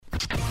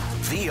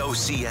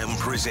VOCM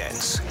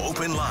presents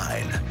Open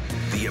Line.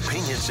 The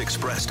opinions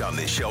expressed on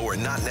this show are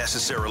not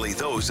necessarily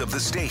those of the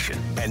station.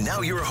 And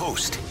now your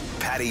host,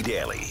 Paddy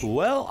Daly.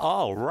 Well,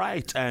 all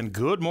right, and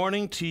good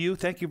morning to you.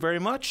 Thank you very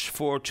much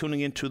for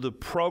tuning into the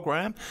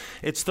program.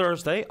 It's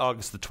Thursday,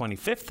 August the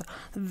 25th.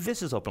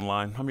 This is Open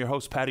Line. I'm your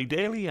host, Paddy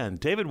Daly, and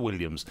David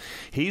Williams.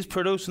 He's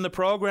producing the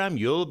program.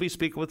 You'll be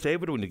speaking with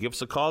David when you give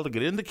us a call to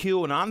get in the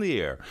queue and on the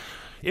air.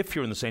 If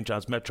you're in the St.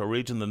 John's metro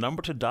region, the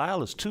number to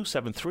dial is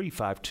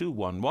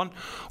 273-5211,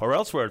 or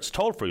elsewhere it's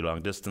toll-free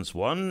long distance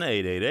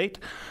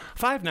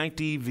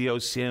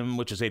 1-888-590-VOCM,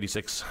 which is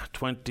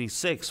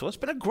 8626. Well, it's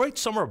been a great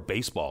summer of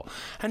baseball,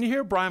 and you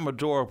hear Brian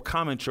Medore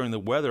comment during the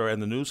weather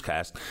and the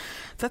newscast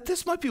that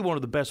this might be one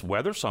of the best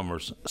weather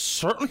summers,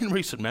 certainly in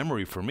recent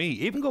memory for me.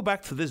 Even go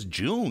back to this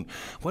June,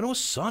 when it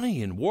was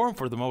sunny and warm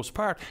for the most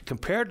part,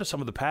 compared to some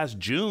of the past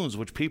Junes,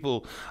 which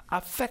people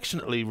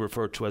affectionately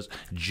refer to as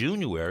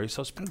January.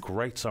 So it's been a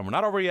great summer.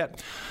 Not over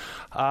yet.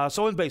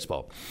 So in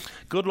baseball,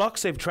 good luck,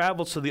 safe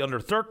travels to the under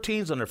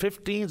 13s, under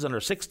 15s,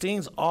 under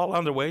 16s, all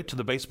on their way to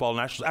the baseball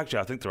nationals. Actually,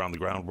 I think they're on the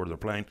ground where they're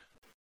playing.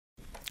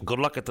 Good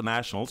luck at the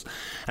Nationals.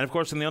 And, of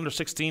course, in the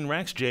under-16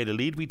 ranks, Jada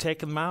Lee will be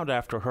taking them out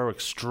after her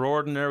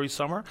extraordinary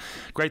summer.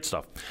 Great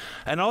stuff.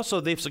 And also,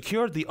 they've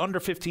secured the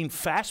under-15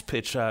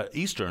 fast-pitch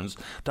Easterns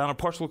down at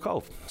Portugal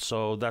Cove.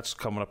 So that's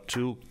coming up,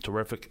 too.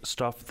 Terrific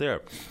stuff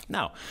there.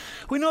 Now,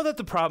 we know that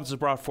the province has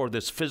brought forward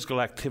this physical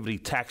activity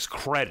tax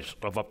credit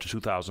of up to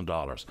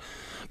 $2,000.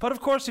 But,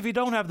 of course, if you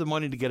don't have the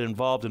money to get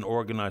involved in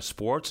organized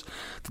sports,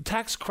 the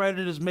tax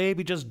credit is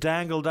maybe just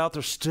dangled out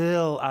there,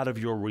 still out of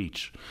your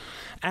reach.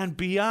 And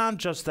beyond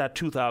just that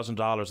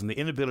 $2,000 and the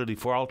inability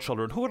for all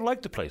children who would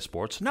like to play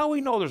sports, now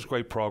we know there's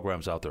great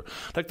programs out there,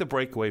 like the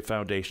Breakaway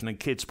Foundation and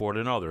Kids Sport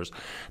and others,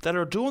 that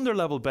are doing their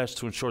level best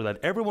to ensure that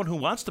everyone who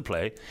wants to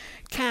play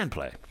can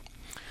play.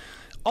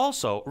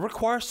 Also,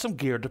 requires some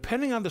gear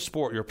depending on the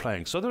sport you're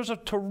playing. So there's a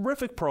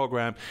terrific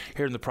program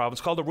here in the province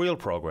called the Real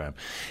Program.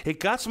 It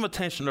got some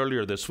attention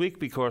earlier this week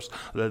because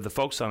the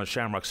folks down at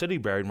Shamrock City,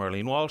 Barry and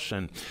Marlene Walsh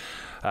and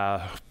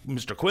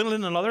Mr.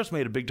 Quinlan and others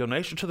made a big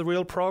donation to the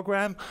Real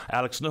Program.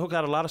 Alex Nuhu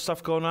got a lot of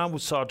stuff going on. We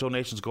saw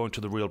donations going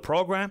to the Real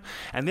Program.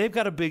 And they've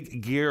got a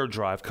big gear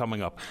drive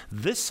coming up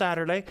this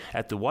Saturday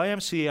at the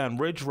YMCA on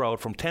Ridge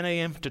Road from 10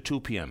 a.m. to 2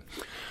 p.m.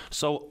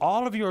 So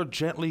all of your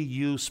gently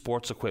used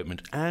sports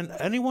equipment and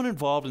anyone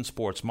involved in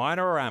sports,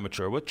 minor or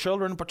amateur, with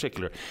children in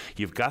particular,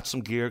 you've got some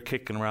gear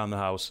kicking around the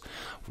house.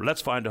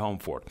 Let's find a home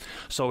for it.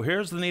 So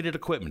here's the needed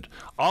equipment.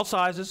 All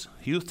sizes,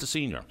 youth to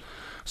senior.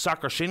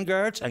 Soccer shin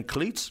guards and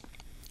cleats.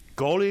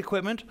 Goalie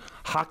equipment,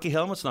 hockey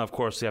helmets. Now, of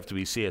course, they have to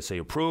be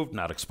CSA approved,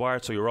 not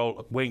expired, so your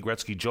old Wayne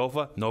Gretzky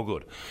Jova, no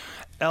good.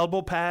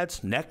 Elbow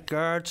pads, neck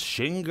guards,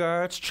 shin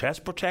guards,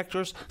 chest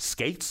protectors,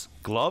 skates,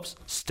 gloves,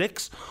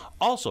 sticks,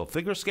 also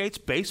figure skates,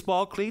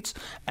 baseball cleats,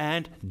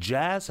 and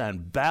jazz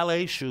and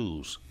ballet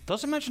shoes.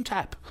 Doesn't mention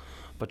tap,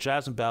 but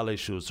jazz and ballet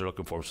shoes they're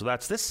looking for. So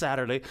that's this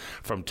Saturday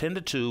from 10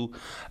 to 2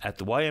 at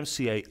the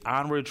YMCA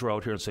on Ridge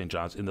Road here in St.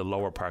 John's in the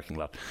lower parking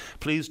lot.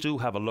 Please do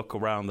have a look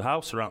around the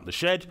house, around the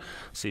shed,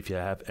 see if you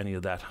have any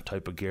of that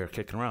type of gear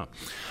kicking around.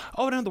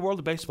 Over in the world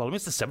of baseball, I mean,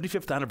 it's the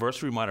 75th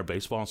anniversary of minor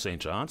baseball in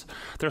St. John's.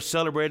 They're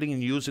celebrating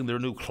and using their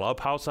new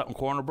clubhouse out in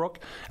Corner Brook,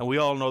 and we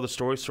all know the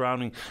story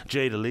surrounding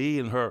Jada Lee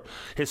and her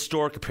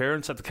historic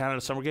appearance at the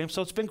Canada Summer Games,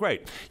 so it's been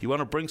great. You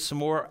want to bring some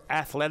more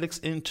athletics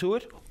into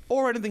it,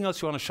 or anything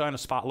else you want to shine a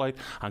spotlight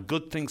on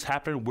good things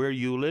happening where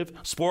you live,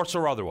 sports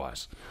or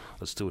otherwise.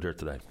 Let's do it here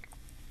today.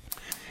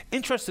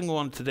 Interesting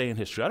one today in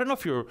history. I don't know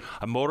if you're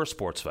a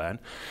motorsports fan.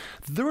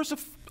 There was a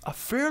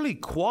fairly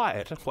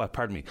quiet,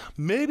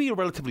 maybe a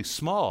relatively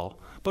small,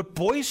 but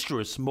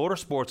boisterous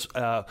motorsports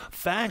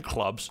fan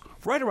clubs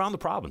right around the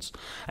province.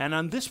 And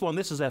on this one,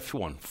 this is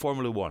F1,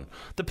 Formula One,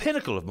 the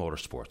pinnacle of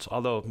motorsports,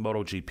 although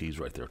MotoGP is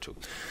right there too.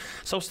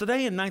 So it's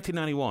today in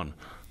 1991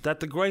 that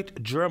the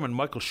great German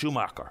Michael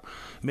Schumacher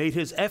made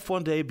his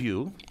F1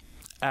 debut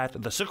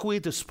at the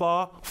Circuit de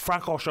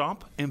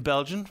Spa-Francorchamps in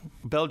Belgium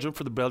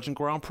for the Belgian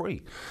Grand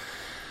Prix.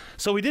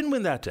 So he didn't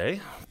win that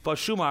day, but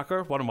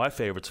Schumacher, one of my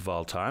favorites of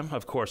all time,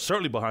 of course,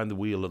 certainly behind the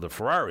wheel of the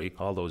Ferrari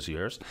all those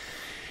years,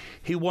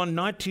 he won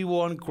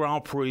 91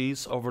 Grand Prix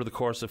over the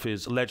course of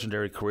his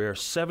legendary career,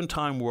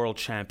 7-time world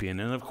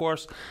champion. And, of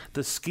course,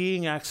 the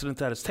skiing accident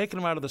that has taken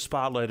him out of the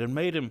spotlight and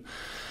made him,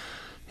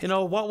 you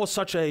know, what was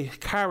such a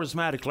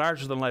charismatic,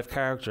 larger-than-life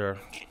character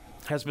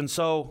has been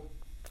so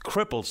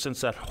crippled since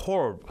that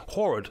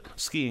horrid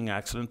skiing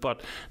accident.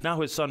 But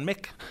now his son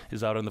Mick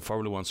is out in the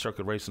Formula One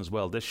circuit racing as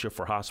well this year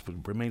for Haas.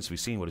 Remains to be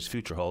seen what his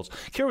future holds.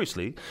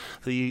 Curiously,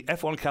 the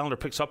F1 calendar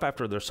picks up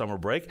after their summer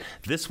break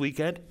this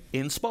weekend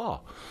in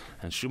Spa.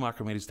 And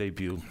Schumacher made his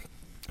debut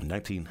in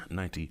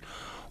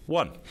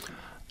 1991.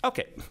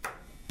 Okay,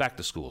 back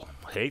to school.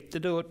 Hate to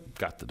do it,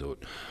 got to do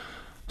it.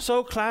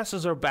 So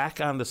classes are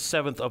back on the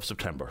 7th of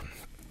September.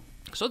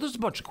 So there's a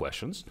bunch of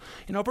questions.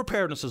 You know,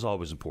 preparedness is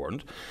always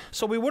important.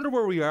 So we wonder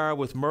where we are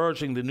with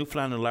merging the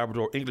Newfoundland and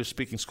Labrador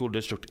English-speaking school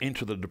district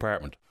into the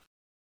department,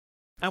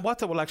 and what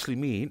that will actually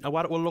mean and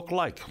what it will look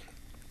like.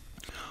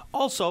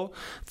 Also,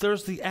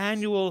 there's the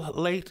annual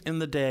late in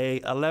the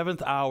day,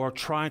 11th hour,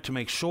 trying to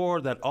make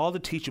sure that all the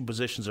teaching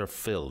positions are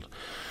filled.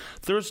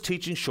 There's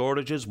teaching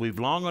shortages. We've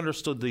long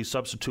understood the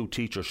substitute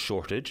teacher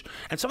shortage,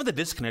 and some of the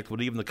disconnect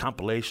with even the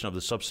compilation of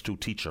the substitute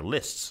teacher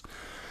lists.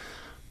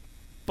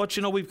 But,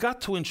 we've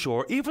got to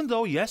ensure, even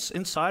though, yes,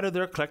 inside of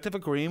their collective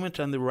agreement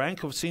and the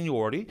rank of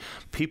seniority,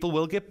 people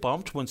will get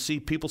bumped when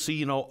people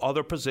see,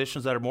 other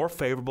positions that are more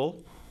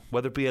favorable,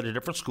 whether it be at a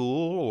different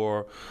school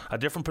or a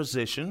different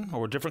position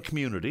or a different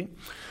community.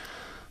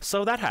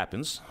 So that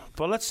happens.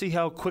 But let's see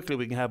how quickly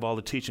we can have all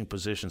the teaching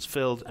positions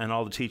filled and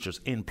all the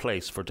teachers in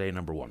place for day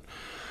number 1.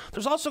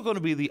 There's also going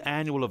to be the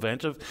annual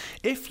event of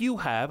if you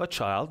have a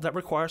child that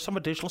requires some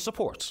additional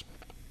supports,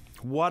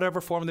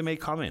 whatever form they may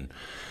come in.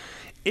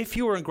 If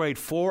you were in grade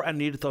 4 and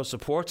needed those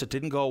supports, it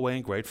didn't go away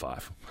in grade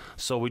 5.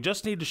 So we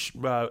just need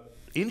to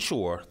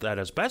ensure that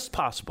as best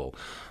possible,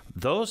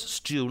 those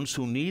students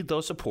who need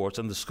those supports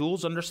and the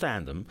schools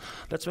understand them,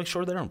 let's make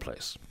sure they're in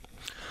place.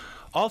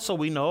 Also,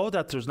 we know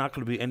that there's not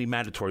going to be any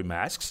mandatory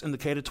masks in the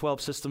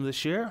K-12 system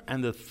this year,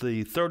 and the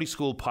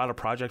 30-school pilot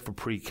project for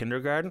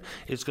pre-kindergarten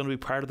is going to be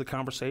part of the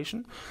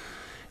conversation.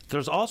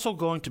 There's also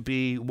going to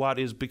be what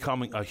is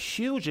becoming a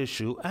huge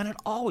issue, and it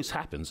always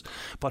happens.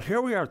 But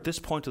here we are at this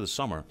point of the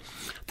summer,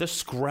 the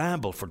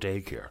scramble for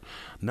daycare.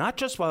 Not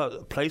just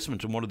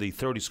placement in one of the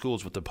 30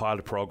 schools with the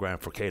pilot program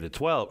for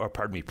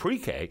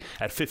pre-K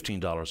at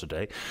 $15 a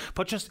day,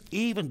 but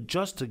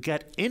just to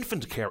get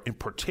infant care in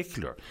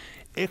particular,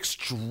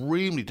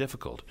 extremely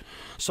difficult.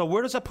 So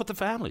where does that put the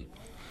family?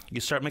 You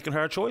start making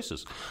hard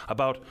choices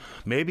about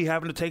maybe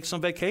having to take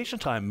some vacation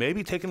time,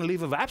 maybe taking a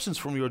leave of absence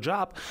from your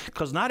job,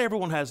 because not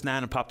everyone has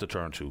nan and pop to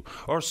turn to,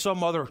 or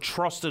some other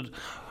trusted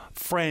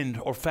friend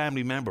or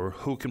family member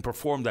who can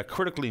perform that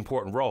critically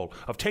important role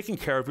of taking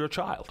care of your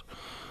child.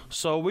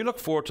 So we look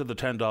forward to the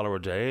 $10 a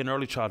day and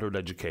early childhood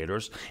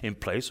educators in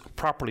place,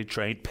 properly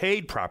trained,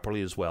 paid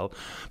properly as well.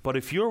 But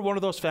if you're one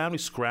of those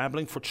families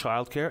scrambling for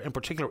childcare, in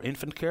particular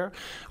infant care,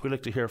 we'd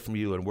like to hear from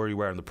you and where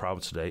you are in the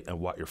province today and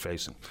what you're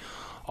facing.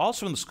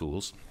 Also in the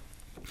schools,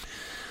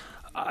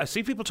 I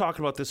see people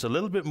talking about this a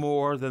little bit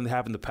more than they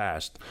have in the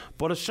past,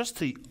 but it's just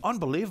the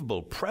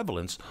unbelievable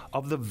prevalence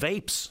of the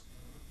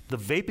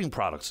vaping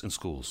products in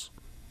schools,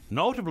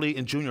 notably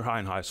in junior high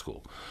and high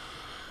school.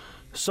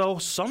 So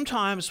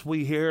sometimes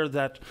we hear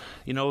that,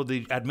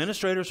 the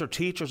administrators or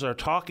teachers are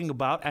talking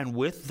about and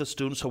with the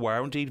students who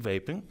are indeed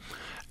vaping,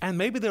 and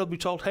maybe they'll be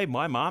told, hey,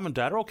 my mom and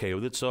dad are okay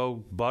with it,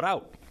 so butt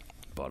out.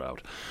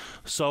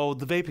 So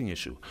the vaping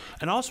issue.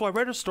 And also I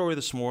read a story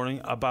this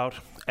morning about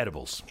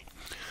edibles.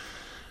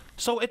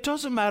 So it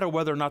doesn't matter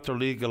whether or not they're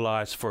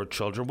legalized for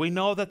children. We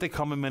know that they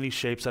come in many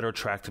shapes that are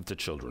attractive to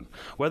children,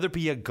 whether it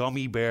be a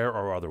gummy bear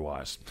or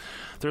otherwise.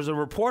 There's a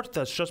report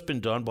that's just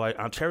been done by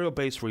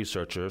Ontario-based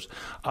researchers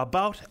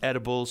about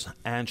edibles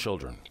and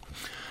children.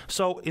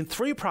 So in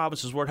 3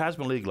 provinces where it has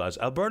been legalized,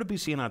 Alberta,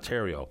 BC, and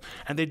Ontario,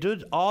 and they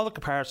did all the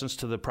comparisons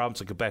to the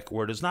province of Quebec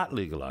where it is not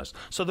legalized.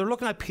 So they're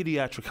looking at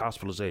pediatric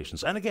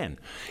hospitalizations. And again,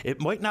 it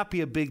might not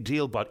be a big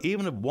deal, but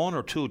even if 1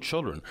 or 2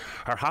 children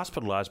are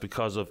hospitalized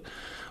because of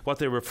what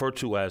they refer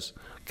to as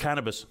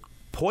cannabis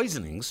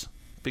poisonings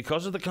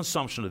because of the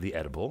consumption of the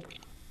edible,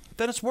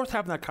 then it's worth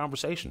having that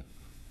conversation.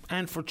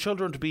 And for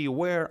children to be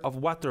aware of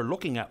what they're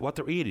looking at, what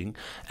they're eating,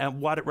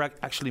 and what it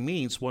actually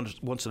means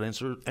once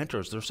it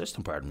enters their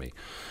system,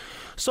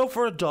 So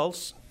for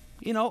adults,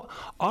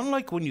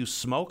 unlike when you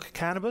smoke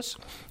cannabis,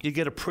 you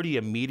get a pretty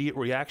immediate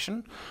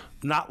reaction,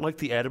 not like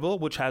the edible,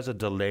 which has a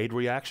delayed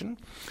reaction.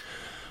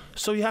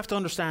 So you have to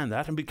understand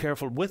that and be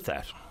careful with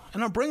that.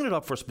 And I'm bringing it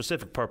up for a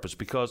specific purpose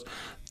because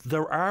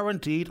there are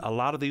indeed a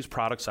lot of these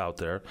products out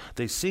there.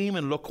 They seem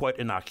and look quite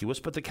innocuous,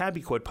 but they can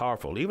be quite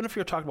powerful, even if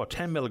you're talking about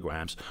 10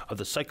 milligrams of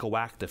the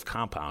psychoactive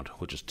compound,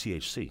 which is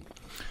THC.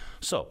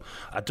 So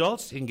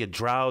adults, you can get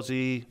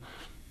drowsy,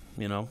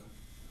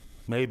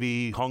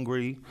 maybe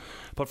hungry,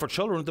 but for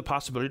children, the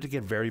possibility to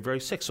get very, very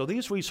sick. So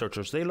these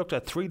researchers, they looked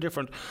at 3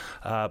 different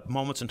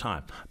moments in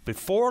time.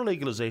 Before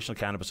legalization of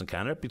cannabis in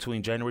Canada,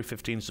 between January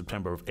 15 and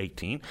September of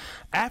 18,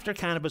 after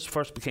cannabis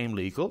first became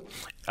legal,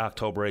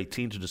 October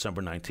 18 to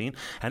December 19,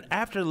 and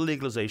after the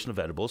legalization of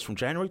edibles from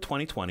January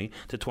 2020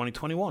 to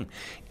 2021.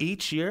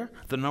 Each year,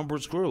 the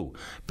numbers grew.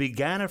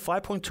 Began at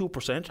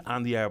 5.2%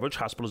 on the average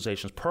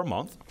hospitalizations per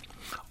month,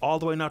 all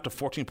the way now to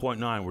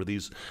 14.9 where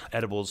these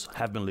edibles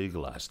have been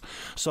legalized.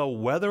 So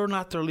whether or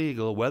not they're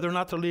legal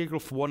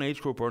for one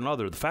age group or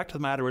another, the fact of the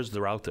matter is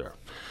they're out there.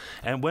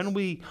 And when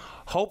we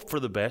hope for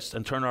the best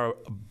and turn our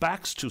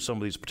backs to some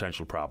of these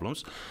potential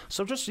problems,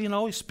 so just,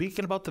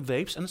 speaking about the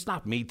vapes, and it's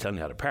not me telling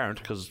you how to parent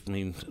because,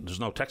 there's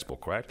no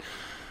textbook, right?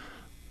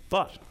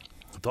 But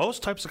those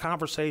types of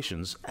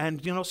conversations,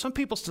 and some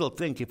people still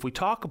think if we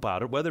talk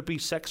about it, whether it be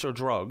sex or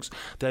drugs,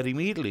 that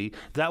immediately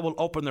that will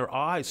open their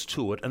eyes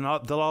to it and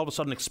they'll all of a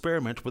sudden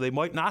experiment where they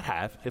might not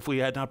have if we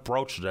had not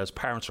broached it as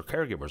parents or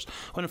caregivers.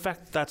 When in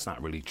fact that's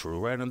not really true,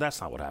 right? And that's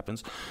not what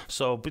happens.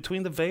 So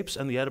between the vapes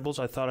and the edibles,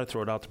 I thought I'd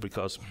throw it out there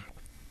because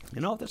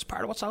You know, that's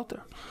part of what's out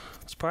there.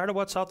 It's part of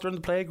what's out there in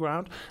the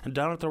playground and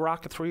down at the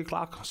Rock at 3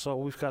 o'clock. So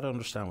we've got to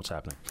understand what's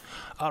happening.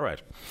 All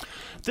right.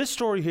 This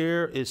story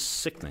here is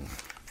sickening.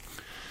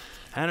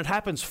 And it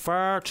happens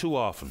far too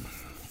often.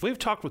 We've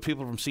talked with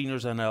people from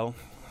Seniors NL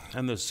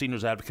and the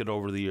Seniors Advocate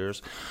over the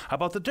years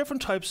about the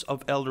different types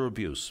of elder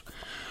abuse,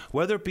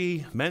 whether it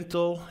be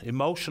mental,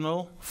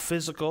 emotional,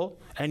 physical,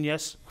 and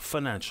yes,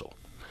 financial.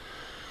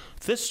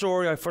 This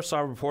story I first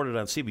saw reported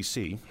on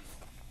CBC,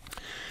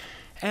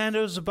 and it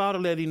was about a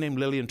lady named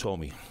Lillian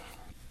Tomey.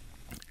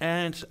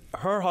 And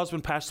her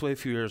husband passed away a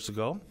few years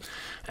ago,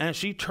 and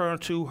she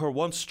turned to her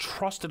once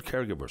trusted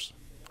caregivers,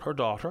 her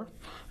daughter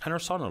and her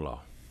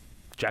son-in-law,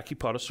 Jackie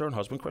Podester and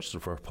husband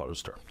Christopher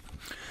Podester.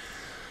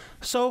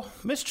 So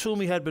Miss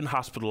Toomey had been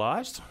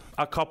hospitalized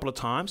a couple of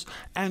times,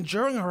 and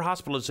during her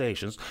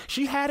hospitalizations,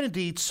 she had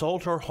indeed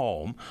sold her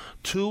home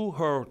to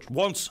her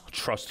once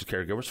trusted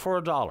caregivers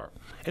for $1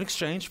 in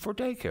exchange for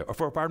daycare, or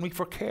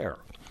for care.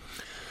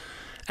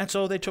 And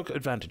so they took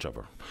advantage of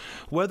her,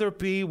 whether it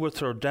be with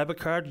her debit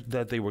card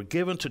that they were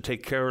given to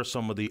take care of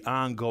some of the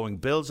ongoing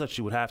bills that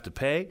she would have to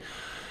pay,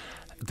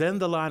 then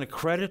the line of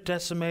credit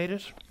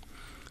decimated.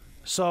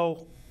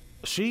 So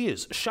she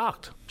is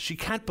shocked. She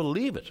can't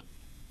believe it.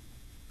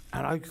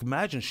 And I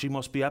imagine she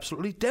must be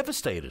absolutely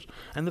devastated.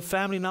 And the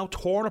family now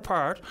torn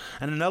apart,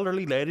 and an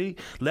elderly lady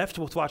left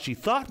with what she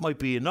thought might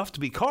be enough to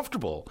be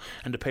comfortable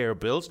and to pay her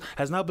bills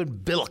has now been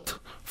bilked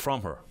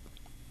from her.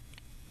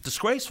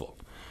 Disgraceful.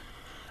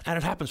 And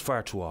it happens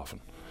far too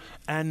often.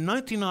 And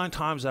 99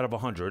 times out of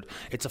 100,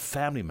 it's a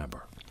family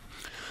member.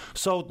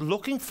 So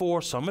looking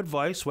for some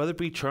advice, whether it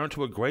be turn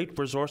to a great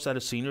resource that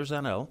is Seniors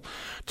NL,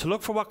 to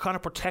look for what kind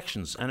of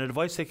protections and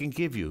advice they can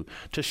give you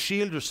to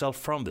shield yourself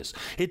from this.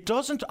 It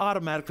doesn't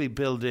automatically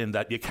build in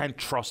that you can't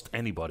trust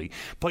anybody,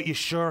 but you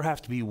sure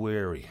have to be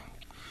wary.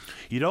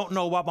 You don't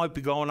know what might be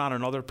going on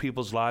in other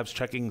people's lives,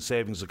 checking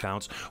savings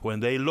accounts,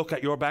 when they look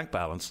at your bank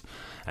balance.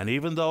 And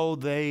even though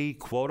they,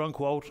 quote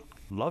unquote,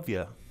 love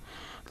you,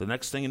 the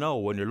next thing you know,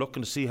 when you're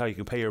looking to see how you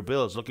can pay your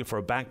bills, looking for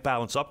a bank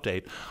balance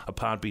update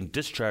upon being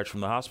discharged from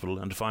the hospital,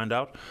 and to find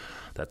out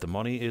that the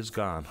money is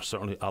gone,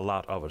 certainly a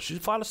lot of it. She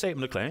filed a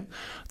statement of claim.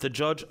 The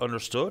judge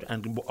understood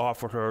and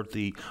offered her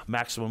the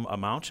maximum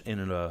amount in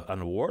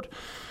an award.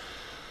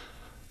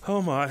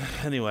 Oh my.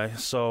 Anyway,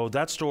 so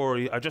that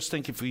story, I just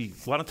think if we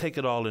want to take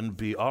it all in,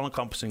 be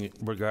all-encompassing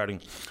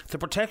regarding the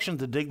protection,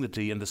 the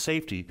dignity, and the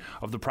safety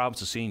of the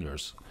province of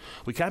seniors,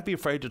 we can't be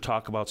afraid to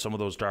talk about some of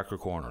those darker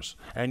corners.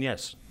 And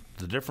yes,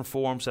 the different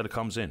forms that it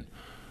comes in,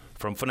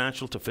 from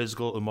financial to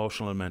physical,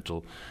 emotional, and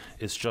mental,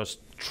 is just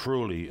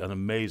truly an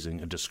amazing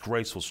and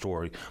disgraceful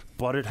story,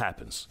 but it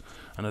happens.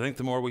 And I think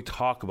the more we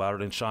talk about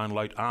it and shine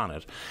light on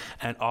it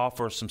and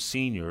offer some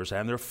seniors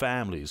and their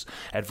families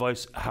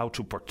advice how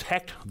to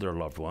protect their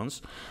loved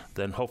ones,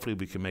 then hopefully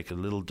we can make a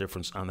little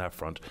difference on that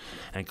front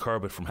and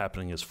curb it from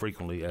happening as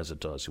frequently as it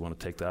does. You want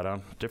to take that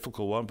on?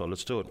 Difficult one, but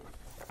let's do it.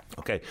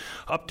 Okay,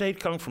 update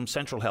coming from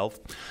Central Health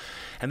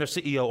and their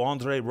CEO,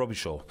 André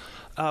Robichaud.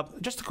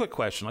 Just a quick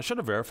question. I should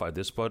have verified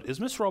this, but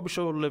is Ms.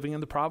 Robichaud living in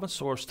the province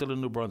or still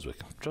in New Brunswick?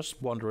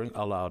 Just wondering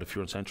aloud. If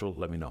you're in Central,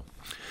 let me know.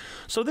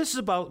 So this is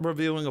about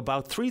reviewing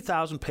about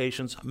 3,000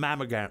 patients'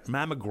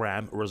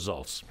 mammogram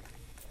results.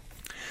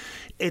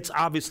 It's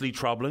obviously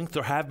troubling.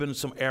 There have been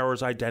some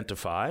errors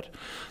identified.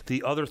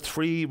 The other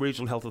 3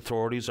 regional health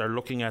authorities are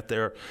looking at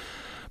their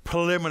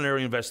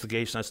preliminary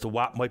investigation as to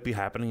what might be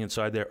happening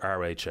inside their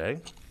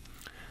RHA.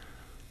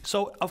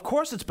 So, of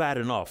course, it's bad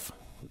enough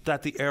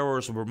that the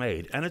errors were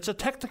made. And it's a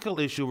technical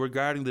issue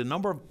regarding the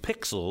number of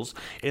pixels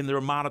in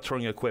their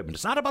monitoring equipment.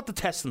 It's not about the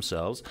tests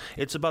themselves.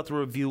 It's about the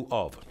review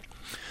of.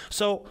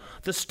 So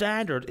the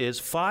standard is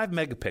 5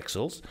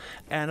 megapixels,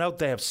 and out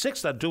they have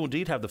 6 that do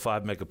indeed have the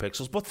 5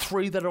 megapixels, but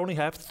 3 that only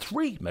have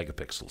 3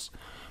 megapixels.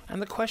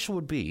 And the question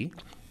would be,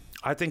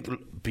 I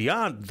think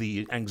beyond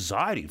the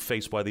anxiety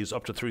faced by these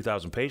up to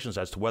 3,000 patients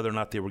as to whether or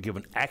not they were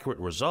given accurate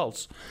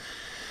results,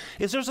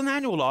 is there's an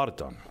annual audit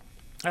done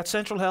at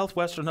Central Health,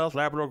 Western Health,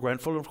 Labrador,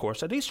 Grenfell, and of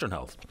course at Eastern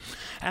Health.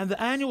 And the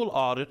annual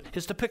audit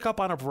is to pick up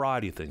on a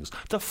variety of things,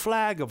 to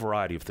flag a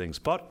variety of things.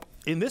 But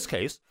in this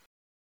case,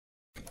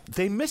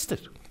 they missed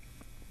it.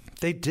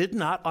 They did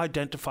not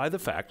identify the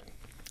fact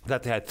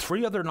that they had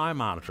 3 other 9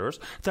 monitors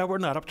that were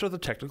not up to the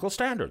technical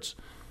standards.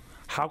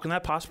 How can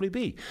that possibly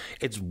be?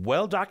 It's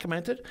well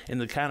documented in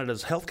the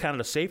Canada's Health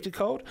Canada Safety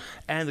Code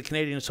and the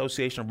Canadian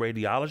Association of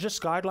Radiologists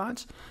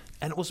guidelines,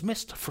 and it was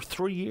missed for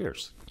 3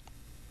 years.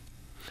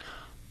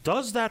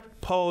 Does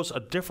that pose a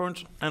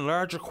different and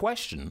larger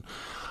question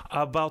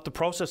about the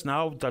process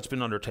now that's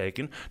been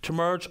undertaken to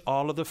merge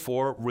all of the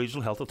 4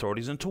 regional health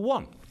authorities into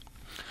one?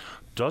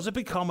 Does it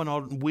become an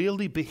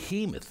unwieldy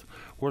behemoth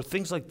where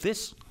things like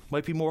this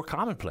might be more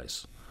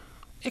commonplace?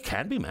 It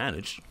can be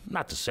managed.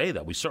 Not to say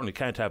that we certainly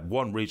can't have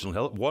one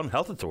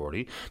health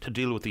authority to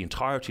deal with the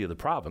entirety of the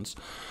province,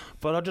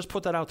 but I'll just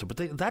put that out there.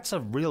 But that's a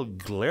real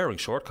glaring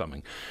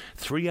shortcoming.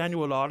 3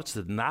 annual audits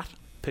did not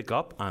pick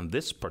up on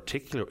this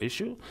particular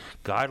issue,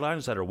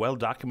 guidelines that are well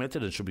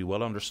documented and should be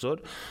well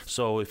understood.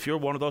 So if you're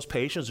one of those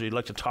patients or you'd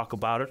like to talk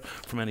about it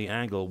from any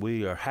angle,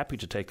 we are happy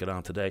to take it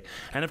on today.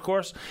 And of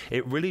course,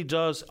 it really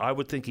does, I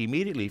would think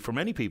immediately, for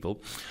many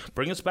people,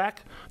 bring us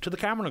back to the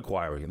Cameron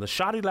inquiry and the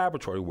shoddy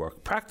laboratory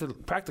work,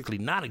 practically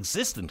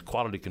non-existent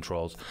quality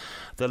controls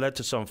that led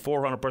to some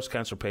 400 breast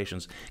cancer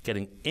patients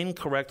getting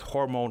incorrect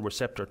hormone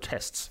receptor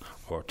tests,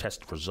 or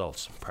test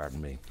results,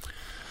 pardon me.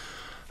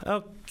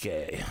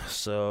 Okay,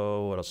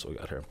 so what else do we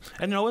got here?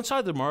 And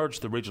inside the merge,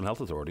 the regional health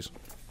authorities,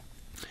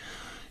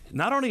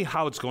 not only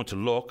how it's going to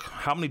look,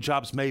 how many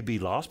jobs may be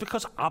lost,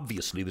 because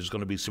obviously there's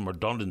going to be some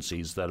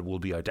redundancies that will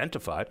be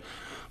identified,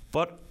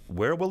 but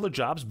where will the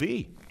jobs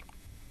be?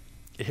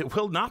 It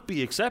will not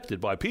be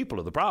accepted by people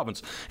of the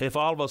province if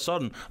all of a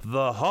sudden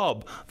the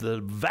hub,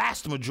 the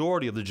vast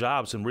majority of the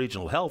jobs in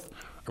regional health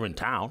are in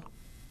town.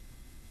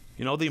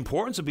 The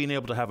importance of being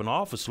able to have an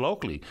office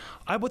locally,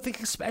 I would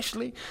think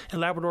especially in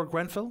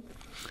Labrador-Grenfell,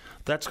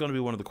 that's going to be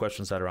one of the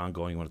questions that are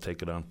ongoing. You want to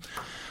take it on?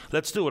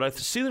 Let's do it. I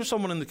see there's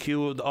someone in the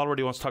queue that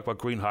already wants to talk about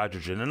green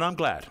hydrogen, and I'm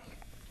glad.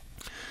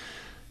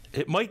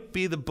 It might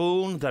be the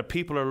boon that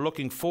people are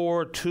looking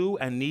forward to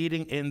and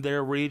needing in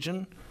their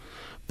region,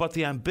 but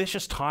the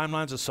ambitious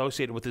timelines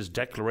associated with this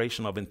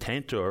declaration of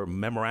intent or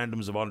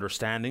memorandums of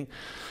understanding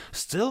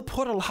still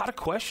put a lot of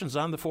questions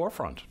on the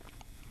forefront.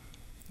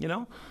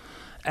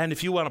 And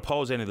if you want to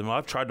pose any of them,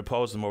 I've tried to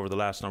pose them over the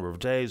last number of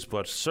days,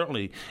 but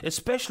certainly,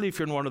 especially if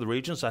you're in one of the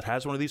regions that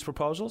has one of these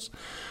proposals,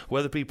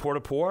 whether it be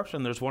Port-au-Port,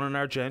 and there's one in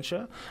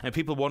Argentia, and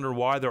people wonder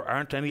why there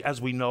aren't any, as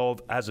we know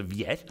of as of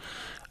yet,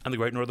 on the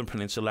Great Northern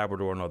Peninsula,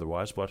 Labrador and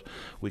otherwise, but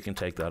we can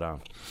take that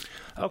on.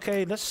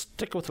 Okay, let's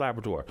stick with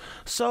Labrador.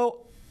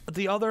 So,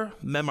 the other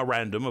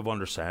memorandum of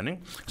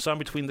understanding signed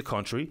between the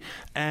country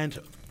and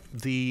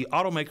the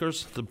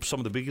automakers, some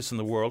of the biggest in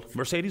the world,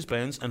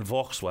 Mercedes-Benz and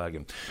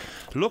Volkswagen,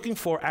 looking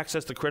for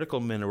access to critical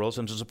minerals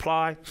and to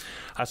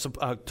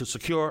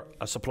secure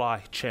a supply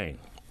chain.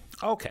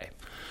 Okay.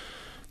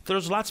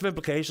 There's lots of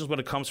implications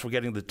when it comes for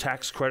getting the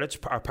tax credits,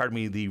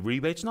 the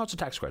rebates. No, it's a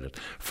tax credit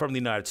from the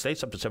United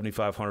States up to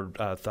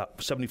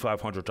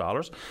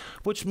 $7,500,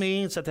 which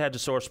means that they had to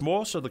source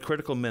most of the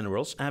critical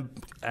minerals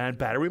and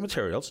battery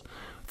materials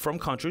from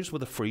countries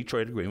with a free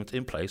trade agreement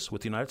in place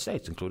with the United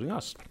States, including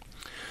us.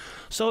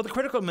 So the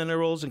critical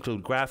minerals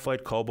include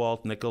graphite,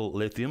 cobalt, nickel,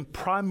 lithium,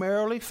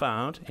 primarily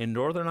found in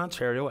northern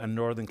Ontario and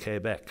northern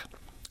Quebec.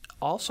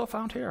 Also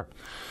found here.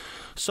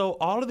 So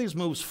all of these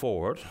moves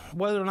forward,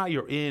 whether or not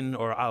you're in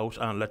or out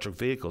on electric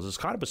vehicles, is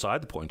kind of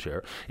beside the point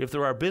here. If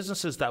there are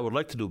businesses that would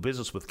like to do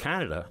business with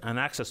Canada and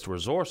access to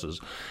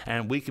resources,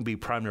 and we can be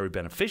primary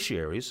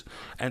beneficiaries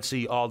and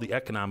see all the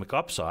economic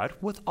upside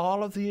with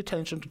all of the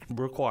attention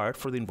required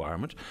for the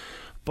environment,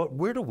 but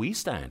where do we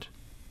stand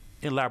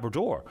in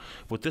Labrador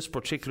with this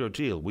particular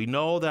deal? We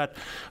know that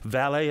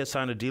Vale has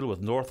signed a deal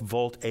with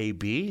Northvolt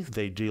AB.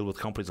 They deal with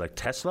companies like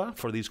Tesla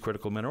for these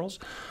critical minerals,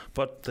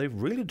 but they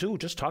really do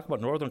just talk about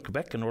northern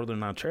Quebec and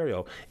northern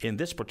Ontario in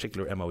this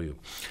particular MOU.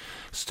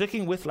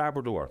 Sticking with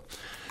Labrador.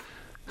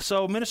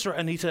 So Minister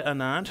Anita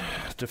Anand,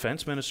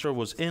 Defence Minister,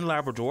 was in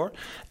Labrador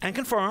and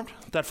confirmed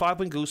that Five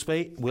Wing Goose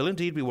Bay will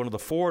indeed be one of the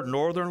 4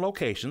 northern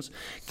locations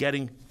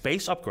getting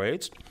base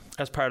upgrades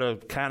as part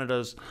of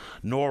Canada's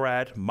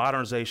NORAD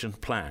modernisation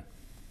plan.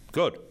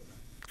 Good.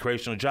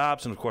 Creation of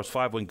jobs, and of course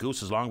Five Wing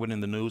Goose has long been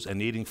in the news and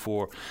needing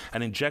for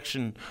an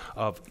injection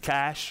of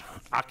cash,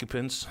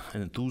 occupants,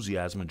 and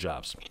enthusiasm in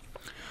jobs.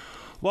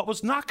 What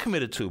was not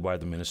committed to by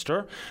the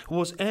minister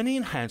was any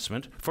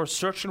enhancement for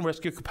search and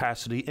rescue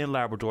capacity in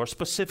Labrador,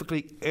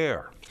 specifically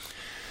air.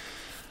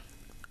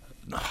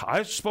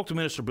 I spoke to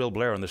Minister Bill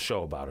Blair on the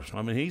show about it.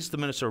 I mean, he's the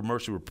Minister of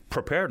Emergency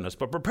Preparedness,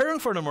 but preparing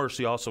for an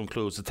emergency also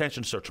includes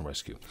detention, search and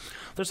rescue.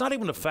 There's not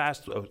even a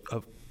fast,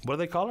 what do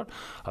they call it?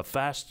 A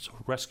fast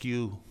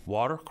rescue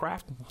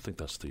watercraft? I think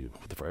that's the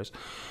phrase.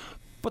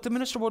 But the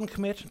minister wouldn't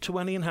commit to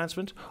any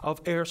enhancement of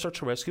air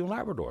search and rescue in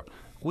Labrador.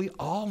 We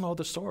all know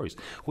the stories.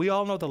 We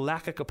all know the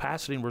lack of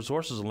capacity and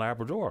resources in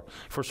Labrador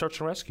for search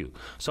and rescue.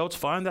 So it's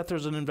fine that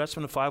there's an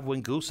investment in Five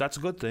Wing Goose. That's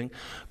a good thing,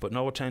 but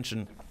no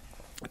attention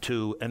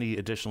to any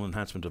additional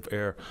enhancement of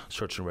air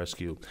search and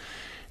rescue.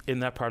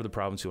 In that part of the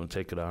province, you want to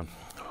take it on,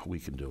 we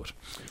can do it.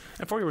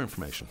 And for your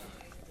information,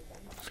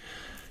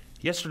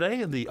 yesterday,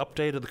 in the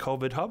update of the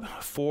COVID hub,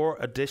 4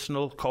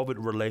 additional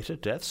COVID-related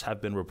deaths have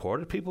been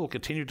reported. People will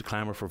continue to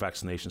clamour for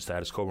vaccination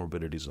status,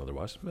 comorbidities and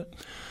otherwise. But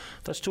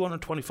that's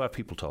 225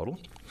 people total.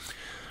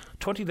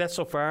 20 deaths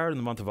so far in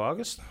the month of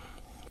August.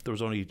 There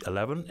was only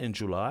 11 in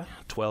July,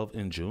 12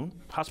 in June.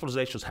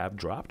 Hospitalizations have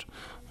dropped,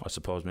 I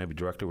suppose maybe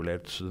directly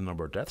related to the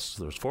number of deaths.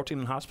 There's 14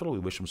 in hospital. We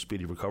wish them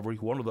speedy recovery.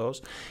 One of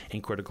those in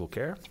critical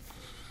care.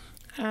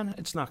 And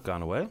it's not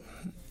gone away.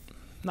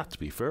 Not to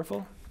be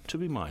fearful, to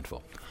be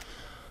mindful.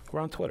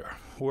 We're on Twitter.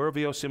 We're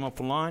VOCM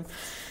Open Line.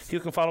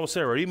 You can follow us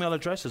there. Our email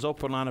address is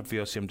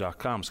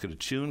openline@vocm.com. Let's get a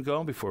tune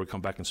going before we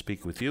come back and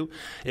speak with you.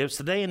 It was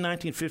today in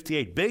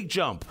 1958. Big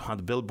jump on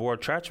the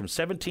Billboard charts from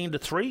 17 to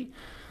 3.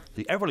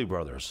 The Everly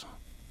Brothers.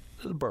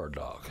 Little Bird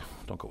Dog.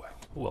 Don't go away.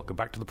 Welcome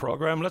back to the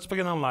program. Let's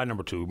begin on line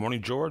number 2.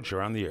 Morning, George.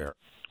 You're on the air.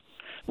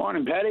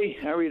 Morning, Patty.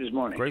 How are you this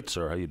morning? Great,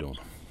 sir. How you doing?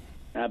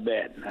 Not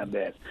bad.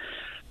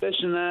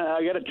 Listen,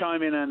 I got to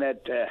chime in on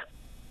that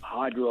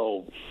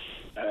hydro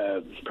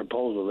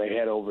proposal they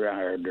had over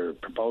there. They're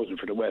proposing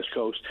for the West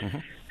Coast.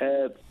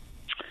 Mm-hmm.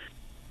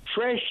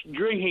 Fresh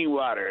drinking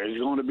water is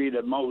going to be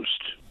the most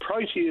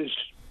priciest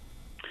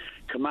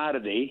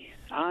commodity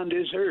on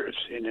this earth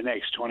in the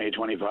next 20,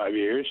 25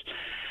 years.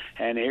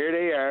 And here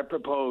they are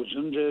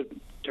proposing to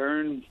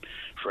turn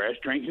fresh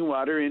drinking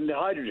water into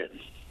hydrogen.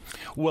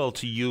 Well,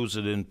 to use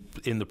it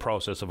in the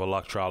process of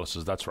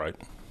electrolysis, that's right.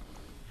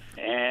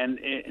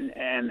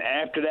 And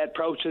after that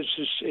process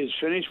is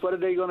finished, what are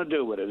they going to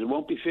do with it? It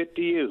won't be fit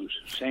to use.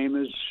 Same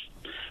as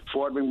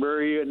Fort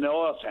McMurray and the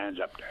oil sands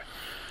up there.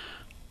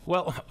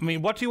 Well, I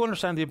mean, what do you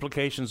understand the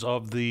implications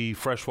of the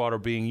fresh water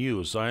being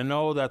used? I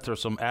know that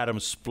there's some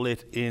atoms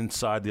split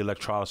inside the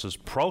electrolysis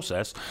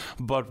process,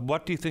 but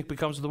what do you think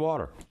becomes of the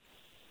water?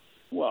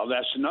 Well,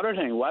 that's another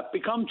thing. What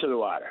becomes of the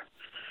water?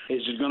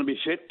 Is it going to be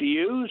fit to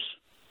use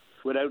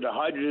without the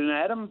hydrogen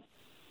atom?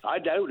 I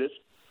doubt it.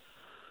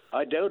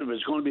 I doubt if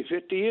it's going to be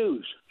fit to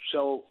use.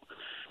 So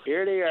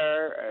here they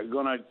are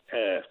going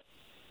to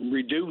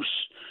reduce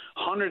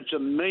hundreds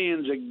of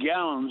millions of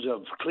gallons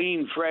of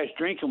clean, fresh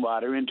drinking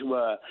water into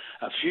a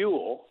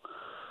fuel,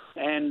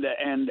 and the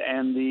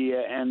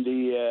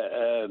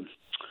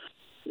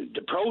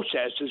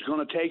process is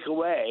going to take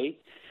away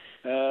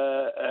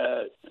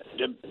the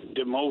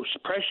most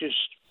precious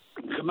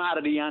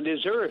commodity on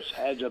this earth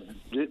as of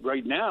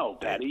right now,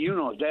 Patty. You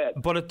know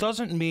that. But it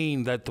doesn't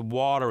mean that the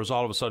water is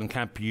all of a sudden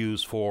can't be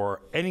used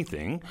for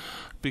anything,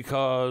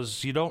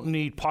 because you don't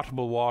need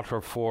potable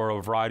water for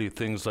a variety of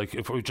things, like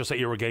if we just say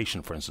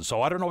irrigation, for instance.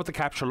 So I don't know what the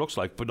capture looks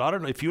like, but I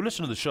don't know. If you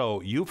listen to the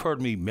show, you've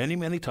heard me many,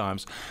 many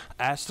times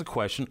ask the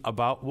question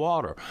about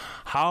water.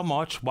 How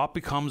much? What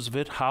becomes of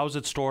it? How is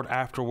it stored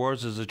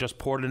afterwards? Is it just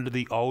poured into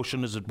the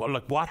ocean? Is it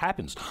like what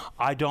happens?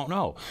 I don't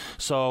know.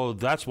 So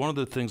that's one of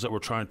the things that we're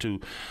trying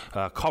to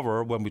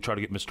cover when we try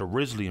to get Mr.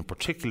 Risley in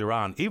particular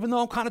on, even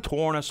though I'm kind of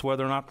torn as to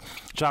whether or not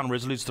John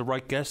Risley's the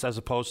right guest as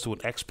opposed to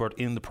an expert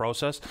in the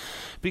process,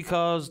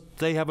 because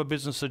they have a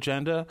business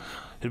agenda.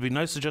 It'd be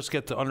nice to just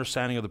get the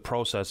understanding of the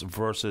process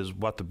versus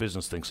what the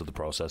business thinks of the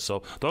process.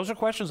 So those are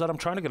questions that I'm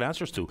trying to get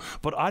answers to,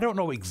 but I don't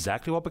know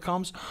exactly what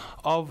becomes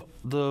of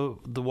the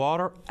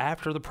water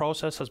after the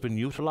process has been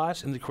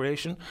utilized in the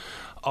creation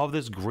of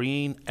this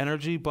green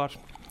energy. But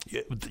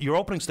your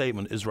opening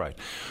statement is right.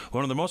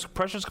 One of the most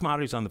precious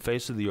commodities on the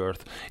face of the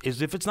earth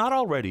is, if it's not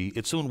already,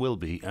 it soon will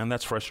be, and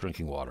that's fresh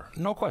drinking water.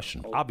 No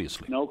question,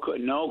 obviously. No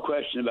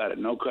question about it.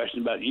 No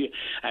question about it.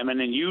 I mean,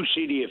 and you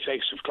see the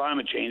effects of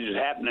climate change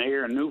that's happening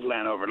here in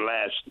Newfoundland over the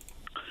last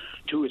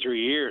 2 or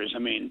 3 years. I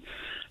mean,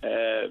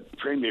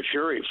 Premier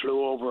Fury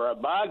flew over a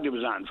bog that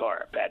was on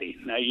fire, Patty.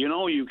 Now, you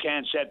know you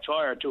can't set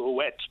fire to a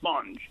wet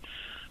sponge.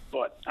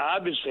 But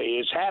obviously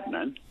it's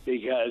happening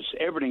because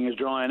everything is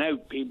drying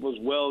out. People's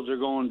wells are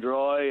going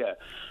dry.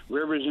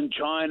 Rivers in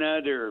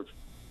China, they're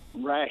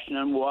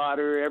rationing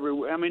water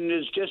everywhere. I mean,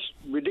 there's just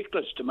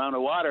ridiculous amount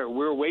of water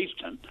we're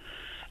wasting.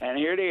 And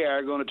here they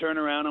are going to turn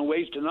around and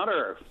waste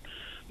another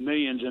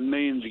millions and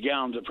millions of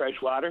gallons of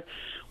fresh water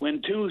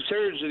when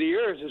 2/3 of the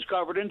earth is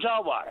covered in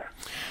salt water.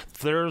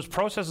 There's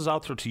processes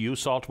out there to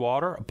use salt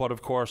water, but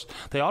of course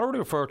they already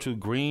refer to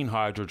green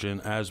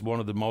hydrogen as one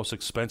of the most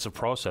expensive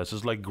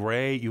processes. Like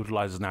Gray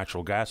utilizes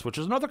natural gas, which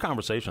is another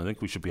conversation I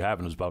think we should be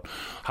having, is about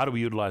how do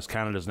we utilize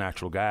Canada's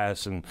natural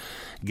gas and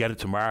get it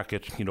to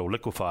market,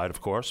 liquefied,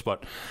 of course.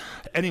 But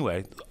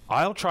anyway,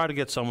 I'll try to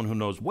get someone who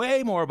knows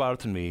way more about it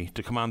than me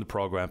to come on the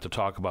program to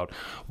talk about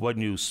when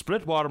you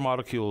split water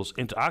molecules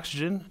into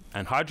oxygen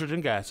and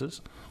hydrogen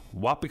gases,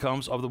 what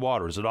becomes of the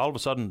water? Is it all of a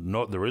sudden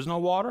there is no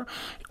water?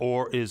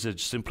 Or is it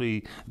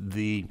simply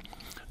the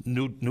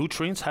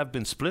nutrients have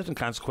been split and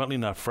consequently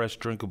not fresh,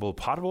 drinkable,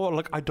 potable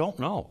water? I don't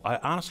know. I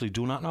honestly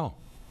do not know.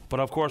 But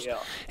of course,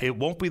 It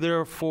won't be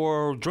there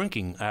for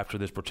drinking after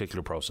this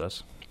particular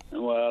process.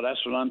 Well,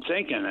 that's what I'm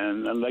thinking.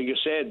 And like I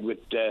said, with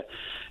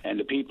and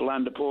the people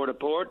on the Port of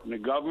Port and the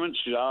governments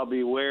should all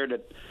be aware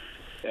that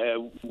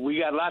we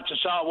got lots of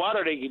salt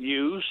water they could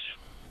use.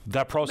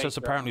 That process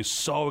apparently is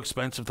so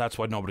expensive, that's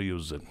why nobody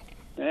uses it.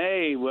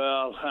 Hey,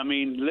 well, I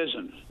mean,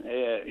 listen,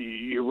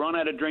 you run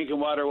out of drinking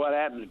water, what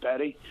happens,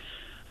 Patty?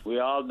 We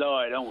all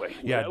die, don't we?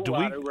 Yeah,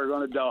 we're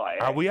going to die.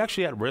 Are we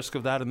actually at risk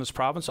of that in this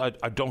province? I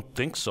don't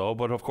think so,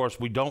 but of course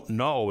we don't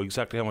know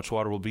exactly how much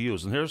water will be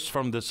used. And here's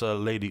from this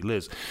lady,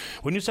 Liz.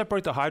 When you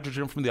separate the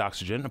hydrogen from the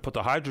oxygen and put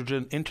the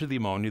hydrogen into the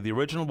ammonia, the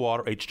original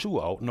water,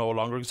 H2O, no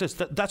longer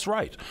exists. That's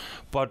right.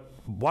 But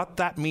what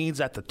that means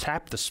at the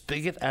tap, the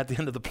spigot at the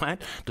end of the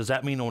plant, does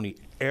that mean only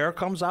air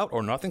comes out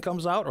or nothing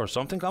comes out or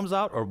something comes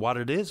out, or what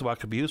it is, what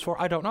it could be used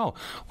for? I don't know,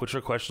 which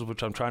are questions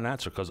which I'm trying to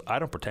answer because I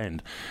don't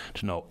pretend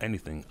to know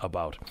anything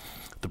about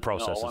the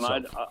process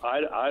itself.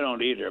 I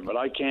don't either, but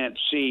I can't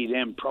see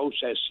them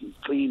processing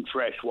clean,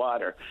 fresh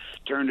water,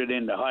 turned it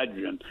into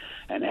hydrogen,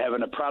 and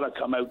having a product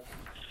come out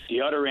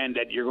the other end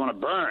that you're going to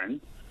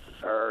burn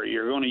or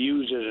you're going to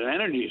use as an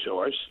energy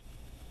source.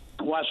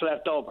 What's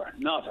left over?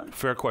 Nothing.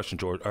 Fair question,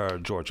 George.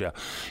 Yeah,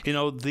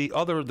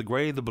 the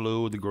gray, the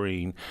blue, the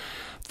green.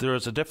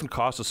 There's a different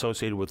cost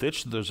associated with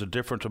each. There's a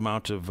different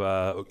amount of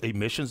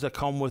emissions that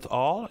come with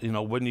all.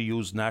 When you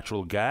use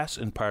natural gas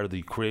in part of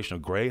the creation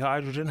of gray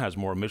hydrogen, has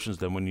more emissions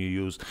than when you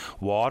use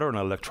water and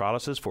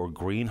electrolysis for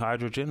green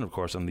hydrogen, of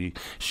course, and the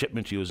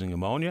shipment using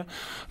ammonia.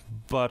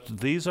 But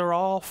these are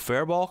all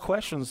fairball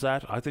questions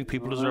that I think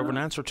people deserve an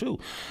answer to.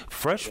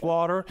 Fresh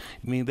water,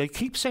 they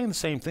keep saying the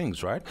same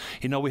things, right?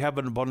 We have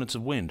an abundance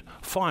of wind.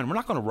 Fine, we're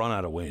not going to run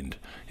out of wind.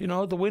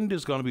 The wind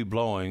is going to be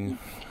blowing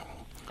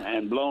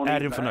and blown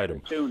ad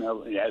infinitum.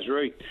 That's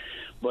right.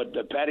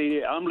 But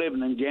Paddy, I'm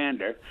living in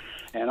Gander,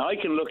 and I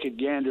can look at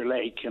Gander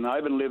Lake, and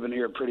I've been living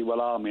here pretty well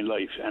all my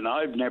life, and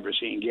I've never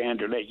seen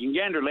Gander Lake. And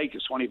Gander Lake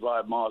is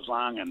 25 miles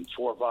long and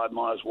 4 or 5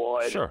 miles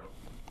wide. Sure.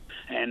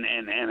 And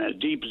as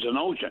deep as an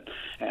ocean.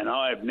 And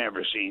I've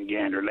never seen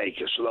Gander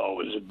Lake as low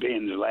as it's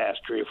been the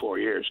last 3 or 4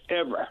 years,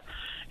 ever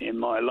in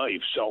my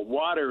life. So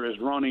water is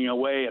running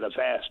away at a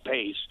fast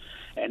pace,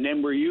 and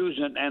then we're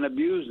using it and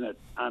abusing it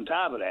on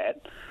top of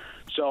that.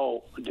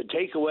 So to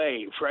take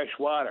away fresh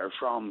water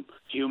from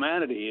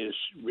humanity is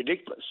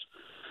ridiculous.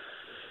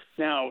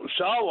 Now,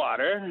 salt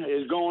water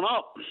is going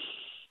up.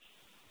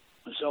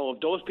 So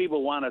if those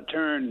people want to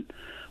turn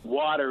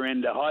water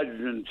into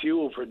hydrogen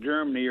fuel for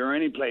Germany or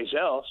any place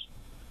else,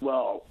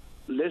 well,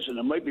 listen,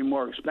 it might be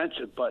more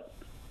expensive, but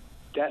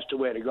that's the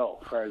way to go,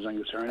 as far as I'm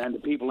concerned. And the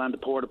people on the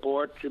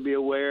port should be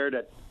aware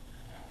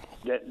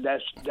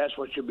that's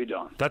what should be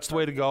done. That's the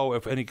way to go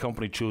if any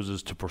company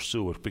chooses to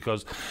pursue it,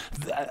 because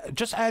it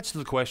just adds to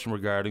the question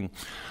regarding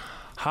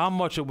how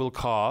much it will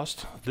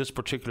cost this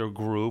particular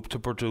group to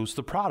produce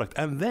the product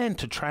and then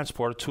to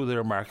transport it to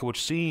their market,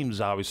 which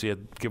seems, obviously,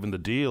 given the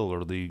deal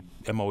or the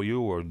MOU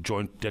or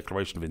joint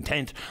declaration of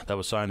intent that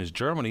was signed as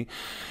Germany,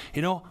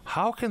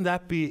 how can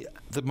that be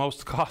the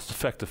most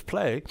cost-effective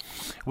play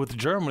with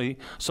Germany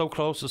so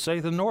close to,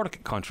 say, the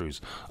Nordic countries?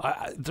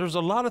 There's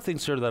a lot of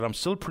things here that I'm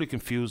still pretty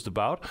confused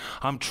about.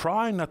 I'm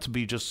trying not to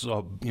be just,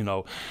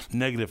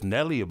 negative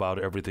Nelly about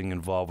everything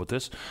involved with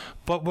this,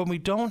 but when we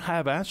don't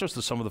have answers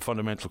to some of the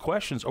fundamental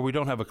questions or we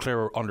don't have a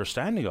clearer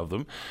understanding of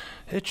them,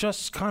 it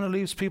just kind of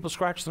leaves people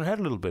scratching their head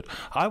a little bit.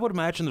 I would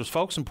imagine there's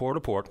folks in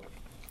Port-au-Port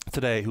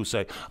today who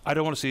say, I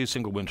don't want to see a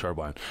single wind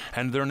turbine.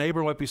 And their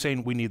neighbor might be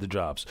saying, we need the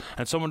jobs.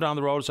 And someone down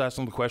the road is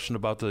asking the question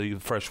about the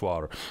fresh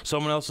water.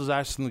 Someone else is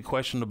asking the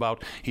question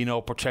about,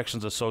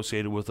 protections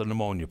associated with an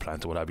ammonia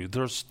plant or what have you.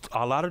 There's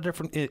a lot of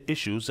different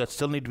issues that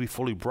still need to be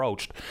fully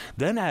broached.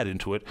 Then add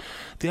into it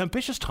the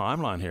ambitious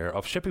timeline here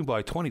of shipping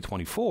by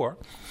 2024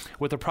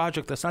 with a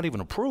project that's not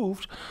even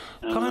approved,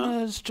 kind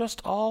of is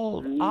just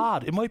all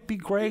odd. It might be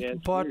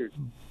great, but weird.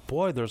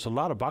 Boy, there's a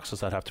lot of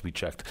boxes that have to be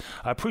checked.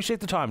 I appreciate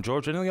the time,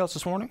 George. Anything else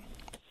this morning?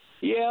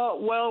 Yeah,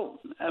 well,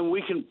 and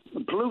we can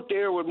pollute the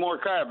air with more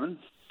carbon,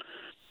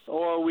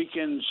 or we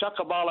can suck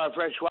up all our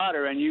fresh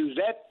water and use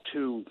that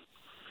to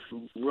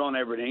run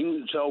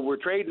everything. So we're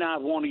trading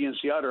off one against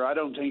the other. I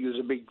don't think is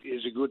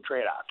a good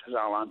trade-off. That's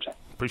all I'm saying.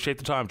 Appreciate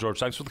the time, George.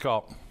 Thanks for the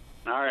call.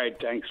 All right,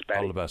 thanks, Patty.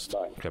 All the best.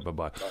 Bye. Okay,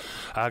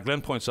 bye-bye.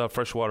 Glenn points out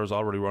fresh water is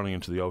already running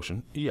into the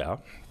ocean. Yeah,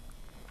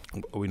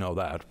 we know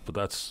that, but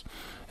that's,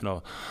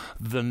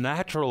 the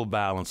natural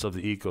balance of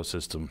the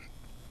ecosystem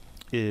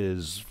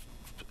is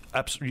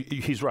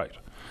he's right.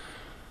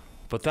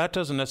 But that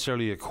doesn't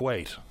necessarily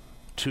equate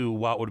to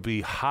what would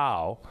be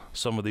how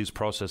some of these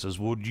processes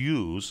would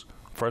use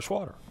fresh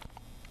water.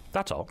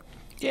 That's all.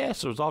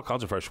 Yes, there's all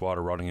kinds of fresh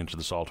water running into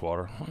the salt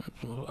water.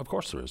 Of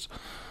course there is.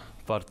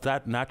 But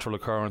that natural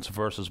occurrence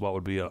versus what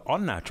would be an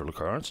unnatural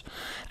occurrence,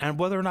 and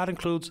whether or not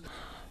includes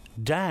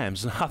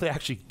dams and how they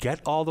actually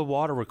get all the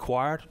water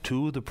required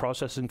to the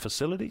processing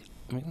facility.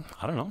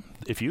 I don't know.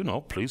 If you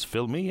know, please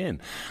fill me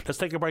in. Let's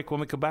take a break. When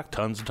we come back,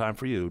 tons of time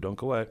for you. Don't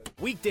go away.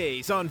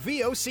 Weekdays on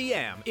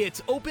VOCM, it's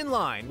Open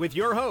Line with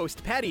your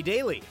host, Paddy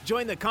Daly.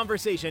 Join the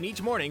conversation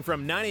each morning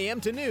from 9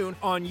 a.m. to noon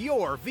on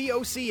your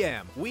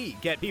VOCM. We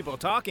get people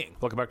talking.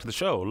 Welcome back to the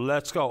show.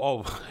 Let's go.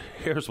 Oh,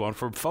 here's one.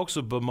 For folks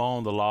who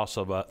bemoan the loss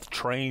of a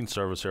train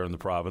service here in the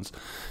province,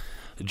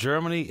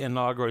 Germany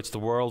inaugurates the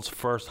world's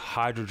first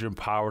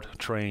hydrogen-powered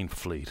train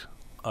fleet.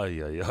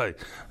 That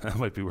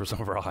might be where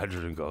some of our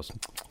hydrogen goes.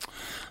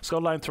 Let's go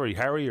to line 3.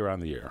 Harry, you're on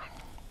the air.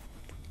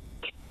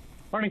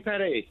 Morning,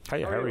 Paddy.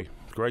 Hey, Harry.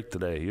 Great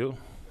today. You?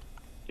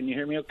 Can you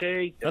hear me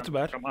okay? Not too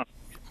bad. Come on.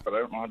 But I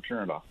don't know how to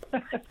turn it off.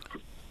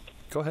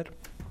 Go ahead.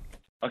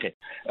 Okay.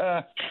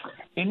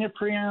 In your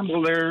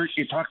preamble there,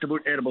 you talked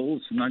about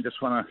edibles, and I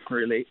just want to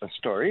relate a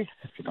story,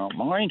 if you don't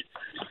mind.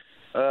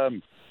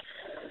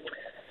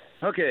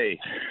 Okay.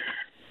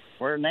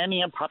 We're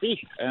Nanny and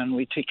Poppy, and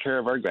we take care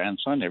of our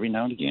grandson every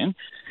now and again.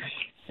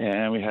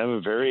 And we have a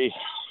very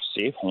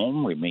safe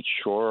home. We make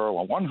sure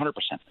 100%.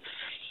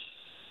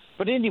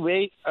 But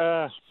anyway,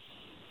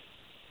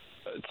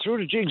 through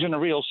the jigs and the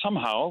reels,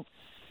 somehow,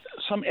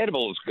 some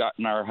edibles got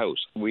in our house.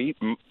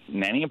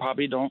 Nanny and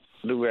Poppy don't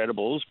do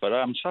edibles, but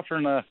I'm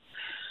suffering a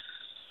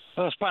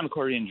spinal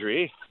cord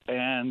injury,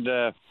 and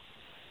a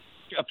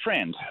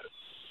friend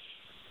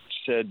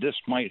said this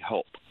might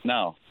help.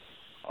 Now,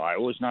 I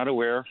was not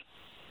aware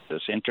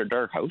this entered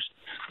our house.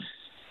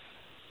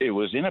 It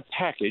was in a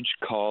package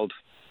called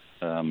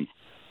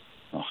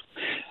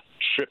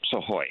Chips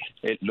Ahoy.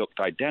 It looked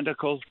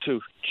identical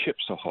to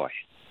Chips Ahoy.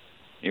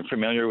 You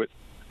familiar with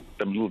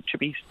the little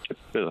chippies?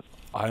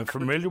 I'm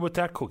familiar with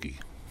that cookie.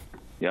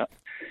 Yeah.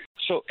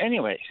 So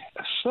anyway,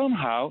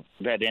 somehow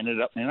that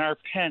ended up in our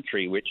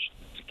pantry, which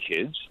the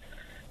kids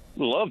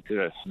love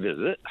to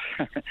visit.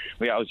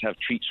 We always have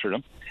treats for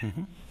them.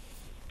 Mm-hmm.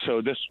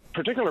 So this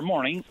particular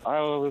morning, I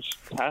was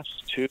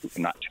pleasured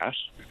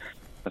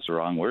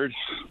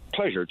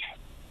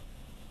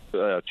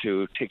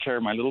to take care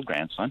of my little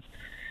grandson.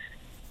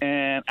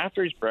 And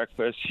after his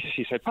breakfast,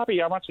 he said,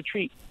 "Papi, I want a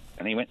treat."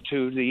 And he went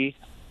to the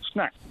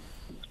snack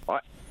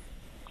spot.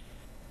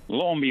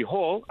 Lo and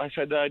behold, I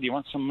said, "Do you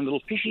want some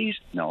little fishies?"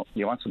 "No." "Do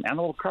you want some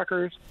animal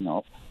crackers?"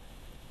 "No."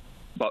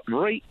 But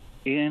right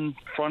in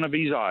front of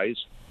his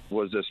eyes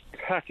was this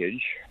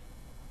package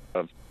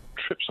of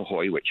Chips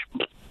Ahoy, which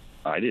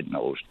I didn't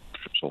know it was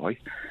Chips Ahoy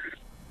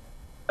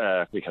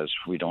because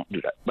we don't do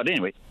that. But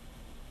anyway,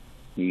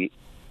 he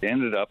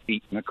ended up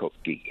eating a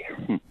cookie.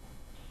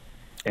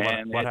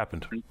 And what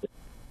happened?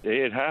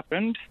 It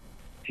happened.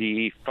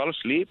 He fell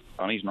asleep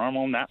on his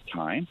normal nap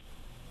time.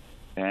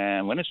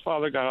 And when his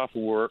father got off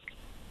of work,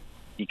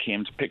 he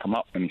came to pick him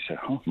up, and he said,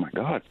 "Oh, my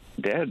God,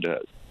 Dad,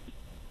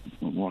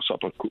 what's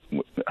up with,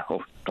 don't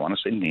want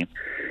to say the name.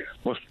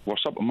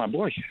 What's up with my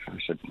boy?" I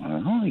said,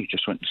 "Oh, he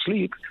just went to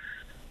sleep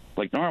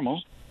like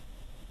normal."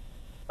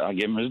 I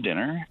gave him his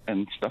dinner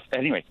and stuff.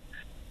 Anyway,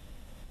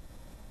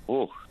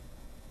 he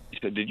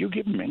said, "Did you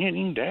give him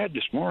anything, Dad,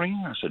 this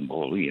morning?" I said,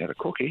 "Well, he had a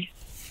cookie."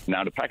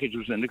 Now, the package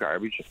was in the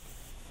garbage.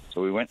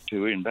 So we went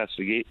to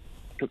investigate,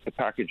 took the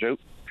package out,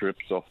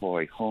 Chips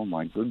Ahoy. Oh,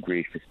 my good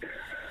grief.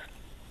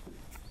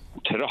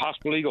 To the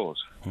hospital he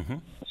goes. Mm-hmm.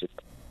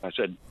 I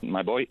said,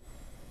 "My boy,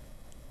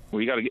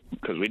 we got to get,"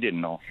 because we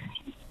didn't know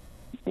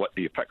what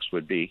the effects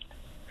would be.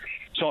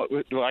 So,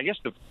 I guess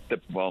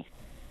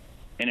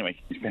anyway,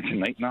 he spent the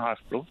night in the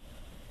hospital.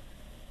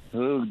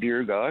 Oh,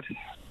 dear God.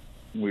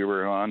 We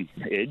were on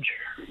edge.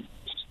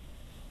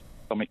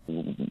 Stomach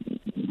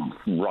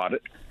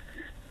rotted.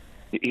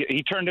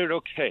 He turned out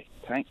okay,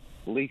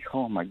 thankfully.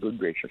 Oh, my good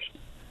gracious.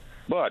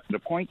 But the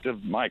point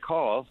of my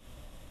call,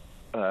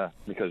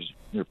 because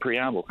your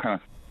preamble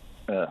kind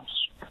of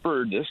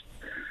spurred this,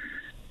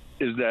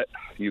 is that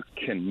you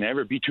can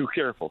never be too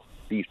careful.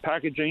 These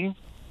packaging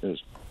is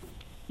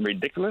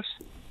ridiculous.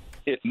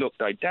 It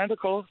looked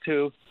identical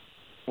to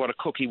what a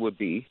cookie would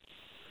be.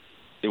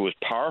 It was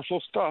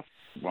powerful stuff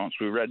once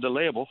we read the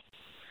label.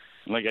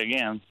 Like,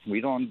 again, we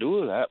don't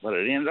do that, but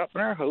it ended up in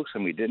our house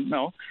and we didn't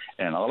know.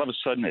 And all of a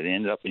sudden it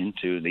ended up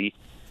into the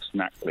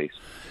snack place.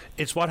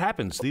 It's what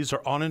happens. These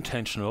are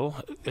unintentional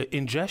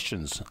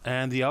ingestions,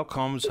 and the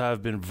outcomes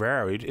have been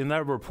varied. In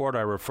that report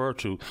I refer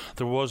to,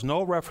 there was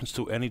no reference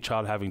to any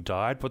child having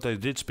died, but they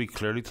did speak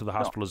clearly to the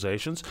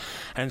hospitalizations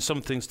and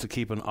some things to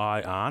keep an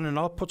eye on, and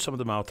I'll put some of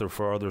them out there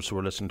for others who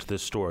are listening to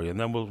this story, and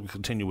then we'll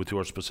continue with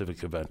your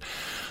specific event.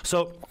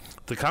 So,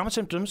 the common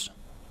symptoms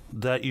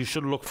that you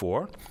should look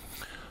for: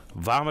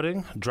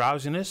 vomiting,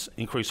 drowsiness,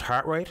 increased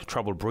heart rate,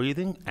 trouble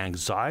breathing,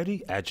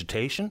 anxiety,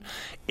 agitation.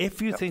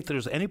 If you think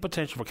there's any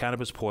potential for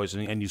cannabis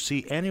poisoning and you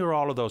see any or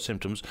all of those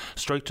symptoms,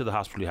 straight to the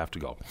hospital you have to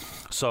go.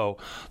 So,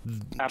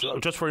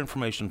 just for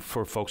information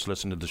for folks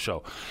listening to the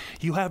show,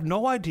 you have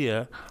no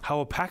idea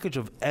how a package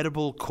of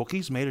edible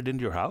cookies made it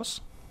into your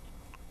house?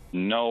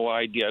 No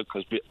idea,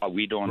 because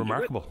we don't.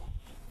 Remarkable.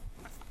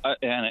 Do it.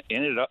 And it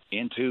ended up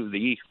into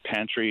the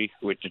pantry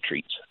with the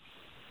treats.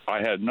 I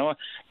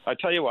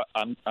tell you what,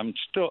 I'm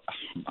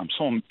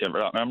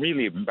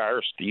really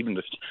embarrassed even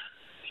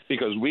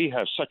because we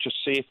have such a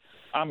safe.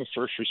 I'm a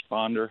first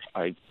responder.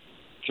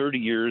 30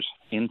 years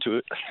into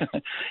it.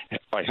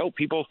 I help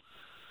people.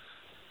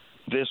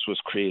 This was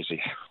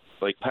crazy.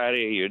 Like,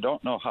 Patty, you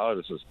don't know how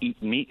this is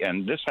eating me.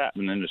 And this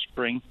happened in the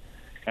spring,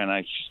 and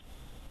I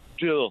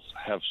still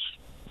have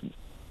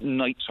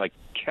nights I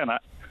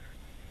cannot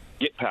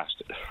get past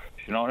it.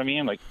 You know what I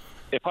mean? Like,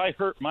 if I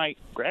hurt my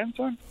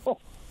grandson,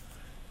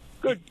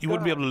 good. You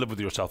wouldn't be able to live with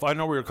yourself. I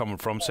know where you're coming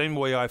from. Same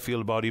way I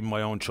feel about even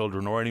my own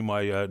children or any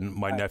of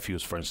my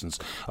nephews, for instance.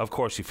 Of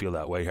course you feel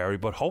that way, Harry,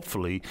 but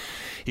hopefully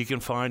you can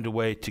find a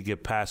way to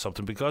get past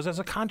something, because as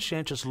a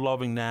conscientious,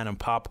 loving nan and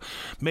pop,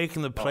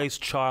 making the place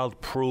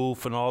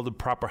child-proof and all the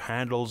proper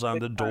handles on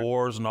the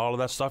doors and all of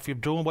that stuff, you're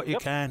doing what you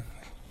can.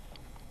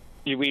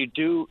 We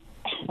do.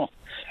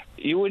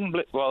 You wouldn't...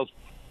 Well,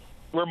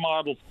 we're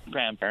model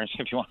grandparents,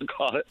 if you want to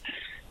call it,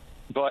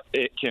 but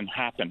it can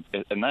happen,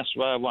 and that's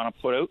what I want to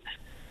put out.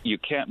 You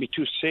can't be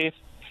too safe.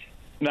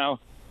 Now,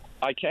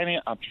 I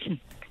can't. I'm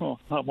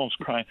almost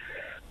crying.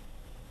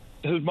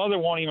 His mother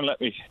won't even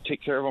let me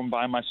take care of him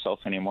by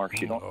myself anymore.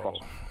 She don't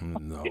trust me.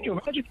 No. Can you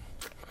imagine?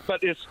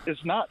 But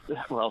it's not.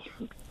 Well,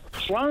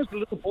 as long as the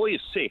little boy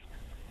is safe,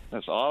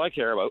 that's all I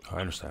care about.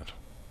 I understand.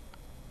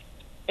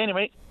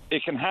 Anyway,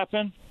 it can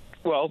happen.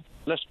 Well,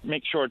 let's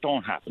make sure it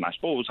don't happen. I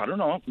suppose. I don't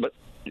know, but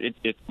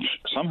it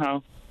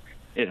somehow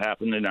it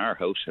happened in our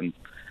house, and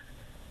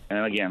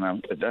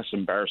again, that's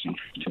embarrassing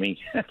to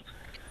me.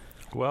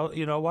 Well,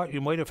 you know what?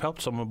 You might have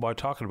helped someone by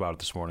talking about it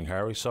this morning,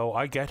 Harry. So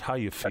I get how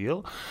you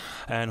feel.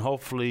 And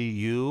hopefully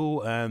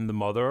you and the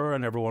mother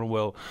and everyone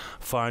will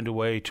find a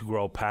way to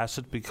grow past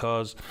it,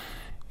 because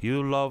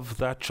you love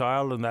that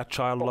child and that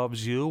child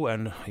loves you.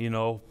 And, you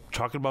know,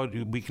 talking about,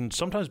 we can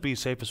sometimes be as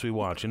safe as we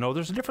want. You know,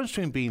 there's a difference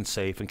between being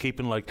safe and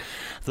keeping like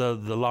the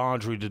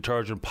laundry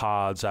detergent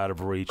pods out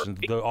of reach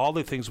and all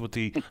the things with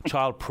the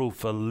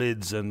child-proof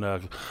lids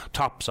and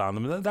tops on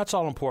them. That's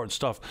all important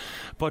stuff.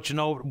 But, you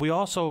know, we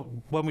also,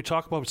 when we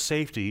talk about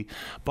safety,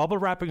 bubble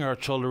wrapping our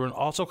children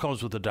also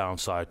comes with a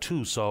downside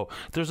too. So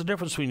there's a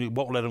difference between you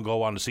won't let them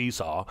go on the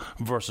seesaw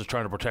versus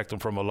trying to protect them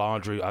from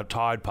a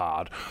Tide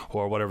Pod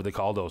or whatever they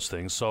call those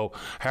things. So,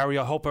 Harry,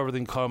 I hope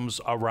everything comes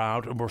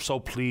around, and we're so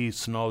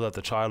pleased to know that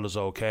the child is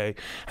okay,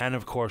 and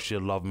of course you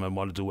love them and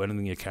want to do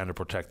anything you can to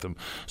protect them.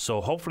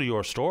 So hopefully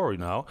your story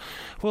now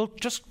will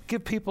just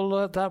give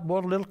people that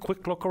one little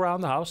quick look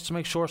around the house to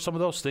make sure some of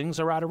those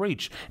things are out of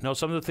reach. You know,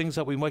 some of the things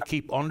that we might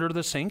keep under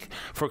the sink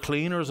for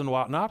cleaners and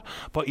whatnot,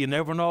 but you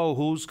never know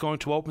who's going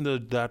to open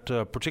that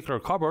particular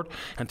cupboard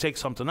and take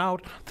something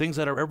out. Things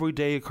that are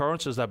everyday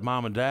occurrences that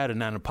mom and dad and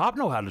nan and pop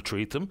know how to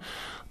treat them.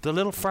 The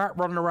little fart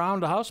running around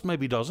the house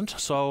maybe doesn't.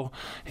 So,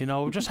 you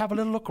know, just have a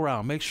little look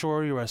around. Make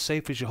sure you're as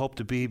safe as you hope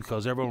to be,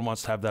 because everyone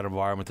wants to have that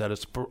environment that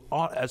is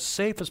as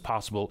safe as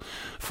possible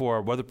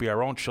for whether it be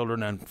our own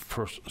children and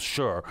for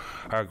sure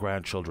our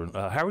grandchildren.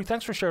 Harry,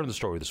 thanks for sharing the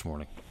story this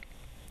morning.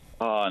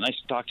 Nice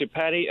to talk to you,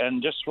 Patty.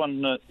 And just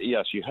one,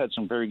 yes, you had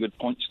some very good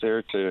points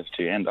there to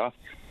end off.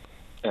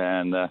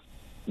 And the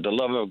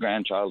love of a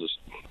grandchild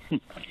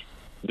is,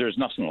 there's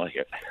nothing like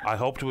it. I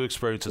hope to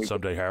experience it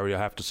someday, Harry, I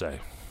have to say.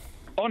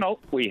 Oh, no,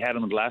 we had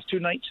him the last 2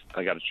 nights.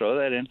 I got to throw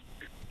that in.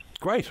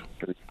 Great.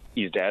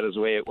 His dad is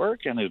away at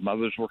work, and his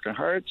mother's working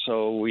hard,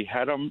 so we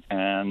had him,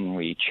 and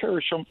we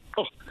cherish him.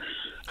 Oh,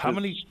 how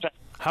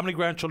many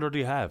grandchildren do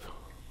you have?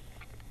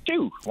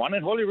 2. One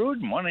in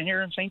Holyrood and one in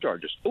here in St.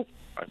 George's. Oh,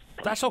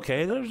 that's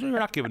okay. You're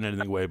not giving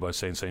anything away by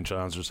saying St.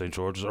 John's or St.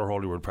 George's or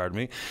Holyrood, pardon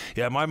me.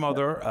 Yeah, my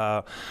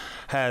mother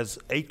has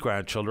 8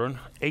 grandchildren,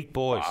 8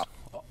 boys,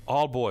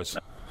 all boys.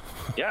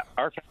 Yeah,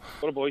 our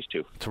little boys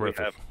too. Terrific.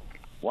 We have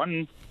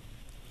one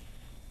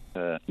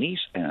niece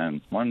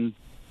and one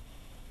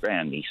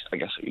grandniece, I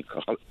guess you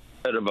call it.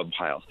 Bit of a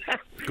pile.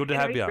 Good to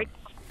have you on.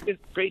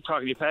 Great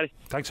talking to you, Patty.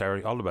 Thanks,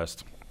 Harry. All the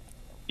best.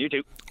 You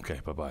too. Okay,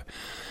 bye-bye.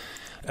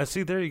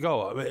 See, there you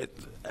go. I mean,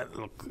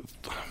 look,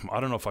 I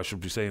don't know if I should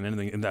be saying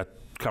anything in that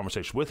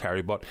conversation with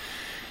Harry, but,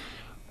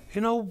 you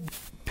know,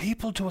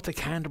 people do what they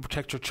can to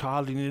protect your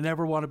child, and you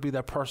never want to be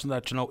that person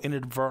that, you know,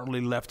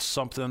 inadvertently left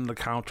something on the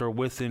counter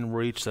within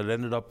reach that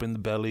ended up in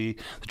the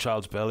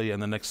child's belly,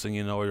 and the next thing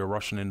you know, you're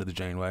rushing into the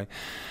Janeway.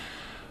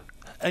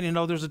 And, you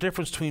know, there's a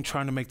difference between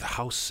trying to make the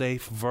house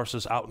safe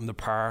versus out in the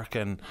park.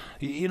 And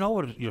you know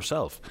it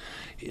yourself.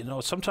 You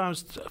know,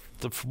 sometimes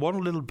the one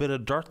little bit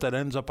of dirt that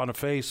ends up on a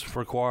face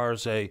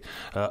requires I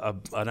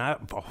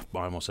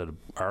almost said an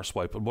arse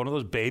wipe, but one of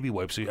those baby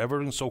wipes.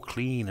 Everything's so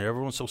clean,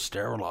 everyone's so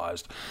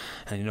sterilized.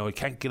 And, you know, you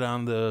can't get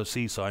on the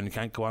seesaw, and you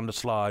can't go on the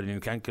slide, and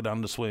you can't get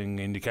on the swing,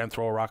 and you can't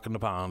throw a rock in the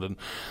pond. And,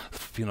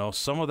 you know,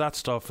 some of that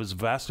stuff is a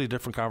vastly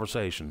different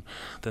conversation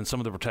than some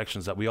of the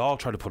protections that we all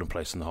try to put in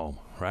place in the home,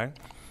 right?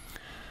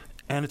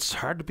 And it's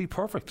hard to be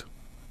perfect.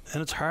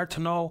 And it's hard to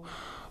know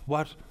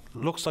what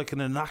looks like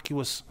an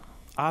innocuous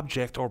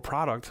object or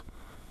product,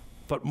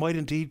 but might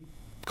indeed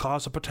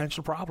cause a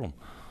potential problem.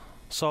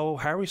 So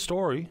Harry's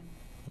story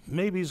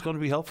maybe is going to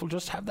be helpful.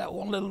 Just have that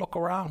one little look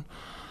around.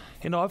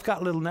 You know, I've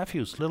got little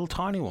nephews, little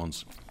tiny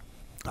ones.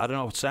 I don't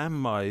know,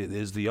 Sam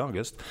is the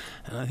youngest,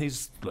 and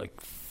he's like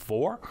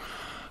 4,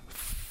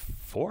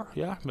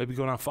 yeah, maybe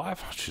going on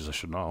 5. Jeez, I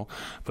should know.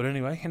 But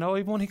anyway, you know,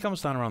 even when he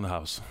comes down around the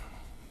house,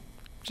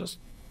 just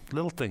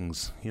little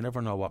things. You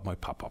never know what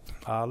might pop up.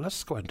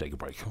 Let's go ahead and take a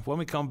break. When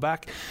we come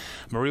back,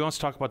 Marie wants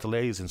to talk about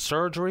delays in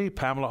surgery.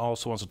 Pamela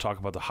also wants to talk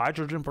about the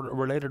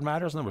hydrogen-related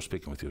matters, and then we're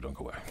speaking with you. Don't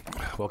go away.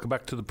 Welcome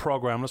back to the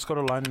program. Let's go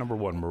to line number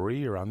 1. Marie,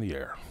 you're on the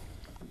air.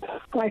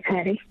 Hi,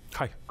 Patty.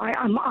 Hi.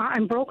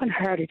 I'm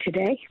broken-hearted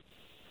today,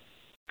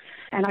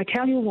 and I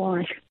tell you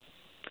why.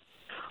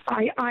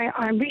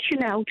 I'm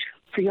reaching out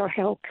for your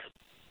help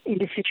in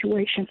this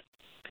situation.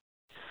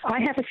 I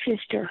have a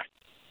sister,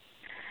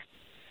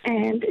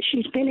 and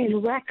she's been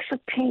in racks of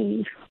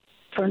pain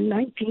for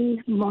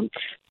 19 months.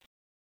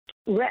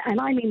 And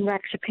I mean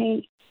racks of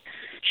pain.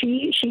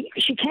 She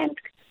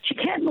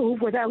can't move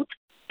without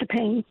the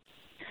pain.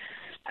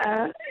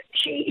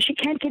 She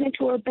can't get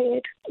into her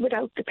bed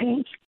without the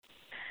pain.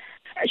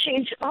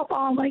 She's up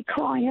all night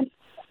crying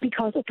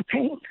because of the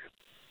pain.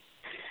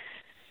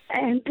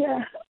 And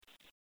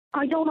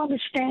I don't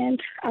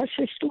understand our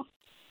system,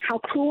 how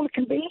cruel it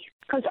can be,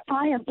 because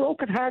I am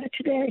brokenhearted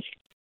today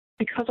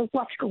because of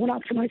what's going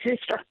on for my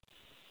sister.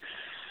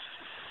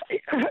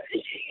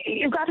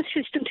 You've got a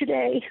system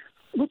today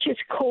which is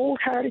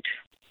cold-hearted.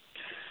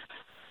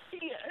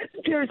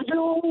 There's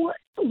no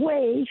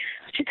way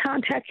to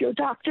contact your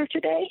doctor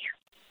today.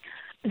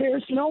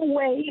 There's no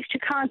way to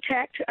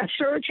contact a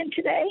surgeon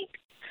today.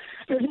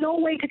 There's no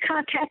way to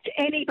contact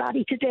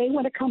anybody today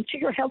when it comes to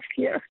your health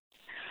care.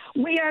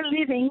 We are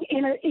living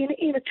in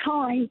a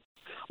time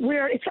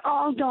where it's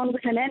all done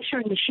with an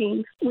answering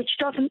machine, which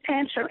doesn't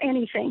answer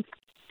anything.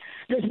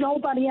 There's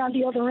nobody on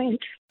the other end,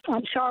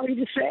 I'm sorry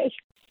to say.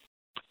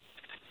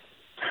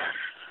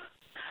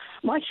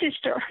 My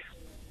sister,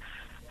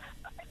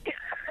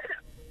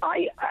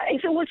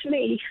 if it was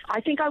me, I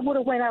think I would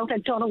have went out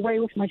and done away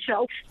with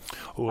myself.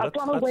 I've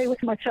done away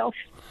with myself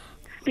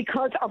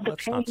because of the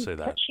pain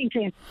that she's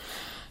in.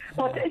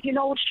 But you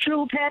know, it's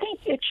true, Patty.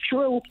 It's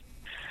true.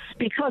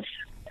 Because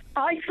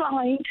I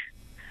find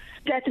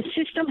that the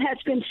system has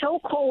been so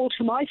cold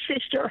to my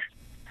sister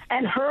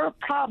and her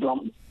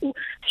problem.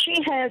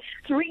 She has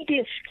 3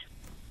 discs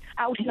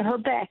out in her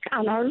back,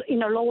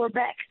 in her lower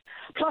back.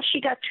 Plus she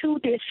got 2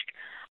 discs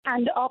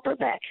on the upper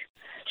back.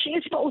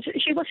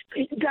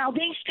 Now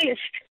these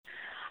discs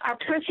are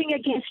pressing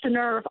against the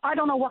nerve. I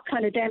don't know what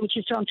kind of damage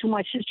is done to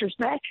my sister's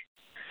back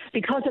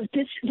because of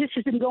this. This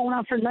has been going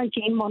on for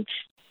 19 months,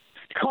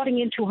 cutting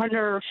into her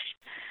nerves.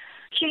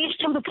 She's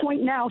to the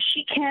point now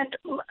she can't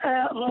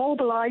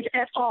mobilize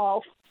at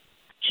all.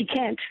 She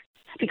can't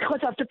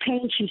because of the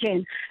pain she's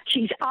in.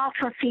 She's off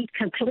her feet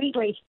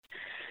completely.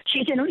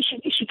 She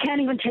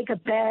can't even take a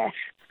bath,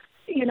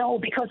 you know,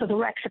 because of the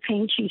wrecks of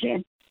pain she's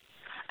in.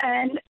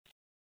 And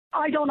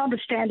I don't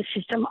understand the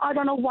system. I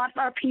don't know what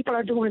our people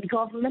are doing in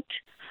government.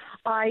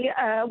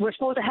 We're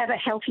supposed to have a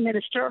health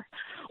minister.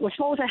 We're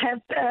supposed to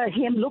have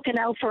him looking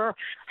out for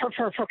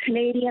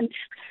Canadians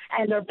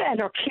and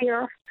their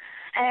care.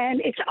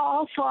 And it's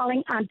all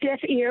falling on deaf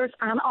ears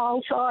on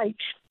all sides.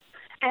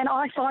 And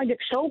I find it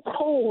so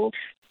cold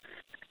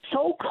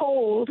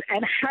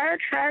and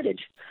hard-hearted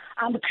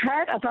on the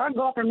part of our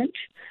government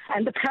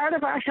and the part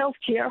of our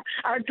healthcare,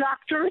 our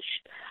doctors,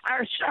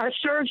 our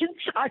surgeons.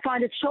 I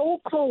find it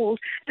so cold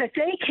that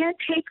they can't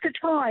take the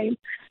time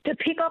to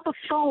pick up a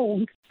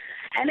phone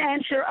and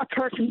answer a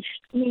person's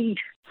need.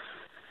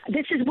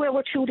 This is where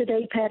we're to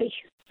today, Patty.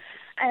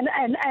 And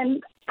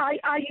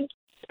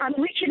I'm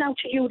reaching out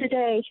to you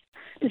today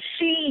to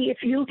see if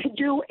you can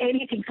do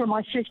anything for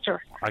my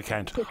sister. I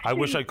can't. I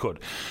wish I could.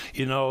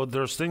 You know,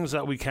 there's things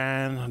that we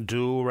can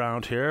do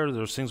around here.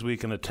 There's things we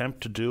can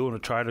attempt to do and to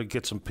try to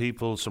get some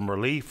people some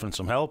relief and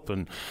some help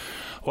and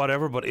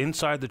whatever. But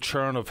inside the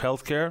churn of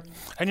healthcare,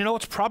 and you know,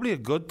 it's probably a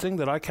good thing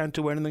that I can't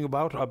do anything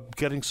about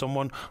getting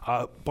someone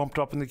bumped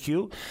up in the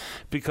queue,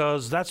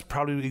 because that's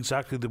probably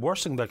exactly the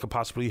worst thing that could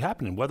possibly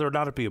happen. Whether or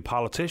not it be a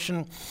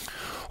politician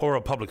or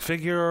a public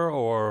figure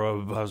or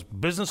a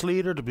business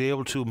leader to be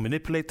able to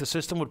manipulate the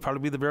system would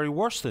probably be the very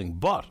worst thing.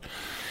 But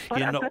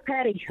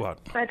Patty,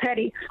 what?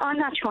 Patty, I'm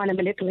not trying to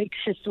manipulate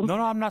the system. No,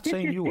 I'm not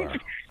saying you are.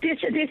 This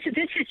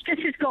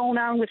is going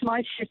on with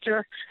my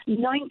sister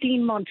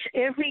 19 months,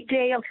 every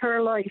day of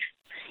her life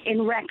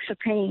in racks of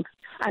pain.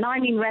 And I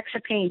mean racks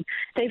of pain.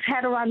 They've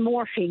had her on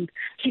morphine.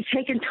 She's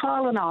taken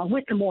Tylenol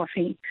with the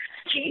morphine.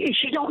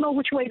 She don't know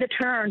which way to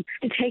turn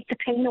to take the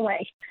pain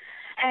away.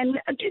 And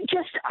I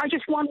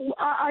just want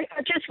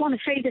to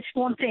say this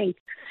one thing.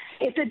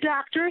 If the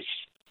doctors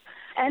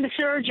and the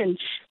surgeons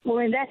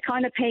were in that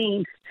kind of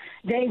pain,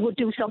 they would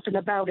do something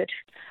about it.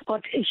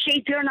 But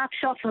they're not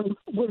suffering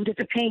with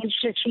the pain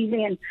that she's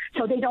in,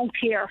 so they don't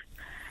care.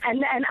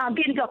 And I'm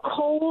getting a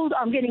cold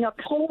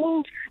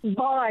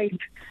vibe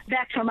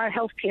back from our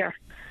healthcare.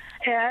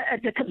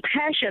 The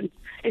compassion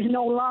is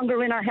no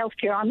longer in our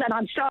healthcare, and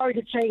I'm sorry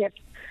to say it.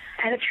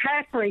 And it's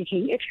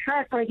heartbreaking. It's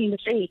heartbreaking to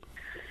see.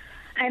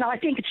 And I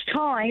think it's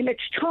time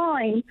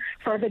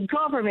for the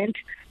government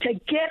to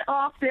get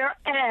off their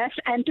ass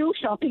and do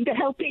something to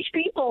help these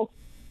people.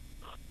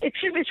 It's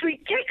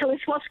ridiculous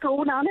what's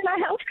going on in our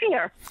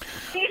healthcare.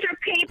 These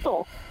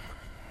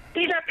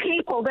are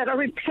people that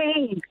are in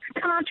pain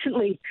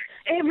constantly,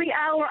 every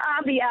hour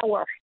on the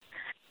hour.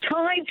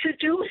 Time to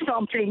do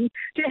something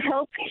to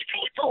help these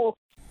people.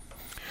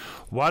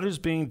 What is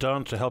being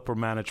done to help her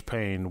manage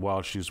pain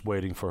while she's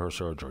waiting for her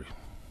surgery?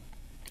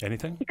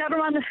 Anything? They got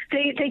her on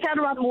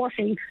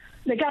morphine.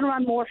 They got her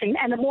on morphine,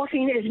 and the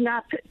morphine is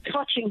not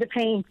touching the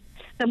pain.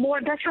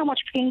 That's how much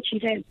pain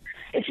she's in.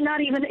 It's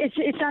not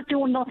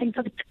doing nothing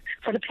for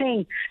the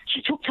pain.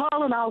 She took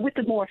Tylenol with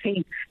the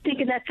morphine,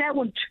 thinking that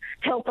would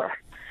help her,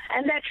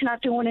 and that's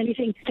not doing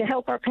anything to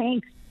help her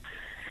pain.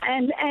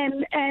 And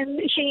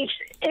she's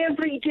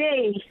every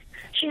day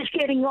she's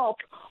getting up,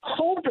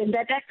 hoping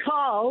that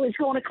call is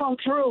going to come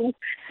through,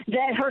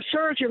 that her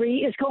surgery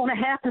is going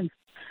to happen,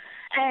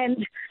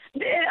 and.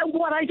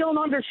 What I don't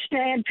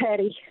understand,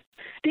 Patty,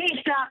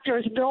 these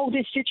doctors know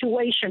this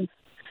situation.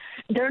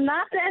 They're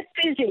not that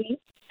busy.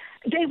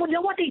 They would know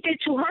what they did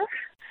to her.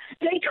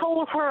 They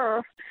told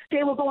her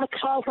they were going to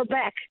call her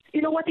back.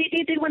 You know what they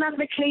did? They went on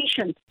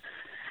vacation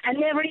and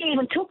never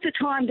even took the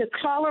time to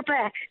call her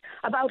back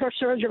about her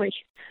surgery.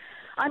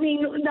 I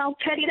mean, now,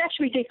 Patty, that's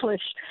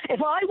ridiculous.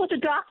 If I was a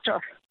doctor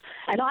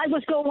and I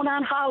was going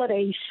on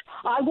holidays,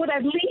 I would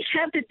at least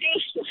have the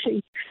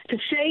decency to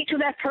say to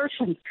that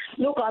person,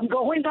 look, I'm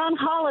going on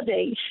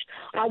holidays,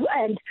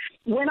 and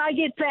when I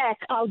get back,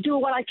 I'll do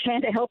what I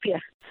can to help you.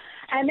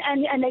 And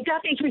they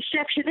got these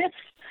receptionists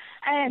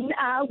and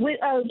with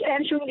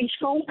answering these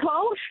phone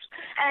calls,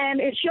 and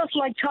it's just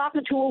like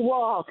talking to a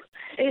wall.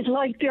 It's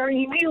like they're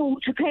immune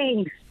to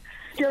pain.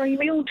 They're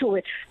immune to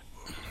it.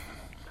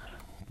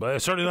 But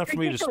it's certainly not for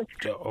me to...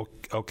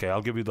 Okay,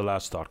 I'll give you the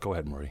last thought. Go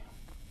ahead, Marie.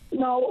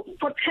 No,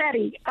 but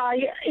Patty,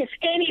 if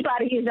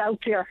anybody is out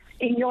there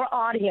in your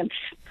audience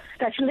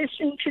that's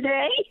listening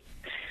today,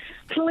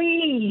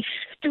 please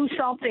do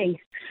something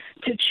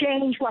to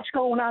change what's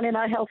going on in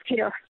our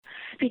healthcare,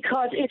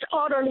 because it's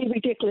utterly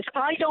ridiculous.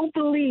 I don't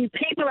believe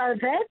people are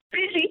that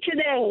busy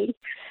today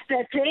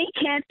that they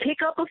can't pick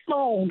up a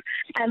phone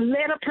and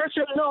let a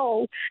person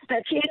know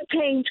that's in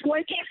pain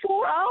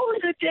 24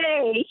 hours a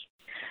day,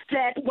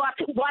 that what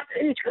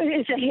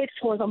is a hit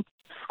for them.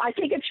 I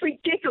think it's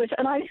ridiculous,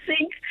 and I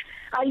think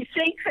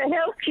the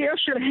healthcare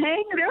should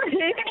hang their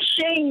head in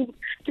shame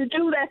to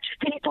do that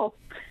to people.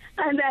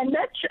 And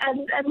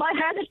my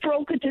heart is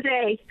broken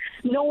today,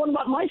 knowing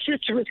what my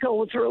sister is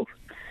going through.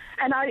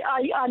 And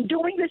I'm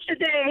doing this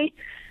today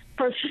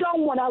for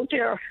someone out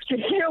there to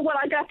hear what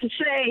I got to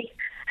say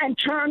and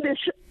turn this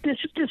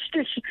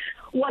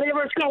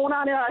whatever's going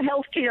on in our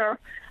healthcare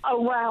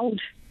around.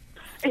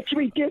 It's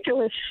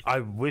ridiculous. I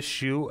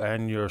wish you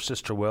and your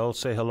sister well.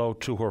 Say hello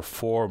to her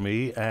for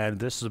me. And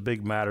this is a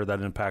big matter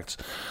that impacts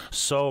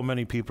so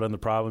many people in the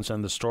province,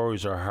 and the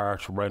stories are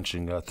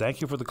heart-wrenching.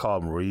 Thank you for the call,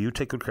 Marie. You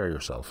take good care of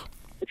yourself.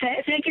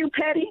 Thank you,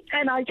 Patty.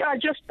 And I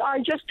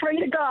just pray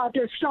to God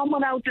there's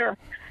someone out there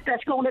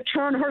that's going to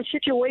turn her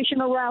situation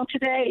around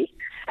today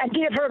and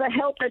give her the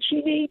help that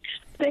she needs.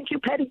 Thank you,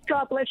 Patty.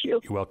 God bless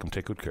you. You're welcome.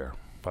 Take good care.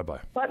 Bye-bye.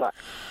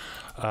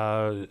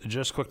 Bye-bye.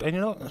 Just quick.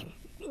 And,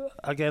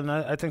 again,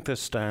 I think this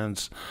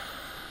stands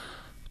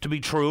to be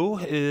true,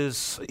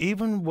 is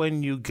even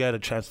when you get a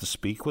chance to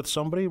speak with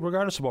somebody,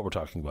 regardless of what we're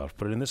talking about,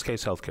 but in this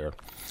case, healthcare,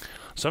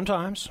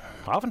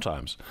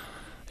 oftentimes,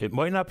 it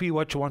might not be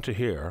what you want to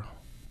hear,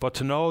 but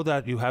to know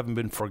that you haven't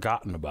been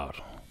forgotten about,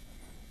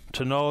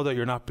 to know that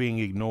you're not being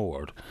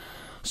ignored,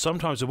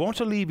 sometimes it won't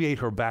alleviate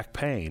her back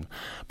pain,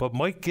 but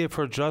might give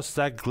her just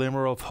that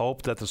glimmer of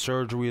hope that the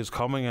surgery is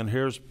coming, and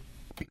here's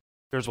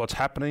what's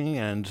happening,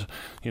 and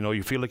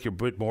you feel like you're a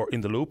bit more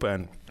in the loop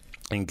and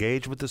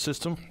engaged with the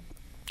system.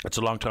 It's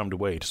a long time to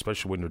wait,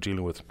 especially when you're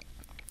dealing with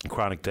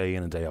chronic day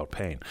in and day out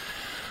pain.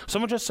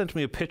 Someone just sent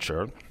me a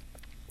picture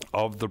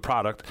of the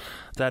product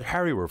that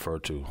Harry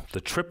referred to,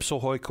 the Chips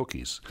Ahoy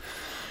cookies.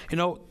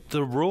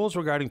 The rules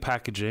regarding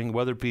packaging,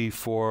 whether it be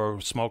for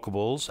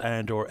smokables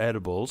and or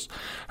edibles,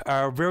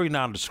 are very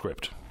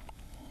nondescript.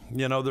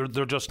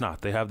 They're just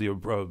not. They have the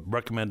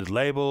recommended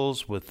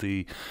labels with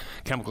the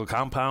chemical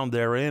compound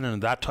therein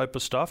and that type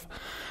of stuff.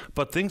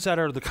 But things that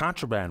are the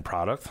contraband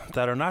product,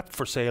 that are not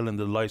for sale in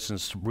the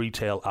licensed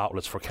retail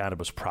outlets for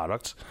cannabis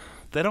products,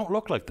 they don't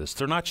look like this.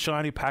 They're not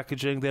shiny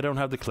packaging. They don't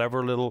have the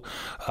clever little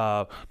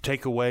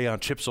takeaway on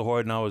Chips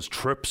Ahoy now as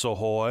Trips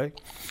Ahoy.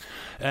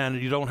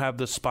 And you don't have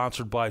this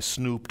sponsored by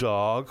Snoop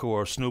Dogg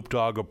or Snoop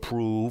Dogg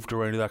approved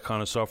or any of that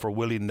kind of stuff, or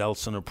Willie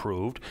Nelson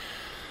approved.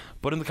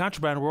 But in the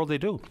contraband world, they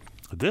do.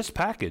 This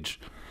package,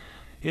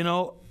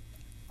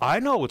 I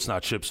know it's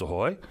not Chips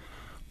Ahoy,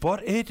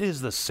 but it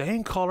is the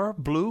same color,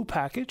 blue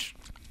package.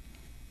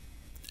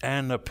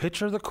 And the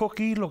picture of the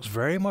cookie looks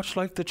very much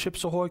like the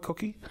Chips Ahoy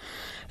cookie.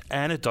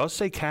 And it does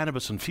say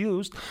cannabis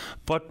infused,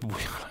 but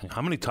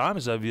how many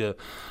times have you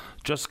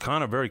just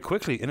kind of very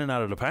quickly in and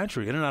out of the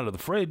pantry, in and out of the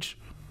fridge?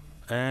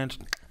 And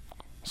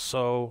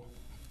so,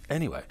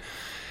 anyway,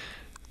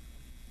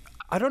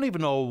 I don't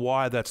even know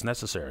why that's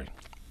necessary.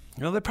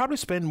 They probably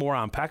spend more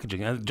on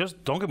packaging. And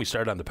just don't get me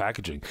started on the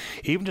packaging.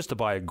 Even just to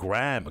buy a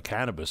gram of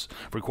cannabis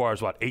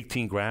requires,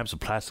 18 grams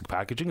of plastic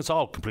packaging? It's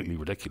all completely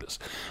ridiculous.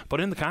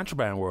 But in the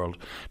contraband world,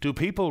 do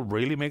people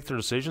really make their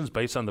decisions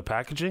based on the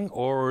packaging?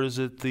 Or is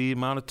it the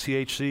amount of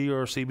THC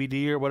or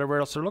CBD or whatever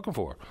else they're looking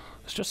for?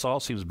 It just all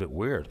seems a bit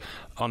weird.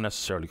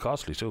 Unnecessarily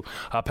costly, too.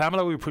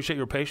 Pamela, we appreciate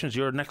your patience.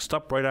 You're next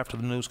up right after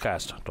the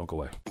newscast. Don't go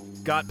away.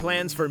 Got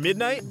plans for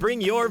midnight? Bring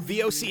your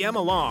VOCM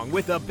along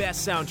with the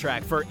best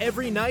soundtrack for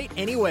every night,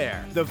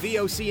 anywhere. The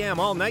VOCM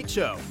All Night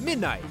Show,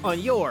 midnight on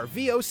your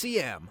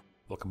VOCM.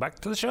 Welcome back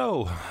to the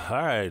show.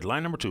 All right,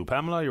 line number 2.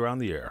 Pamela, you're on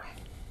the air.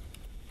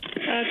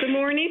 Good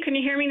morning. Can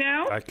you hear me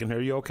now? I can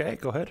hear you okay.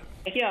 Go ahead.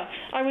 Yeah.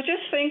 I was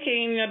just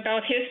thinking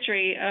about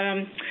history,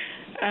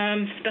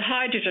 the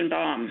hydrogen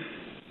bomb.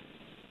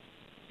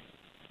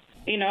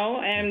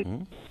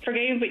 And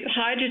forgetting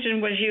hydrogen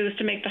was used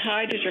to make the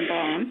hydrogen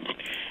bomb.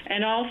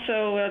 And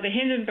also the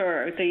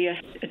Hindenburg, the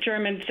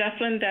German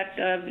Zeppelin,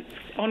 that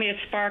only a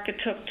spark it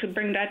took to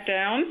bring that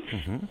down.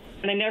 Mm-hmm.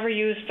 And they never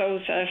used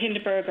those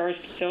Hindenburg or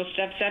those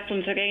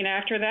Zeppelins again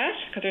after that,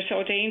 because they're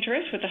so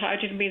dangerous with the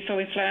hydrogen being so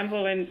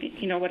inflammable and,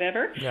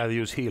 whatever. Yeah, they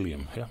use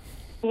helium, yeah.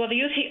 Well,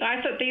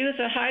 I thought they used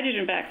the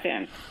hydrogen back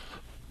then.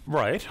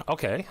 Right,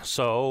 okay,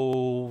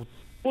 so...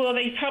 Well,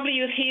 they probably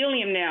use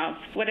helium now,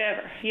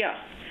 whatever, yeah.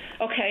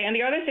 Okay, and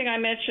the other thing I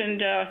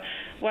mentioned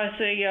was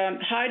the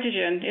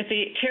hydrogen. If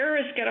the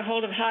terrorists get a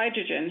hold of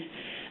hydrogen,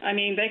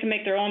 they can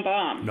make their own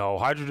bomb. No,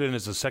 hydrogen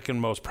is the second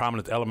most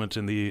prominent element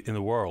in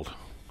the world.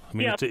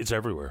 It's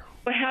everywhere.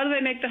 But how do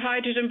they make the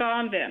hydrogen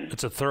bomb then?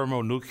 It's a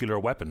thermonuclear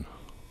weapon.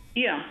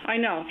 Yeah, I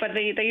know, but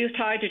they used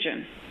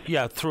hydrogen.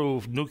 Yeah,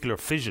 through nuclear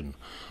fission,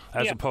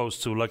 as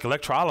opposed to like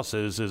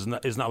electrolysis is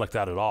not like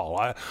that at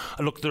all.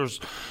 Look, there's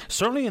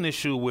certainly an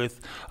issue with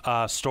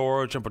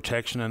storage and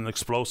protection and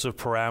explosive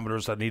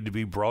parameters that need to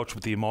be broached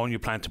with the ammonia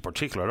plant in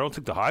particular. I don't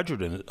think the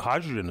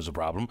hydrogen is a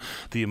problem.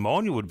 The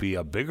ammonia would be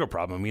a bigger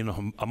problem. I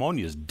mean,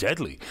 ammonia is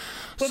deadly.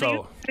 Well,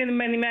 so they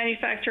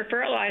manufacture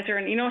fertilizer,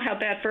 and you know how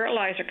bad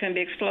fertilizer can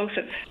be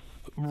explosive.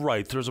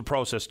 Right, there's a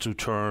process to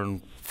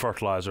turn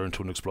fertilizer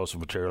into an explosive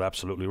material,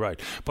 absolutely right.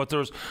 But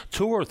there's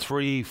 2 or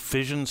 3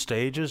 fission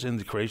stages in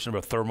the creation of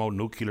a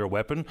thermonuclear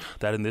weapon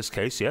that in this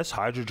case, yes,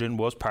 hydrogen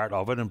was part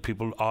of it, and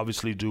people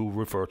obviously do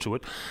refer to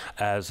it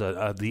as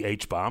the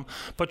H-bomb.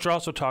 But you're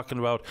also talking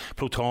about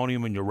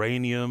plutonium and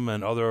uranium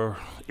and other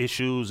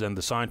issues and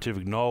the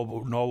scientific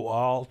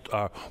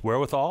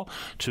wherewithal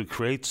to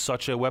create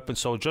such a weapon.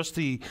 So just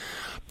the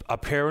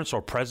appearance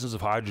or presence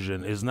of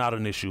hydrogen is not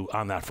an issue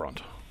on that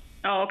front.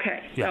 Oh,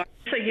 okay. Yeah. So I'm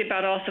thinking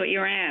about also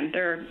Iran.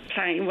 They're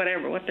planning what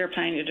they're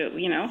planning to do,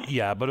 you know?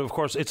 Yeah, but of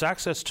course it's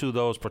access to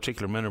those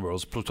particular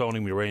minerals,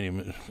 plutonium,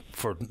 uranium,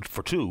 for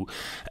 2,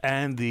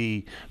 and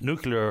the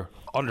nuclear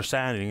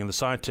understanding and the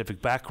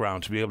scientific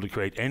background to be able to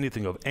create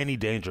anything of any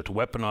danger, to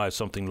weaponize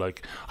something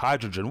like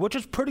hydrogen, which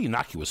is pretty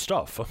innocuous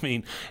stuff. I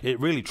mean, it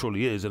really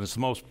truly is, and it's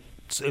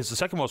the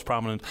second most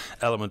prominent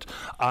element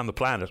on the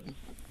planet.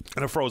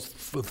 And it flows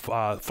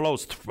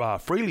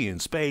freely in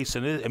space,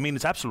 and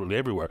it's absolutely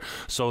everywhere.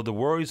 So the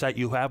worries that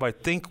you have, I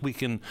think we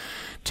can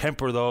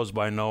temper those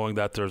by knowing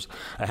that there's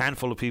a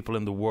handful of people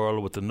in the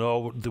world with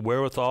the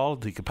wherewithal,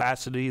 the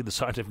capacity, the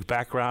scientific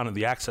background, and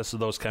the access to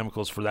those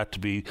chemicals for that to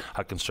be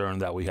a concern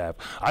that we have.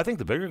 I think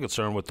the bigger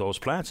concern with those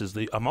plants is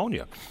the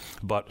ammonia.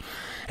 But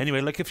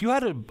anyway, like if you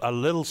had a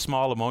little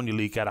small ammonia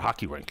leak at a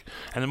hockey rink,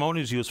 and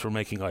ammonia is used for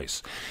making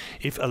ice,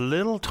 if a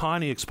little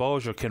tiny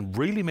exposure can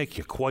really make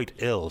you quite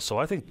ill, so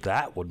I think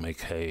that would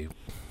make a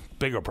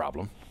bigger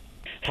problem.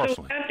 Personally.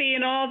 So would that be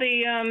in all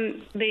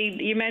the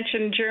you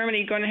mentioned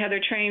Germany going to have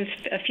their trains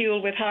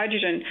fueled with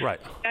hydrogen.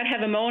 Right. That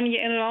have ammonia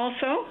in it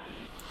also?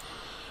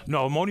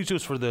 No, ammonia is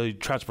used for the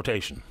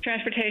transportation.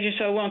 Transportation,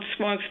 so it won't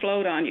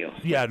explode on you.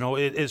 Yeah, no,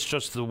 it's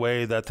just the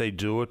way that they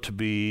do it to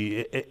be,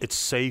 it's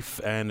safe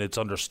and it's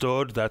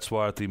understood. That's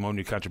what the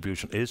ammonia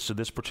contribution is to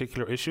this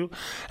particular issue.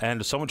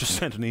 And someone just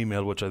sent an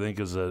email, which I think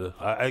is,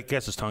 I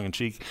guess it's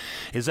tongue-in-cheek,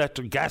 is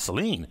that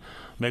gasoline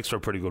makes for a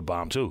pretty good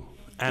bomb too.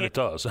 And it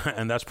does,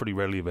 and that's pretty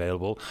readily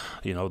available.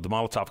 You know, the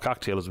Molotov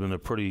cocktail has been a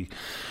pretty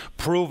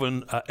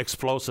proven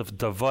explosive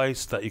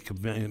device that you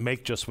can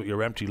make just with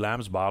your empty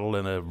Lamb's bottle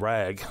and a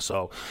rag.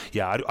 So,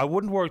 yeah, I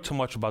wouldn't worry too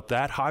much about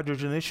that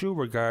hydrogen issue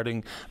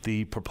regarding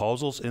the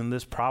proposals in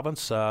this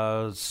province.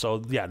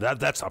 So, yeah,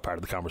 that's not part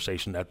of the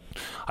conversation. That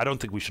I don't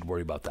think we should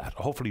worry about that.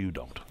 Hopefully you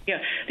don't. Yeah.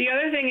 The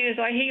other thing is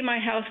I heat my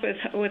house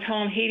with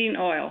home heating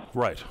oil.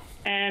 Right.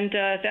 And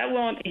that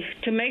won't,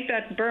 to make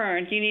that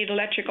burn, you need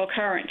electrical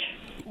current.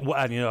 Well,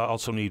 and you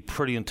also need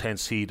pretty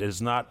intense heat. It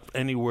is not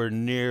anywhere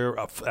near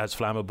as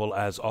flammable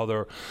as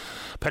other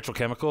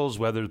petrochemicals,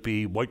 whether it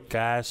be white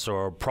gas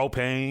or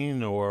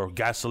propane or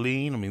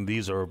gasoline. I mean,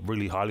 these are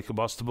really highly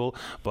combustible,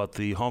 but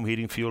the home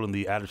heating fuel and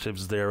the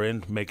additives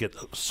therein make it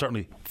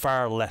certainly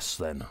far less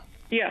than.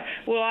 Yeah,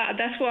 well,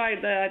 that's why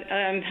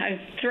I'm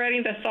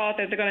threading the thought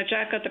that they're going to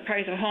jack up the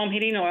price of home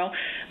heating oil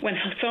when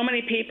so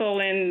many people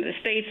in the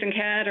States and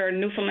Canada or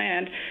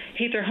Newfoundland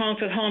heat their homes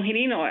with home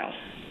heating oil.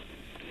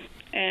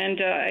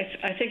 And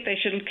I think they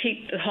should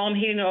keep the home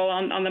heating oil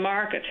on the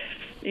market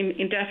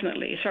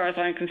indefinitely, as far as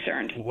I'm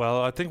concerned.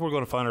 Well, I think we're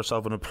going to find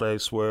ourselves in a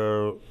place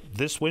where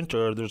this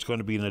winter there's going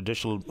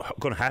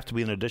to have to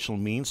be an additional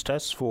means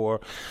test for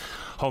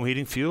home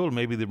heating fuel,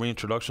 maybe the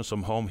reintroduction of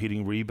some home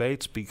heating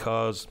rebates,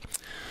 because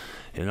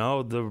you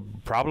know, the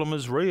problem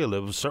is real.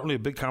 It was certainly a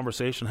big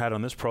conversation had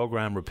on this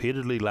program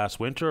repeatedly last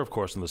winter. Of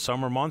course, in the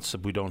summer months,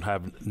 we don't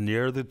have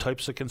near the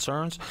types of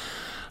concerns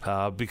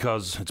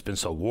because it's been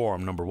so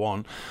warm, number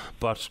one.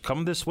 But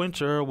come this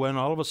winter, when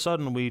all of a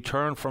sudden we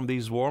turn from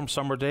these warm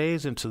summer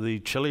days into the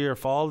chillier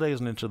fall days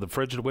and into the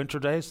frigid winter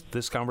days,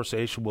 this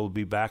conversation will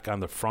be back on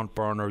the front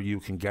burner. You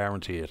can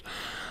guarantee it.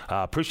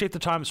 Appreciate the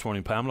time this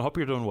morning, Pamela. Hope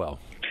you're doing well.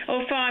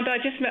 Oh, fine,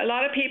 but a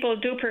lot of people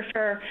do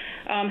prefer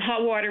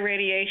hot water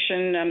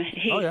radiation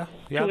heat. Oh, yeah.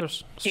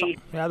 There's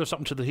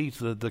something to the heat,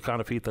 the kind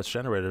of heat that's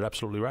generated.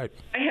 Absolutely right.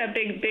 I have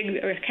big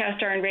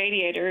cast iron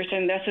radiators,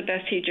 and that's the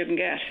best heat you can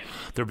get.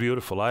 They're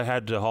beautiful. I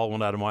had to haul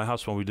one out of my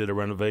house when we did a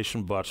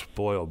renovation, but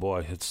boy, oh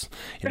boy, it's,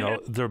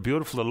 they're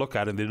beautiful to look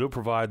at, and they do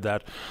provide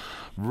that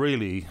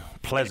really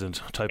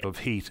pleasant type of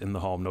heat in the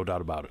home, no doubt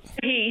about it.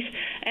 Heat,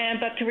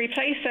 but to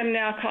replace them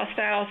now costs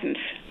thousands.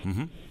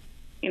 Mm-hmm.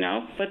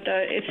 But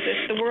it's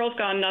just the world's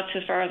gone nuts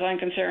as far as I'm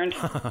concerned.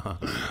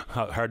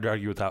 Hard to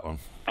argue with that one.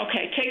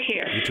 Okay, take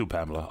care. You too,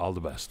 Pamela. All the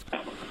best.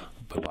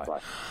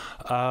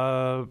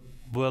 Bye-bye.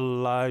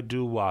 Will I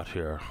do what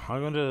here?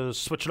 I'm going to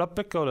switch it up a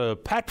bit, go to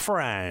Pat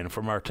Fran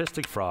from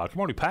Artistic Fraud. Good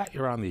morning, Pat.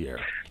 You're on the air.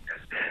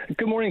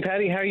 Good morning,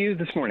 Patty. How are you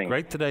this morning?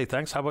 Great today.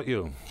 Thanks. How about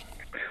you?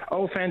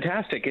 Oh,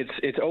 fantastic!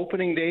 It's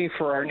opening day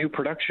for our new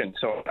production,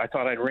 so I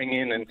thought I'd ring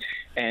in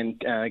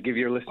and give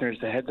your listeners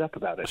a heads up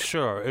about it.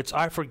 Sure, it's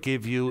I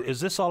Forgive You. Is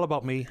this all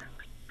about me?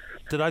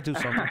 Did I do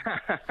something?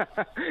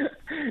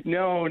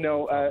 No,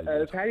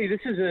 Patty. This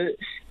is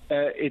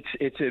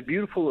it's a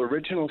beautiful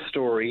original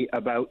story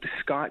about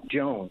Scott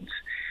Jones.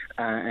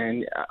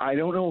 And I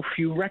don't know if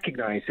you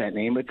recognize that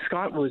name, but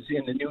Scott was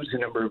in the news a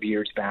number of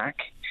years back.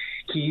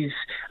 He's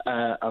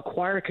a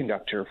choir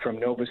conductor from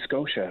Nova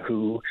Scotia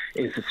who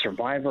is a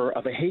survivor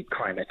of a hate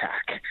crime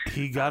attack.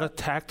 He got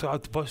attacked,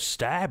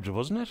 stabbed,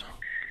 wasn't it?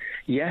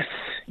 Yes.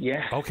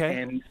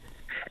 Okay.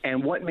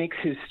 And what makes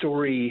his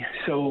story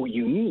so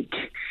unique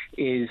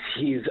is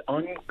his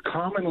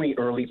uncommonly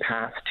early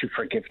path to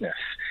forgiveness.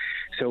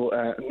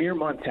 So mere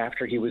months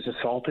after he was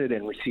assaulted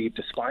and received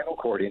a spinal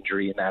cord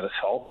injury in that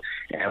assault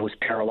and was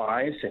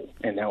paralyzed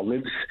and now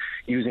lives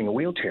using a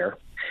wheelchair,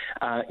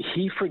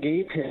 he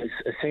forgave his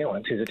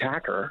assailant, his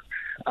attacker,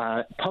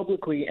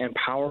 publicly and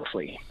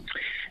powerfully.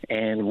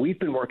 And we've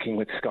been working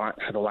with Scott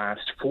for the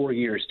last 4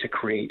 years to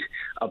create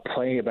a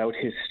play about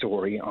his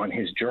story on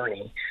his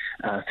journey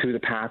through the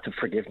path of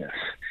forgiveness.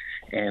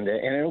 And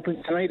it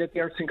opens tonight at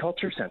the Arts and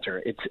Culture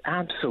Center. It's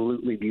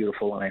absolutely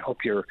beautiful, and I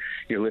hope your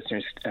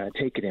listeners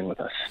take it in with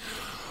us.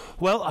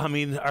 Well, I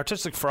mean,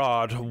 Artistic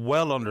Fraud,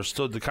 well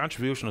understood. The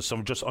contribution of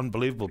some just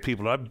unbelievable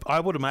people. I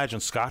would imagine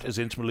Scott is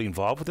intimately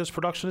involved with this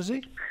production, is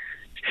he?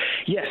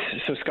 Yes.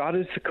 So Scott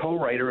is the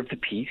co-writer of the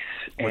piece.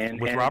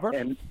 With Robert?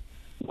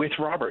 With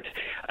Robert.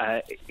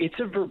 It's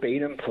a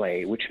verbatim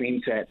play, which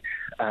means that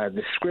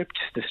the script,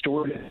 the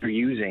story that they're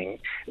using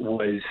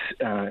was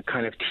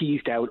kind of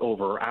teased out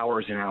over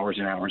hours and hours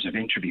and hours of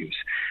interviews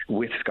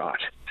with Scott.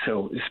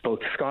 So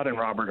both Scott and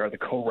Robert are the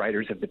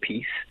co-writers of the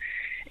piece.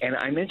 And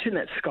I mentioned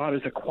that Scott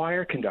is a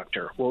choir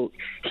conductor. Well,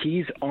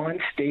 he's on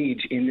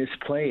stage in this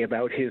play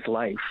about his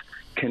life,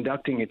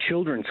 conducting a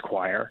children's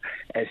choir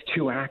as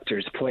two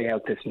actors play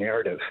out this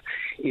narrative.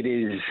 It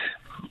is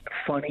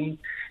funny.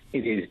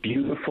 It is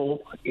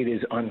beautiful. It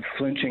is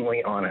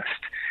unflinchingly honest.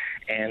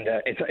 And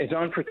it's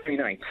on for 3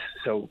 nights,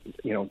 so,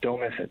 don't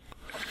miss it.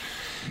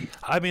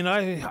 I mean,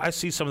 I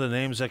see some of the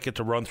names that get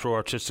to run through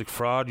Artistic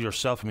Fraud.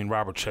 Yourself, I mean,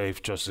 Robert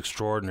Chafe, just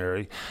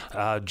extraordinary.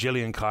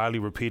 Gillian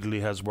Kiley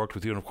repeatedly has worked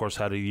with you and, of course,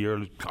 had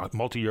a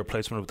multi-year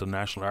placement with the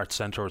National Arts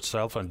Centre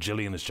itself, and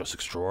Gillian is just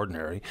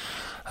extraordinary.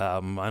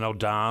 I know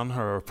Don,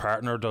 her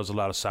partner, does a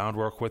lot of sound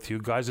work with you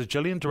guys. Is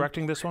Gillian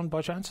directing this one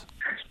by chance?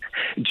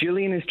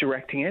 Gillian is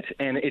directing it,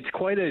 and it's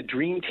quite a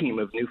dream team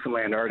of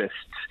Newfoundland artists.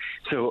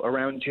 So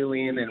around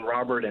Gillian and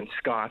Robert and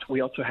Scott, we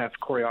also have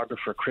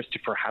choreographer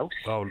Christopher House.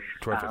 Oh,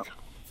 terrific.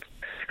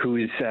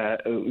 Who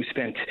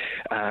spent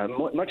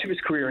much of his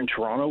career in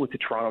Toronto with the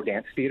Toronto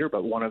Dance Theatre,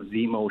 but one of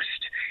the most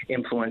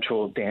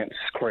influential dance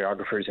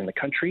choreographers in the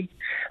country.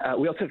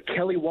 We also have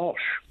Kelly Walsh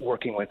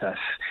working with us,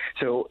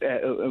 so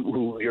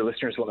who your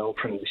listeners will know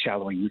from the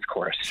Shallow Youth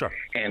Chorus, sure,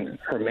 and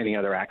her many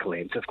other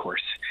accolades, of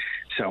course.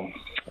 So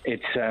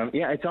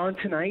it's on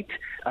tonight,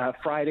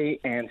 Friday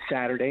and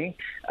Saturday.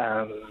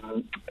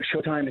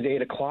 Showtime is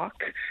 8:00.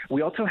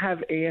 We also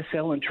have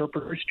ASL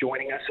interpreters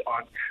joining us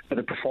for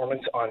the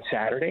performance on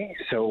Saturday.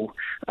 So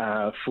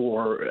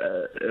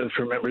for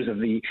members of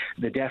the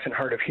deaf and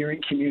hard of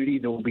hearing community,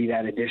 there will be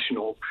that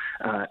additional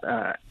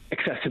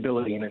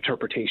accessibility and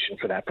interpretation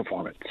for that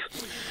performance.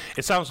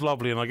 It sounds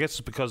lovely, and I guess it's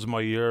because of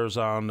my years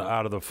on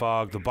Out of the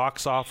Fog. The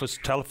box office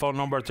telephone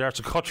number at the Arts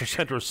and Culture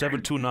Centre is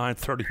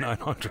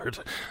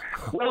 729-3900.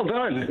 Well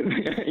done.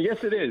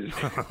 Yes, it is.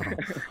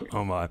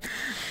 Oh, my.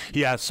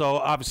 Yeah, so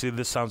obviously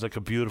this sounds like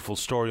a beautiful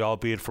story,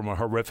 albeit from a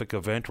horrific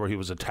event where he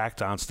was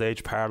attacked on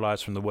stage,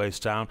 paralyzed from the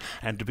waist down,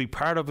 and to be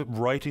part of it,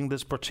 writing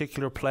this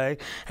particular play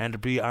and to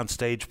be on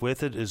stage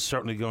with it is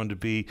certainly going to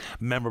be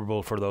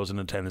memorable for those in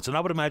attendance. And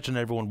I would imagine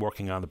everyone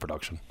working on the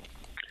production.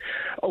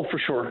 Oh, for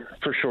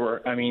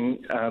sure. I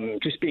mean,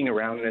 just being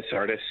around this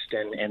artist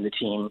and the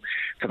team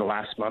for the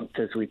last month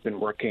as we've been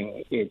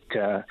working,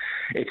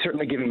 it's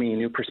certainly given me a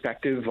new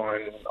perspective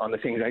on the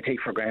things I take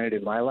for granted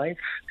in my life,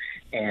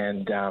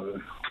 and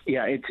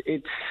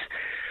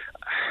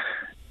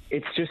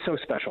it's just so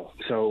special.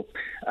 So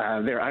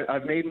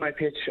I've made my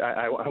pitch.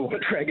 I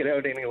won't drag it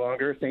out any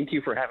longer. Thank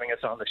you for having us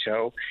on the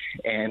show,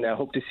 and I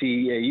hope to see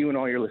you and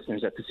all your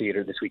listeners at the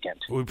theatre this weekend.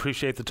 We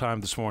appreciate the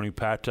time this morning,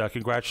 Pat.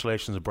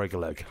 Congratulations and break a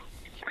leg.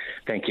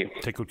 Thank you.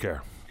 Take good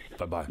care.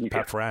 Bye-bye.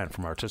 Pat Foran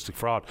from Artistic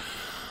Fraud.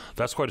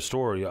 That's quite a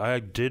story. I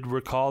did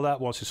recall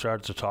that once he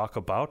started to talk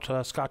about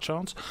Scott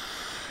Jones.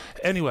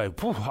 Anyway,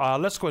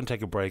 let's go and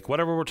take a break.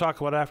 Whatever we're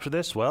talking about after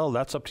this, well,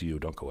 that's up to you.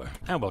 Don't go away.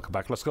 And welcome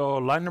back. Let's go.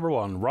 Line number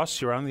 1.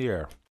 Russ, you're on the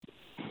air.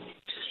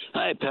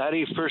 Hi,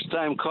 Patty.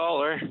 First-time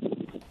caller.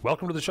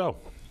 Welcome to the show.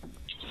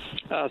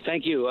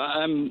 Thank you.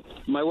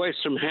 My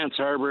wife's from Hants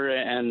Harbor,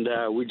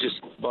 and we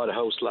just bought a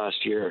house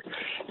last year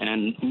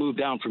and moved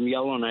down from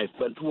Yellowknife.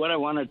 But what I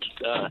wanted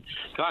to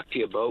talk to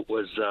you about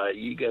was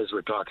you guys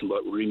were talking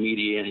about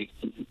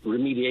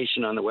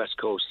remediation on the West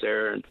Coast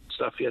there and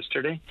stuff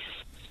yesterday.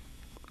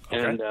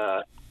 Okay.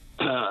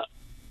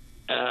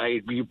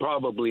 And you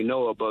probably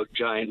know about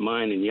Giant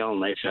Mine in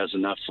Yellowknife has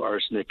enough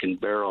arsenic in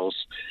barrels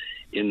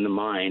in the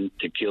mine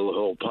to kill the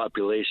whole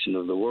population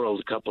of the world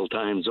a couple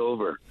times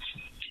over.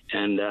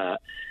 And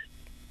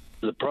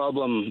the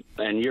problem,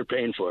 and you're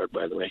paying for it,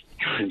 by the way,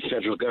 the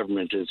federal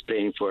government is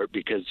paying for it,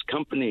 because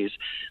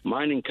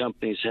mining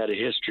companies had a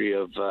history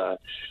of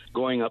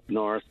going up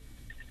north,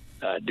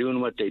 doing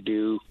what they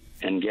do,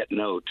 and getting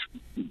out,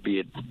 be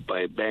it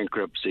by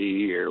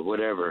bankruptcy or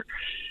whatever.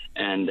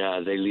 And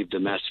they leave the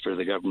mess for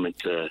the government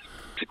to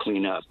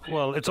clean up.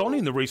 Well, it's only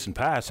in the recent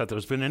past that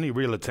there's been any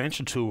real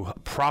attention to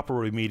proper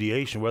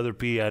remediation, whether it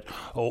be at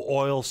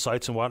oil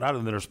sites and whatnot.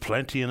 And there's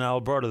plenty in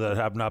Alberta that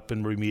have not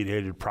been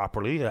remediated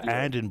properly,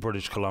 and in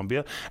British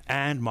Columbia,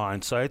 and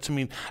mine sites. I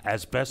mean,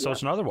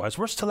 asbestos and otherwise.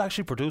 We're still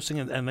actually producing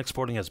and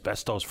exporting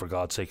asbestos, for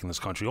God's sake, in this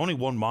country. Only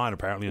one mine,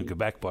 apparently, in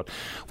Quebec, but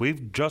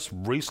we've just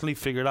recently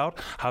figured out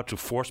how to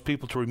force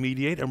people to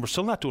remediate, and we're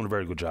still not doing a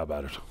very good job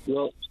at it.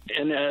 Well,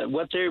 and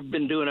what they've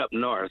been doing up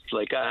north,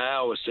 like I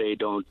always say,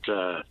 don't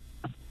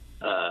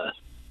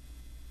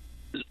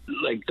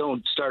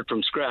start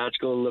from scratch.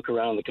 Go look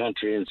around the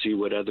country and see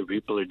what other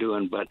people are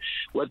doing. But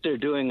what they're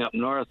doing up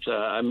north,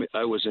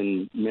 I was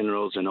in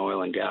minerals and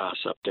oil and gas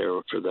up there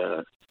for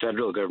the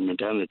federal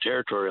government and the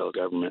territorial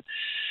government.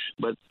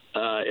 But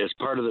as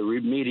part of the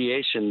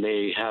remediation,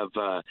 they have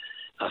a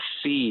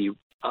fee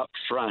up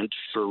front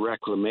for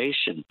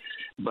reclamation.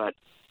 But,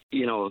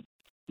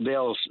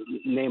 they'll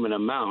name an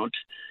amount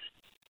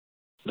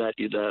that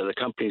the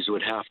companies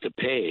would have to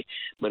pay,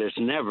 but it's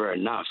never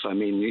enough. I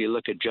mean, you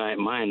look at Giant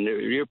Mine,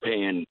 you're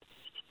paying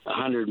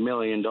 $100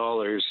 million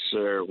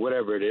or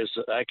whatever it is.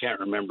 I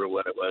can't remember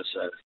what it was.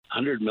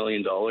 $100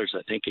 million, I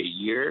think, a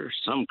year.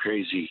 Some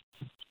crazy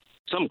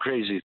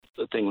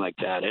thing like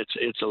that.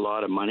 It's a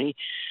lot of money,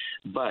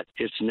 but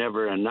it's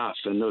never enough.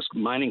 And those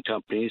mining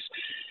companies,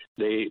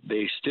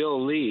 they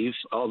still leave,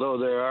 although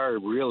there are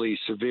really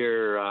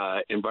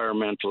severe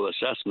environmental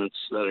assessments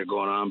that are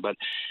going on, but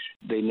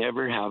they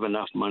never have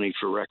enough money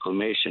for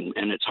reclamation.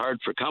 And it's hard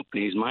for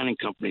mining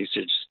companies,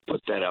 to just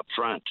put that up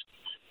front.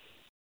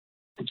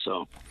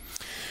 So,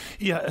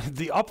 yeah,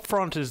 the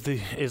upfront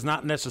is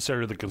not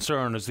necessarily the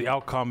concern. It's the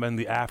outcome and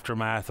the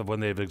aftermath of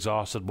when they've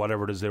exhausted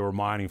whatever it is they were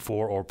mining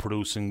for or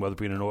producing, whether it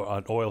be in an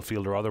oil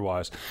field or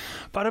otherwise.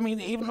 But I mean,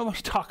 even when we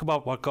talk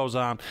about what goes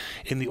on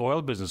in the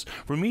oil business,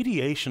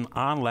 remediation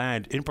on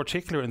land, in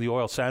particular in the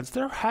oil sands,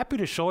 they're happy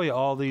to show you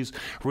all these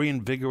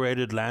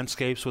reinvigorated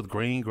landscapes with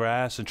green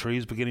grass and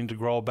trees beginning to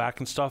grow back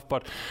and stuff.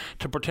 But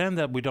to pretend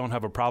that we don't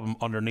have a problem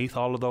underneath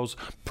all of those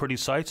pretty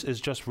sites is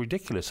just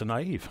ridiculous and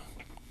naive.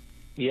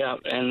 Yeah,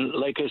 and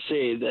like I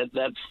say,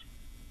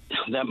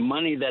 that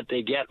money that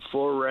they get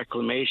for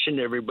reclamation,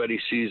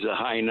 everybody sees a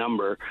high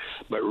number,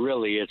 but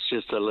really it's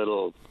just a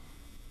little,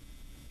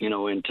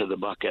 into the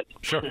bucket.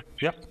 Sure.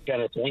 Yep.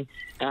 Kind of thing.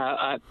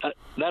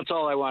 That's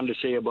all I wanted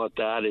to say about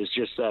that, is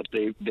just that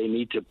they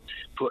need to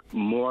put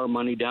more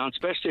money down,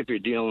 especially if you're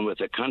dealing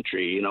with a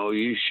country.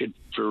 You should,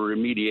 for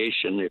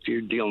remediation, if you're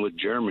dealing with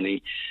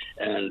Germany,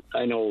 and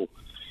I know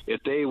if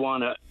they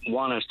want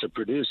us to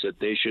produce it,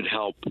 they should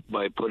help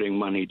by putting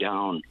money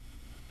down,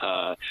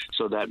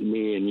 so that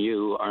me and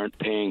you aren't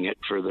paying it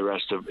for the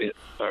rest of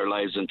our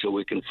lives until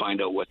we can find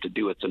out what to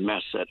do with the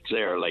mess that's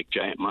there, like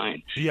Giant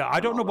Mine. Yeah, I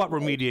don't know what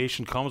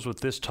remediation comes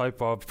with this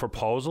type of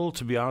proposal,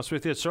 to be honest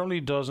with you. It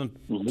certainly doesn't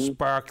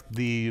spark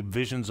the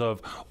visions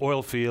of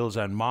oil fields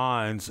and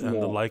mines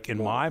and the like in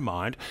my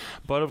mind.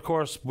 But, of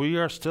course, we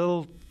are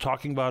still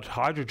talking about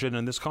hydrogen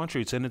in this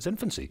country. It's in its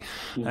infancy.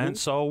 And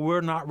so we're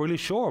not really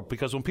sure,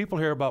 because when people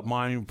hear about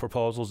mining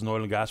proposals and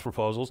oil and gas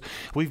proposals,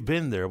 we've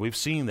been there, we've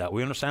seen that,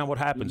 we understand what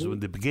happens in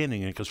the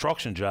beginning in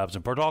construction jobs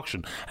and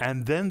production,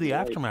 and then the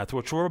aftermath,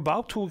 which we're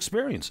about to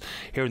experience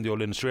here in the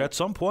oil industry. At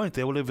some point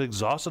they will have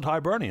exhausted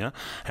Hibernia,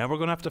 and we're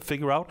going to have to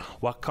figure out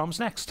what comes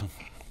next.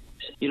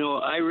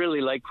 I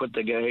really like what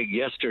the guy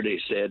yesterday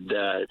said,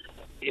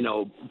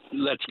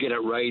 let's get it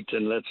right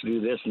and let's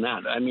do this and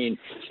that. I mean,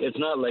 it's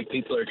not like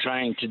people are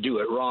trying to do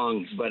it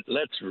wrong, but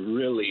let's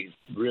really,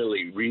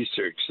 really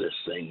research this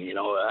thing.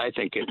 I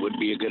think it would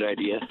be a good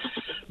idea.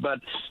 But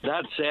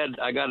that said,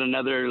 I got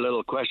another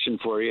little question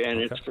for you, and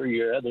it's for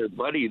your other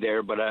buddy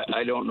there, but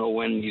I don't know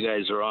when you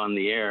guys are on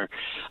the air.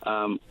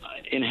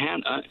 In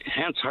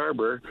Hants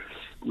Harbor,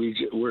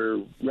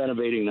 we're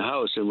renovating the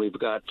house, and we've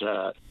got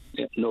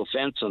no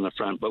fence on the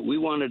front, but we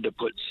wanted to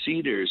put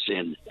cedars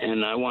in,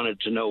 and I wanted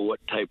to know what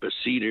type of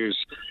cedars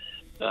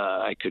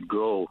I could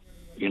grow,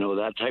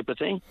 that type of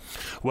thing.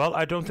 Well,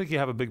 I don't think you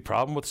have a big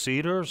problem with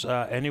cedars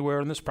anywhere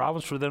in this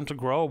province for them to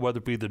grow, whether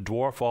it be the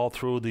dwarf all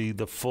through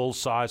the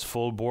full-size,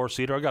 full-bore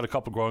cedar. I got a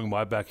couple growing in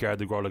my backyard.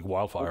 They grow like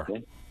wildfire.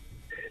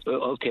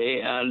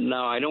 Okay,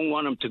 now I don't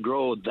want them to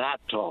grow that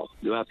tall.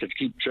 You have to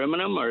keep trimming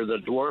them, or the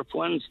dwarf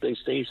ones, they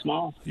stay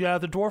small? Yeah,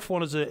 the dwarf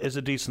one is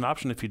a decent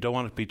option if you don't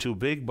want it to be too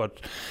big, but,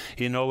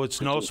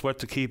 it's no sweat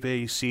to keep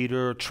a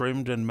cedar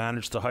trimmed and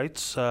manage the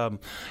heights.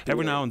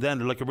 Every now and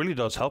then, it really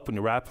does help when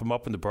you wrap them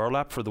up in the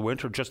burlap for the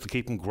winter, just to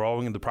keep them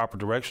growing in the proper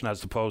direction,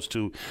 as opposed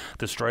to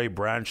the stray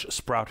branch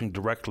sprouting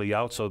directly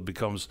out, so it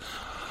becomes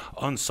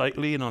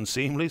unsightly and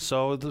unseemly.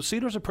 So the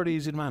cedars are pretty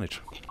easy to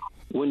manage.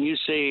 When you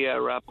say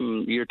wrap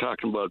them, you're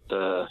talking about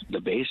the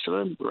base of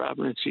them,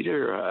 wrapping in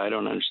cedar? I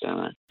don't understand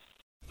that.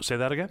 Say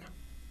that again?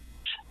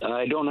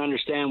 I don't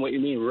understand what you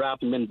mean, wrap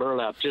them in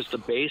burlap. Just the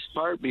base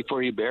part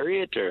before you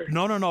bury it? Or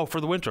No,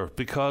 for the winter.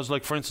 Because,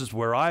 like, for instance,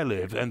 where I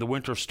live and the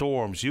winter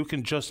storms, you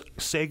can just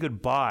say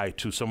goodbye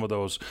to some of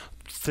those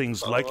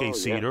things like a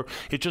cedar.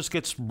 Yeah. It just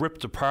gets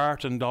ripped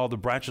apart and all the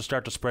branches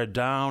start to spread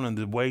down, and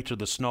the weight of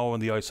the snow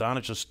and the ice on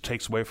it just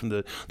takes away from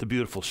the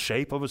beautiful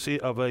shape of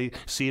a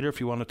cedar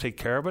if you want to take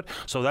care of it.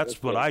 So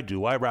that's what I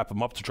do. I wrap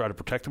them up to try to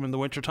protect them in the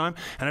wintertime,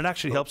 and it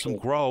actually helps them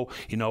grow,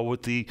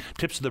 with the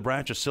tips of the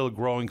branches still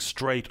growing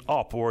straight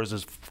up, or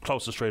as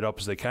close to straight up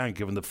as they can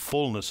given the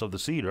fullness of the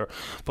cedar.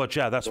 But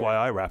yeah, that's why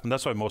I wrap them.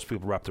 That's why most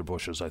people wrap their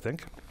bushes, I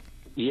think.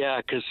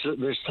 Yeah, because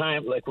there's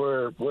time, like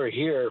we're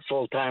here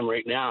full time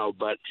right now,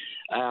 but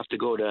I have to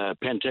go to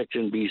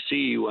Penticton,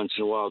 BC once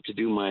in a while to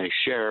do my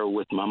share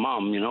with my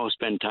mom,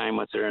 spend time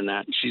with her and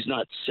that. She's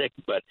not sick,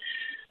 but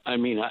I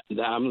mean,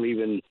 I'm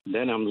leaving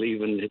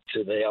it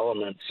to the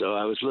elements. So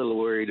I was a little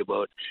worried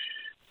about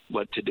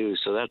what to do.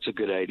 So that's a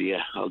good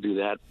idea. I'll do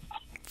that.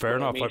 Fair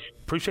enough. I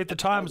appreciate the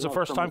time as a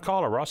first-time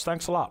caller, Ross.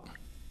 Thanks a lot.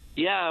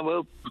 Yeah,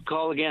 well,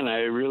 call again. I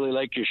really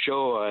like your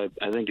show.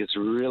 I think it's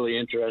really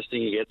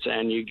interesting.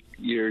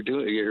 You're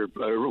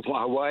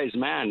a wise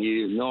man.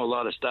 You know a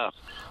lot of stuff.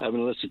 I've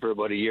been listening for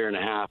about a year and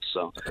a half.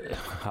 So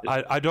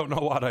I don't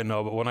know what I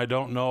know, but when I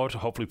don't know it,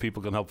 hopefully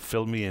people can help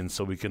fill me in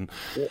so we can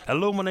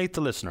illuminate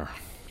the listener.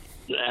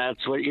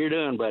 That's what you're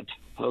doing, bud.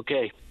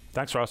 Okay.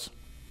 Thanks, Ross.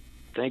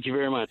 Thank you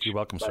very much. You're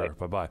welcome, Bye. sir.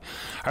 Bye-bye. All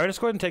right, let's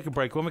go ahead and take a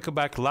break. When we come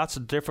back, lots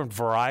of different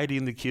variety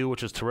in the queue,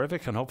 which is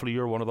terrific, and hopefully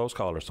you're one of those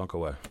callers. Don't go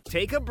away.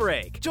 Take a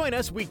break. Join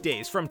us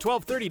weekdays from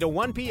 12:30 to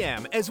 1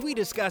 p.m. as we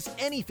discuss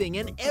anything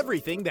and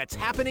everything that's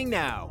happening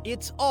now.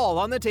 It's all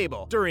on the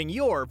table during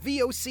your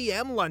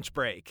VOCM lunch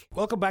break.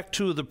 Welcome back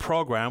to the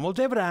program. Well,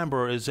 David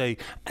Amber is a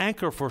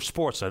anchor for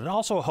Sportsnet and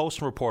also a host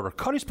and reporter.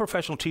 Cut his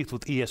professional teeth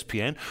with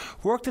ESPN,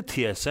 worked at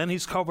TSN.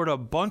 He's covered a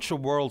bunch of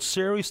World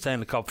Series,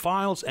 Stanley Cup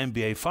finals,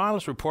 NBA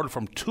finals, reported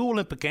from 2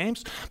 Olympic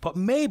Games. But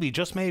maybe,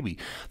 just maybe,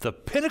 the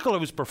pinnacle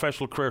of his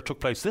professional career took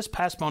place this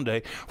past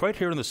Monday right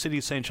here in the city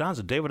of St. John's.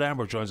 And David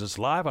Amber joins us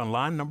live on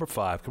line number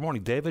 5. Good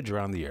morning, David. You're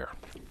on the air.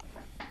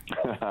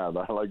 I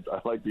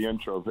like the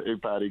intros. Hey,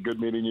 Patty, good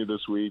meeting you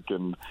this week,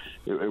 and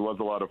it was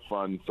a lot of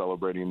fun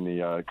celebrating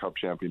the Cup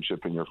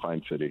championship in your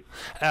fine city.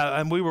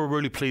 And we were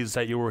really pleased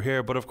that you were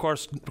here. But, of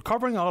course,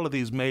 covering all of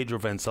these major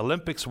events,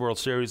 Olympics, World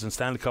Series, and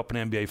Stanley Cup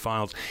and NBA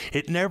Finals,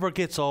 it never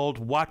gets old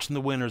watching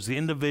the winners, the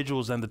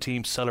individuals and the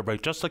teams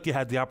celebrate, just like you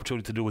had the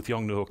opportunity to do with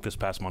Young Newhook this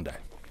past Monday.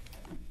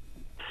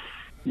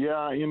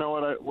 Yeah, you know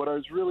what I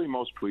was really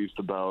most pleased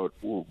about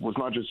was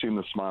not just seeing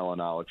the smile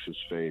on Alex's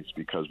face,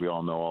 because we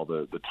all know all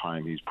the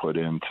time he's put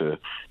in to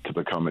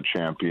become a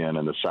champion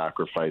and the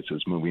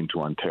sacrifices, moving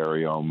to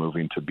Ontario,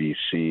 moving to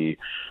BC,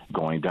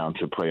 going down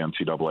to play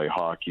NCAA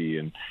hockey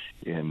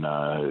in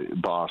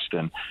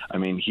Boston. I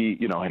mean, he,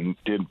 and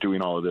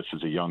doing all of this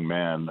as a young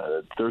man.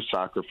 There's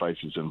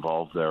sacrifices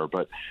involved there,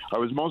 but I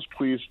was most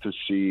pleased to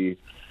see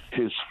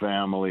his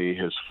family,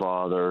 his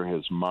father,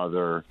 his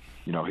mother,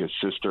 his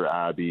sister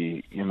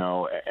Abby,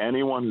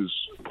 anyone who's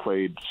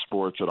played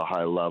sports at a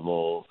high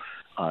level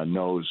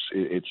knows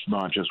it's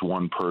not just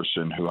one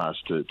person who has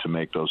to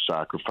make those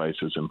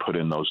sacrifices and put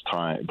in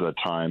the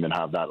time and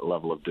have that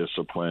level of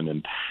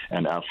discipline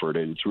and effort.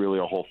 It's really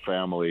a whole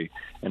family,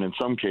 and in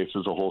some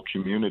cases a whole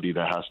community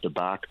that has to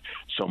back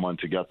someone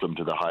to get them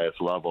to the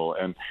highest level.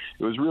 And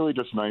it was really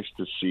just nice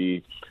to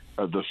see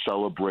the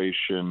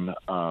celebration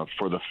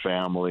for the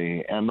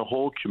family and the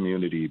whole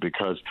community,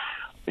 because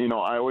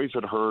I always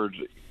had heard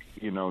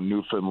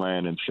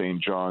Newfoundland and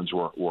St. John's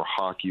were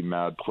hockey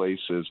mad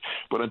places,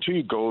 but until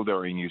you go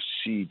there and you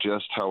see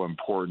just how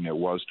important it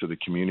was to the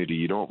community,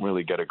 you don't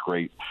really get a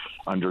great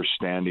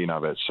understanding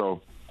of it.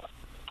 So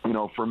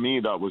for me,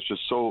 it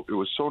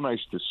was so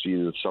nice to see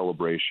the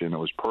celebration. It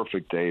was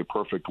perfect day,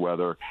 perfect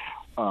weather.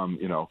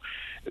 It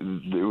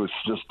was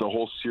just the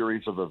whole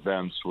series of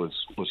events was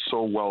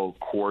so well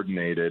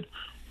coordinated.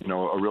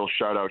 A real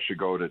shout out should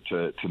go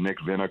to Nick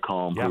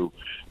Vinicombe, who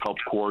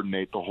helped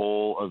coordinate the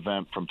whole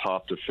event from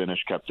top to finish,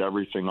 kept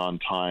everything on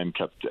time,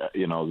 kept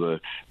the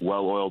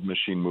well-oiled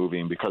machine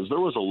moving, because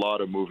there was a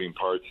lot of moving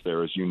parts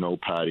there, as you know,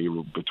 Patty,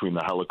 between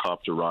the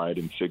helicopter ride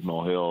in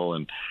Signal Hill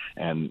and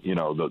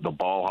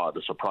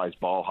the surprise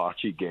ball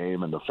hockey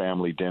game and the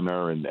family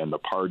dinner and the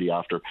party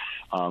after.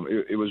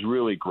 It was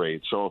really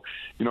great. So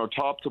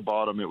top to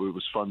bottom, it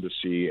was fun to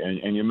see.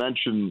 And you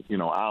mentioned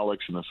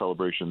Alex and the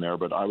celebration there,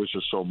 but I was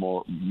just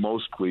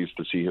most pleased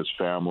to see his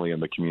family and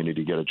the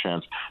community get a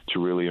chance to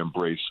really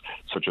embrace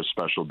such a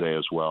special day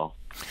as well.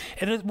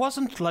 And it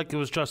wasn't like it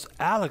was just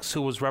Alex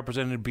who was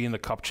represented being the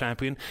Cup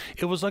champion.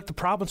 It was like the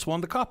province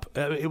won the Cup.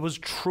 It was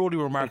truly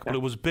remarkable.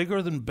 It was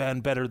bigger than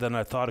and better than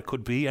I thought it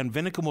could be. And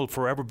Vinicum will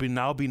forever be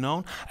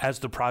known as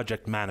the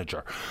project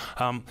manager.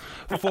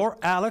 For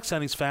Alex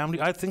and his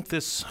family, I think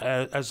this,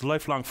 as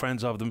lifelong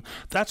friends of them,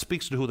 that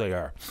speaks to who they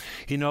are.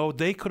 You know,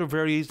 they could have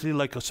very easily,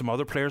 like some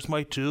other players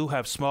might do,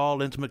 have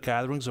small, intimate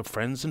gatherings of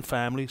friends and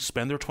family,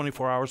 spend their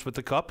 24 hours with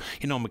the Cup.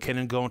 You know,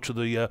 McKinnon going to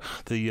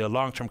the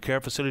long-term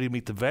care facility to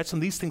meet the vets,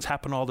 and these things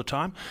happen all the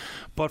time.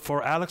 But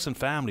for Alex and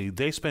family,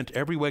 they spent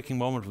every waking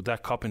moment with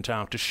that Cup in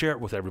town to share it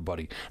with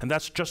everybody. And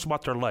that's just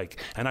what they're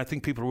like. And I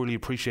think people really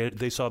appreciate it.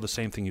 They saw the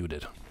same thing you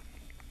did.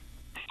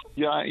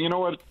 Yeah, you know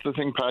what, the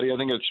thing, Patty, I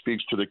think it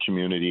speaks to the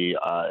community.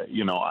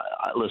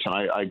 Listen,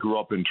 I grew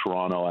up in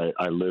Toronto.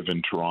 I live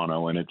in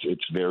Toronto, and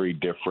it's very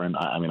different.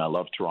 I mean, I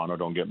love Toronto,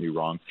 don't get me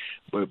wrong,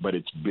 but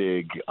it's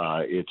big.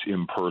 It's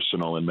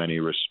impersonal in many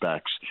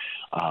respects.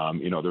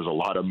 There's a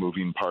lot of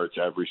moving parts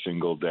every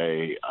single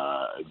day,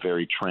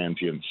 very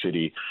transient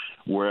city.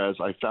 Whereas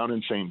I found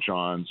in St.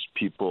 John's,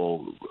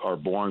 people are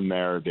born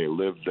there, they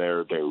live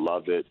there, they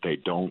love it, they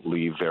don't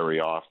leave very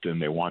often,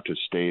 they want to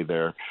stay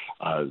there,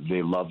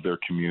 they love their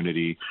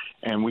community.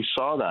 And we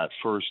saw that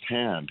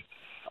firsthand,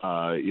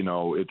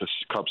 at the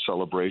Cup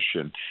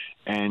celebration.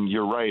 And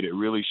you're right, it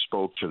really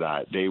spoke to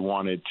that. They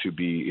wanted to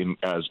be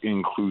as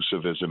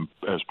inclusive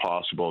as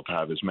possible, to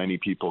have as many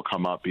people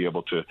come up, be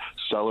able to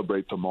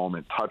celebrate the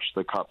moment, touch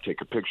the Cup,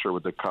 take a picture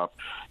with the Cup.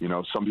 You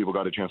know, some people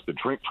got a chance to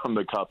drink from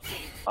the Cup.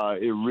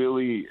 It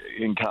really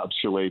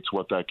encapsulates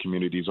what that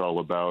community is all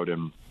about.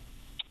 And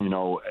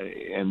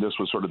and this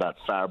was sort of that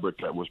fabric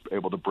that was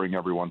able to bring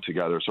everyone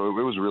together. So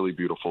it was really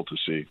beautiful to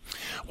see.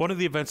 One of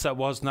the events that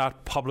was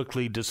not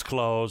publicly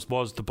disclosed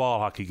was the ball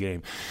hockey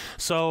game.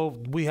 So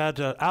we had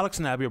Alex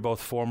and Abby are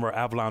both former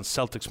Avalon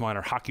Celtics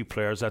minor hockey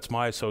players. That's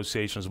my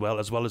association as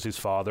well as his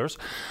father's.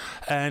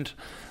 And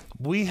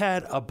we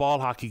had a ball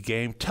hockey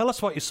game. Tell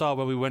us what you saw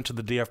when we went to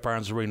the DF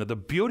Barnes Arena. The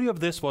beauty of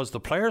this was the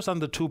players on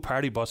the two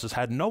party buses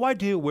had no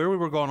idea where we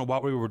were going or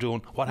what we were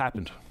doing. What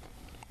happened?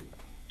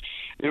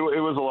 It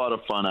was a lot of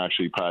fun,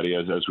 actually, Patty,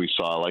 as we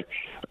saw. Like,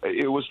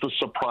 it was the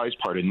surprise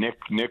part, and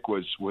Nick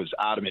was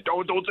adamant.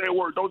 Don't say a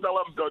word. Don't tell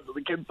them.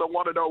 The kids don't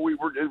want to know. We're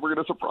going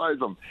to surprise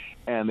them.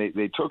 And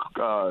they took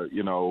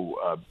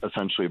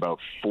essentially about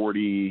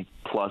 40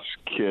 plus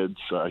kids.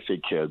 I say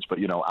kids, but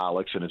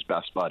Alex and his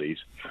best buddies,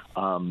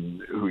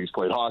 who he's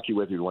played hockey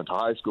with, who he went to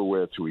high school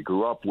with, who he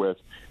grew up with.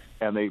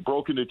 And they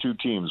broke into two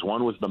teams.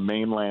 One was the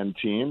mainland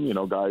team,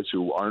 guys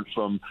who aren't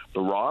from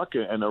the Rock,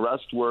 and the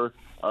rest were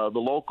the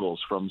locals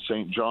from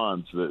St.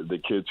 John's, the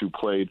kids who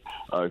played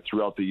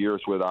throughout the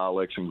years with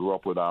Alex and grew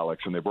up with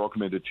Alex. And they broke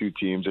them into two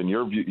teams. And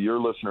your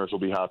listeners will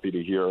be happy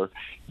to hear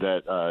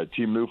that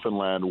Team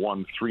Newfoundland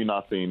won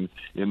 3-0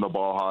 in the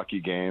ball hockey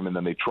game. And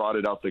then they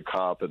trotted out the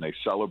Cup and they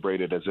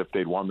celebrated as if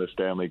they'd won the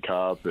Stanley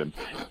Cup. And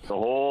the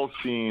whole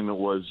scene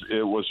was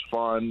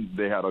fun.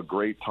 They had a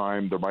great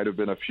time. There might have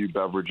been a few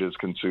beverages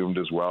consumed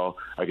as well.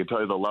 I can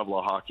tell you the level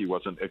of hockey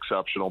wasn't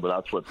exceptional, but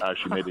that's what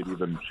actually made it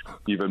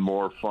even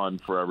more fun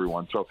for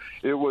everyone. So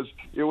it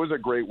was a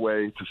great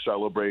way to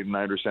celebrate, and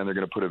I understand they're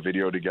going to put a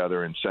video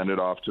together and send it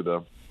off to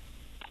the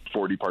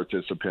 40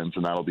 participants,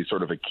 and that'll be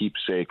sort of a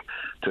keepsake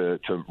to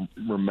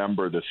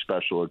remember this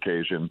special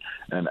occasion.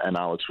 And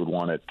Alex would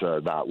want it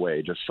that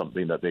way, just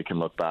something that they can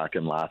look back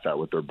and laugh at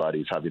with their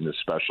buddies, having this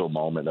special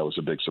moment. That was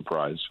a big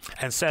surprise.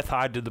 And Seth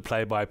Hyde did the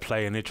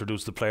play-by-play and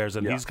introduced the players,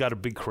 and he's got a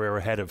big career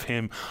ahead of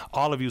him.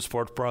 All of you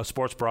sports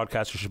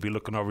broadcasters should be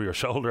looking over your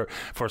shoulder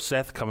for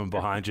Seth coming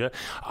behind you.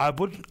 I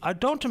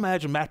don't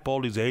imagine Matt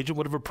Boldy's agent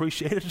would have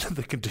appreciated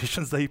the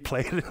conditions they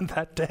played in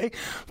that day,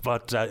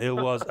 but it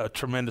was a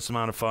tremendous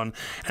amount of fun.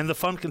 And the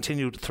fun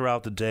continued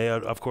throughout the day.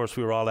 Of course,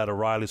 we were all at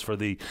O'Reilly's for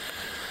the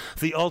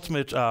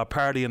ultimate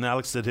party, and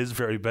Alex did his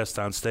very best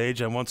on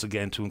stage. And once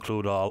again, to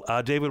include all,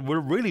 David, we're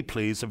really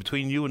pleased that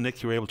between you and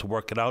Nick, you were able to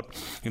work it out.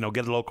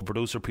 Get a local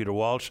producer, Peter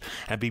Walsh,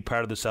 and be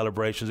part of the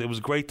celebrations. It was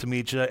great to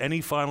meet you. Any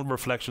final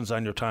reflections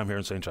on your time here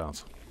in St.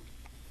 John's?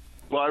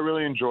 Well, I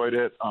really enjoyed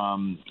it.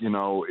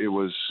 It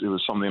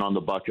was something on the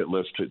bucket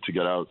list to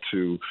get out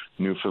to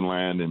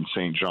Newfoundland and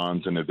St.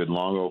 John's, and it had been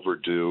long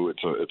overdue.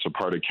 It's a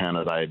part of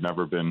Canada I had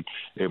never been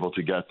able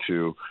to get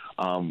to.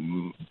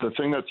 The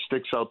thing that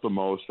sticks out the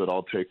most that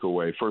I'll take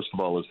away, first of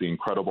all, is the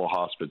incredible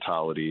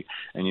hospitality.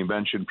 And you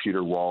mentioned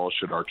Peter Walsh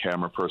and our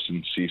camera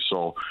person,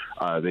 Cecil.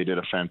 They did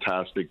a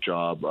fantastic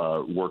job,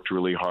 worked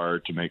really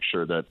hard to make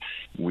sure that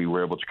we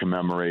were able to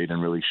commemorate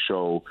and really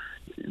show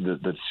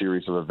the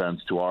series of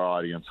events to our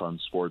audience on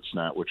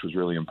Sportsnet, which was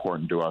really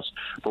important to us.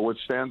 But what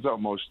stands out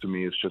most to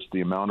me is just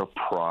the amount of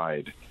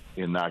pride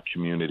in that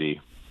community.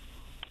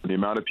 The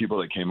amount of people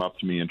that came up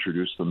to me,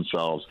 introduced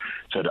themselves,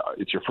 said,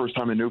 "It's your first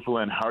time in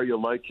Newfoundland. How are you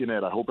liking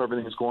it? I hope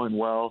everything is going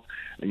well.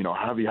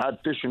 Have you had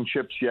fish and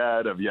chips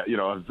yet? Have you,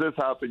 has this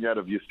happened yet?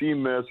 Have you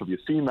seen this? Have you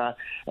seen that?"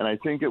 And I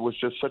think it was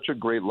just such a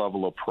great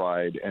level of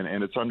pride,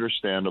 and it's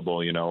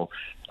understandable,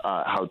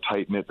 how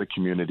tight-knit the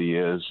community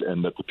is,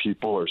 and that the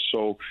people are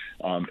so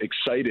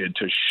excited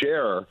to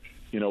share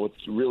it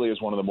really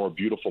is one of the more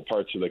beautiful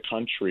parts of the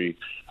country,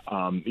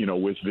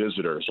 with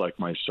visitors like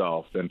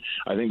myself. And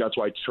I think that's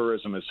why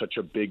tourism is such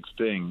a big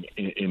thing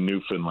in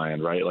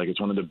Newfoundland, right? Like,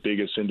 it's one of the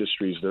biggest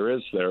industries there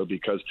is there,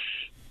 because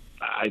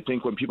I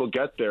think when people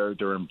get there,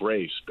 they're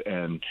embraced.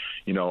 And,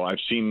 I've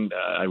seen,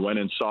 I went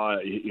and saw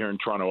here in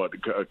Toronto,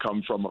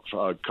 Come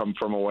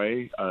From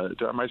Away.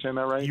 Am I saying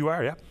that right? You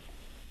are, yeah.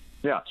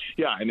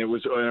 Yeah, and it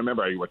was. I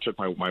remember I took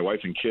my wife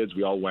and kids.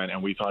 We all went,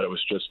 and we thought it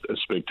was just a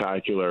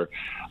spectacular,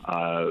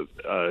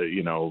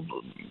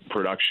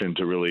 production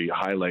to really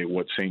highlight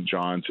what St.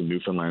 John's and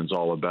Newfoundland's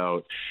all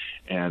about.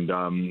 And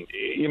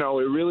it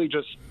really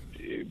just.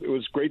 It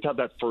was great to have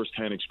that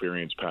firsthand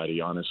experience, Patty,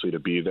 honestly, to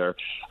be there.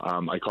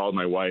 I called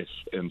my wife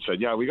and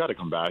said, yeah, we got to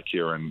come back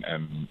here and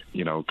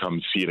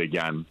come see it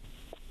again.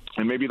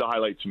 And maybe the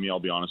highlight to me,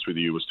 I'll be honest with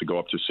you, was to go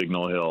up to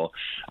Signal Hill.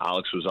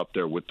 Alex was up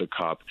there with the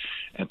Cup,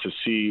 and to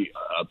see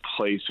a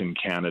place in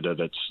Canada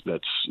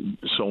that's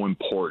so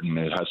important.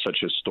 It has such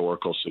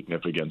historical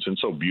significance and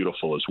so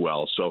beautiful as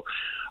well. So,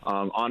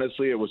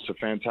 honestly, it was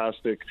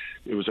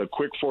a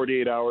quick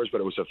 48 hours,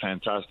 but it was a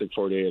fantastic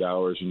 48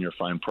 hours in your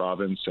fine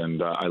province.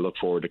 And I look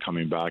forward to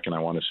coming back. And I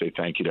want to say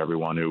thank you to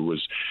everyone who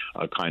was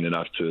kind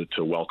enough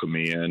to welcome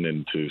me in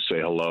and to say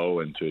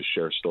hello and to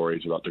share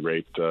stories about the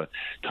great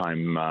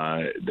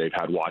time they've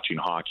had watching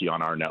hockey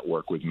on our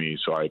network with me,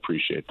 so I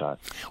appreciate that.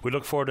 We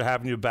look forward to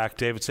having you back,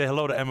 David. Say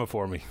hello to Emma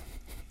for me.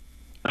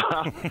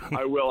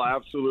 I will,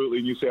 absolutely.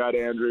 You say hi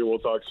to Andrea. We'll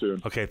talk soon.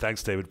 Okay,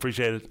 thanks, David.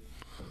 Appreciate it.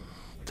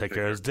 Take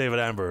care. It's David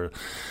Amber,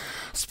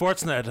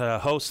 Sportsnet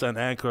host and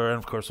anchor, and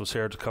of course was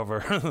here to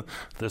cover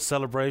the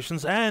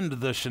celebrations and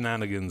the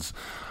shenanigans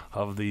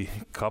of the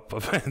Cup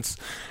events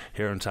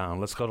here in town.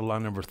 Let's go to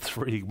line number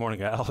 3. Good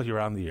morning, Al. You're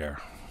on the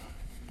air.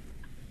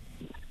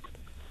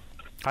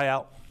 Hi,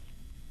 Al.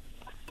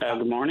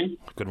 Good morning.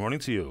 Good morning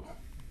to you.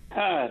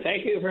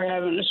 Thank you for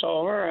having us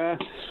over.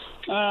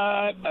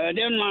 I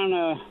didn't want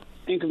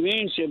to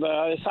inconvenience you, but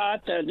I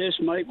thought that this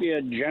might be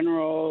a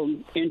general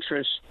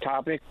interest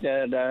topic.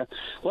 That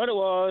what it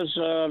was,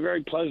 a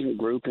very pleasant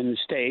group in the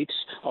States.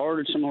 I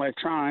ordered some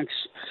electronics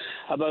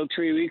about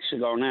 3 weeks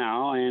ago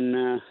now,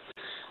 and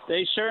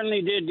they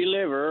certainly did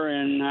deliver.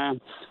 And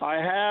I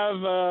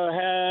have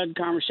had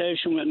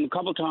conversation with them a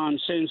couple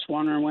times since,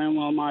 wondering when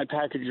will my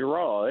package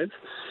arrive.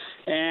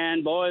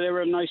 And, boy, they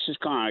were the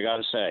nicest kind, I got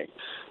to say.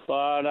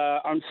 But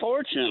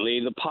unfortunately,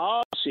 the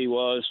policy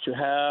was to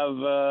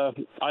have,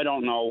 I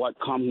don't know what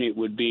company it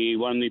would be,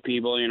 one of the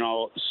people,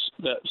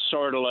 that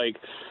sort of like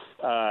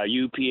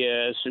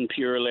UPS and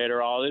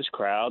Purolator, all this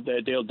crowd,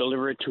 that they'll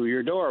deliver it to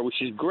your door,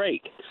 which is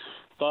great.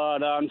 But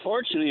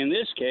unfortunately, in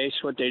this case,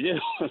 what they did,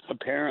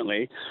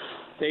 apparently,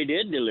 they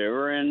did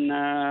deliver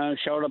and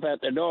showed up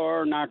at the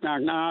door, knock,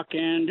 knock, knock,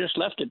 and just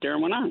left it there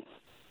and went on.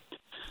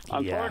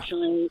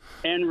 Unfortunately,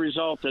 end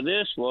result of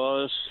this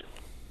was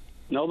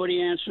nobody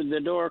answered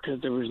the door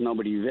because there was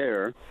nobody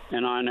there,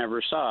 and I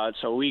never saw it.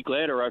 So a week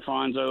later, I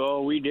find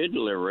out, we did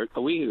deliver it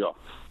a week ago,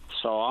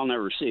 so I'll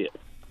never see it.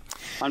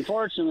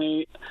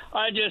 Unfortunately,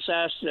 I just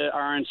asked the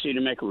RNC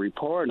to make a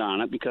report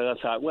on it because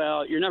I thought,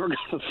 well, you're never going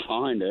to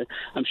find it.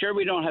 I'm sure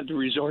we don't have the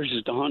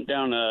resources to hunt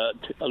down a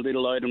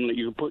little item that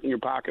you can put in your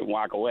pocket and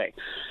walk away.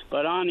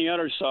 But on the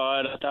other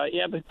side, I thought,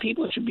 yeah, but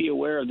people should be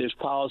aware of this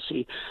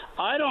policy.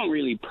 I don't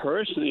really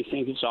personally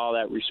think it's all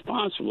that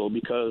responsible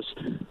because,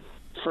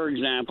 for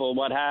example,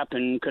 what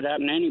happened could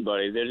happen to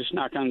anybody. They just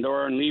knock on the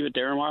door and leave it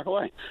there and walk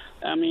away.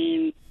 I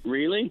mean,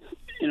 really?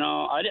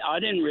 I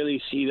didn't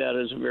really see that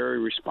as a very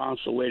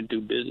responsible way to do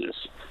business.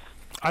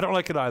 I don't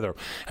like it either.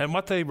 And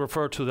what they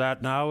refer to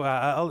that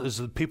now is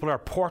that people are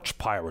porch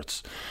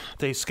pirates.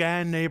 They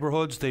scan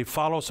neighborhoods. They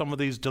follow some of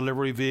these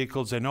delivery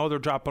vehicles. They know they're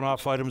dropping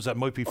off items that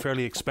might be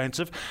fairly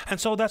expensive. And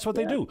so that's what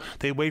they do.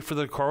 They wait for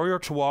the courier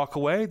to walk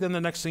away. Then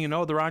the next thing you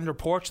know, they're on your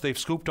porch. They've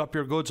scooped up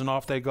your goods and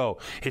off they go.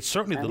 It's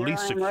certainly the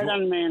least secure. Right on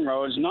the main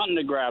road. It's nothing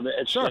to grab it.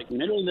 It's like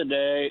middle of the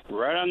day,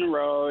 right on the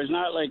road. It's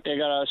not like they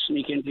got to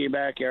sneak into your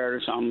backyard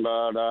or something.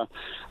 But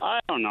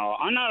I don't know.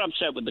 I'm not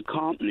upset with the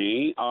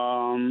company.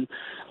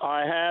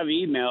 I have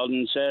emailed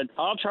and said,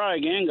 I'll try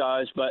again,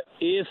 guys, but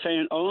if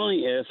and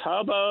only if,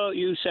 how about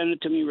you send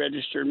it to me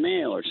registered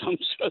mail or something?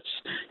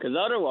 Because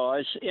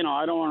otherwise,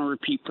 I don't want to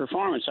repeat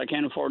performance. I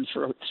can't afford to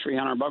throw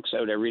 $300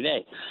 out every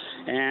day.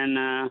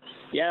 And,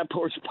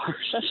 porch bars,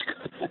 that's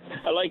good.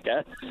 I like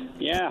that.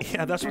 Yeah.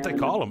 Yeah, that's what they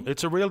call them.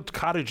 It's a real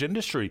cottage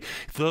industry.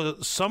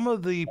 Some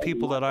of the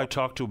people that I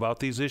talk to about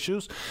these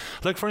issues,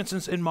 like, for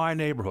instance, in my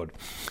neighborhood,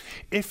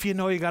 if you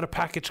got a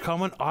package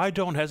coming, I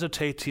don't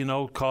hesitate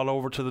to, call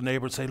over to the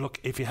neighbor and say, look,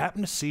 if you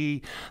happen to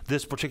see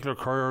this particular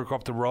courier go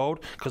up the road,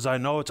 because I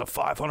know it's a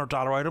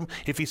 $500 item,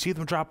 if you see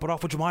them drop it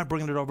off, would you mind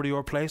bringing it over to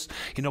your place?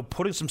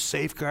 Putting some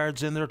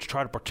safeguards in there to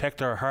try to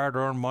protect our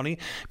hard-earned money,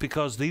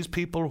 because these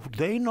people,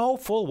 they know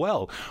full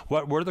well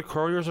where the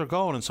couriers are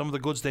going and some of the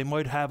goods they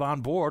might have on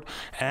board,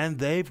 and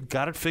they've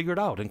got it figured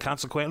out. And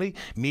consequently,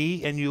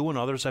 me and you and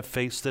others have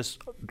faced this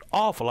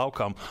awful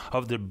outcome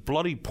of the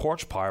bloody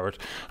porch pirate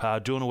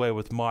doing away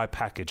with my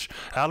package.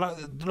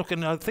 Look,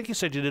 and I think you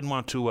said you didn't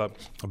want to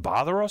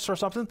bother us or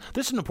something.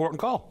 This is an important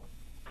call.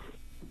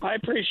 I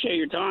appreciate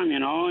your time,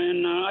 and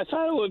I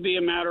thought it would be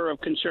a matter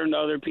of concern to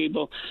other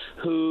people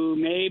who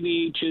may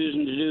be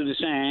choosing to do the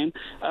same.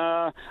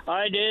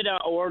 I did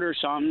order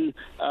something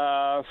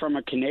from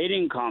a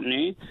Canadian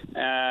company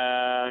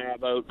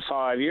about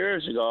 5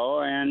 years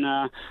ago,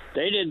 and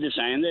they did the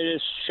same. They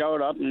just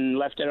showed up and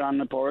left it on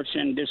the porch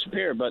and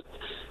disappeared. But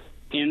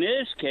in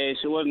this case,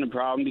 it wasn't a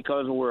problem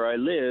because of where I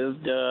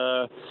lived.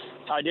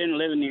 I didn't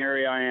live in the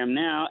area I am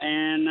now,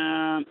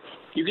 and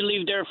you can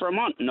leave there for a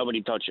month and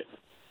nobody touch it.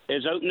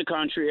 It's out in the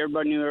country,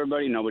 everybody knew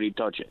everybody, nobody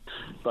touch it.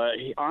 But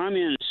I'm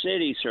in a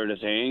city sort of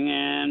thing,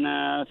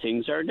 and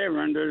things are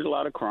different. There's a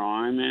lot of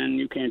crime, and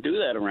you can't do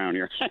that around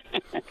here.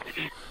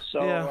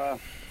 So,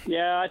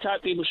 I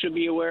thought people should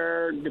be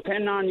aware,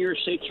 depending on your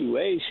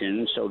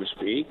situation, so to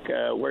speak,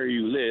 where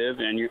you live,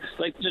 and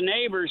like the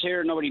neighbors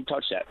here, nobody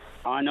touched that.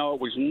 I know it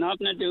was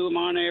nothing to do with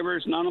my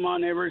neighbors. None of my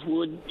neighbors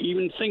would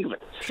even think of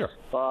it. Sure.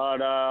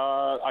 But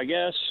I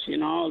guess,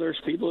 there's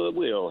people that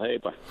will.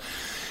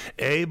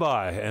 Hey,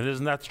 bye. And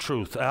isn't that the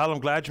truth? Al, I'm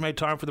glad you made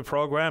time for the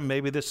program.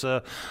 Maybe this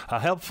a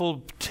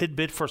helpful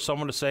tidbit for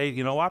someone to say,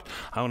 you know what,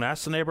 I'm going to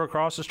ask the neighbor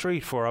across the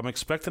street I'm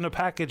expecting a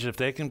package. If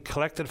they can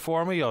collect it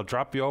for me, I'll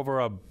drop you over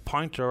a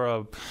pint or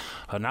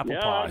an apple pie.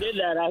 Yeah, I did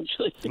that,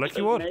 actually. Like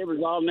you would.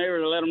 All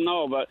neighbors to let them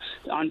know. But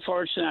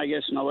unfortunately, I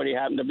guess nobody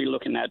happened to be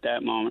looking at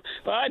that moment.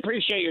 But I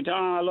appreciate your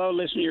time. I love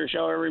listening to your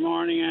show every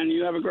morning, and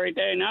you have a great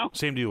day now.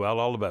 Same to you, Al.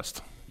 All the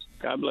best.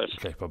 God bless.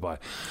 Okay, bye-bye.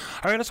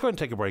 All right, let's go ahead and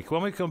take a break.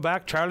 When we come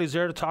back, Charlie's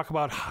there to talk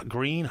about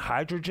green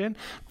hydrogen.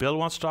 Bill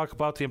wants to talk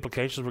about the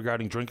implications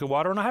regarding drinking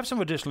water, and I have some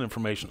additional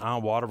information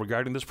on water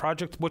regarding this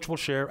project, which we'll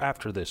share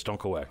after this. Don't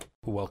go away.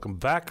 Welcome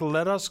back.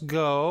 Let us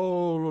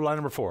go. Line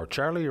number 4.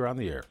 Charlie, you're on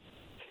the air.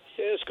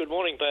 Yes, good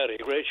morning, Patty.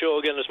 Great show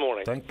again this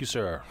morning. Thank you,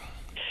 sir.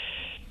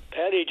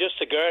 Patty,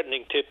 just a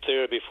gardening tip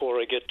there before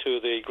I get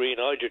to the green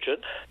hydrogen.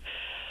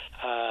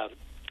 I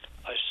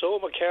sow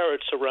my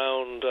carrots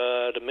around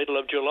the middle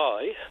of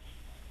July.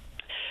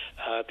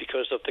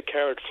 Because of the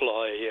carrot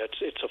fly.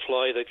 It's a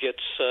fly that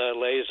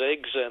lays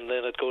eggs, and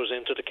then it goes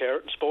into the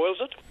carrot and spoils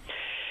it.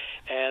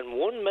 And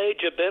one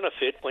major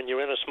benefit when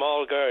you're in a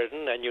small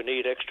garden and you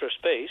need extra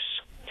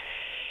space,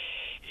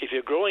 if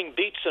you're growing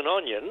beets and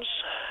onions,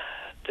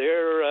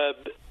 they're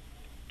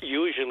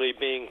usually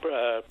being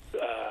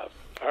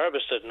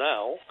harvested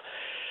now.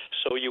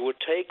 So you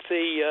would take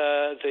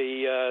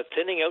the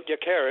thinning out your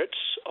carrots.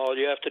 All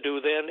you have to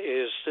do then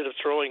is, instead of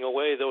throwing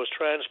away those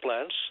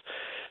transplants,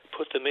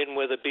 put them in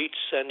where the beets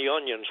and the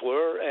onions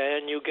were,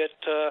 and you get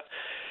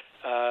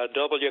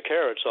double your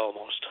carrots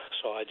almost.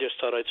 So I just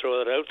thought I'd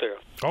throw that out there.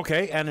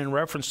 Okay, and in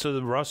reference to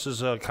the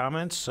Russ's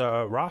comments,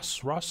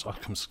 Ross, I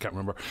can't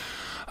remember,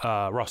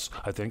 Russ,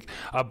 I think,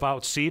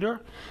 about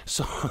cedar.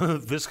 So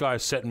this guy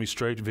sent me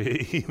straight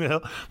via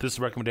email. This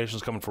recommendation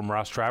is coming from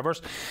Ross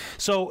Travers.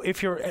 So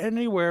if you're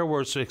anywhere where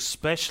it's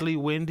especially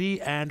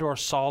windy and or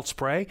salt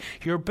spray,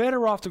 you're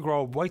better off to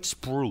grow white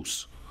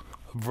spruce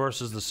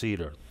versus the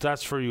cedar.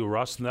 That's for you,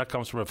 Russ, and that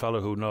comes from a fellow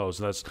who knows.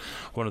 That's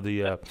one of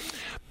the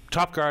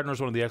top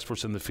gardeners, one of the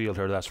experts in the field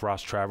here. That's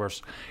Ross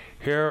Travers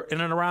here in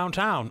and around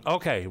town.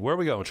 Okay, where are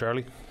we going,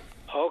 Charlie?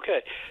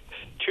 Okay.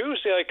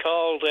 Tuesday I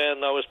called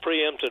and I was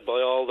preempted by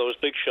all those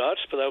big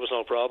shots, but that was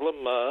no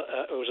problem.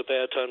 It was a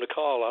bad time to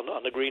call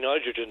on the green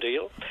hydrogen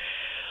deal.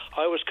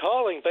 I was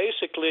calling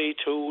basically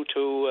to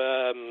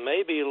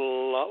maybe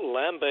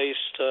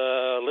lambaste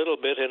a little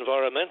bit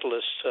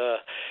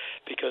environmentalists,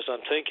 because I'm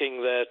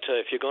thinking that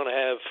if you're going to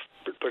have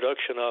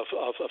production of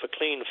a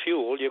clean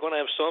fuel, you're going to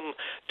have some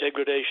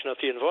degradation of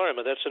the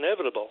environment. That's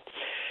inevitable.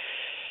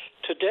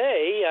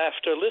 Today,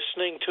 after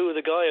listening to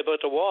the guy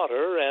about the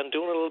water and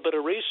doing a little bit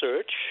of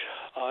research,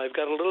 I've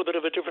got a little bit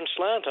of a different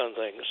slant on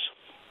things.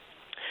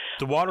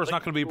 The water is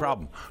not going to be a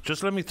problem.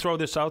 Just let me throw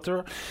this out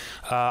there.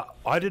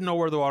 I didn't know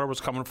where the water was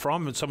coming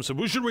from, and someone said,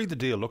 we should read the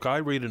deal. Look, I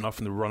read enough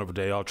in the run of a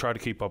day. I'll try to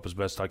keep up as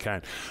best I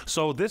can.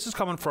 So this is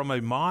coming from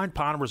a mine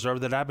pond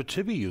reserve that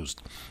Abitibi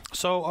used.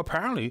 So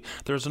apparently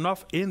there's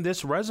enough in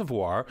this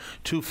reservoir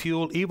to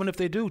fuel, even if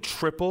they do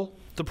triple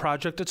the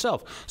project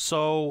itself.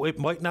 So it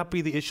might not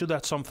be the issue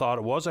that some thought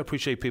it was. I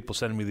appreciate people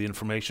sending me the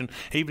information.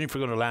 Even if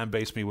you're going to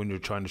lambaste me when you're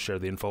trying to share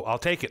the info, I'll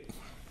take it.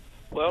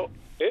 Well,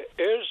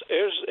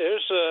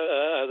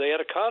 they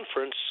had a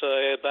conference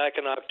back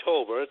in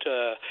October,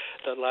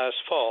 that last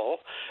fall,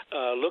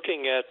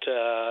 looking at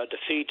the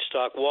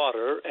feedstock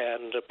water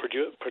and the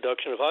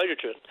production of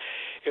hydrogen.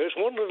 Here's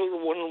one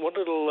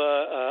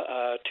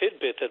little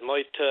tidbit that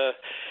might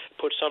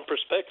put some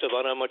perspective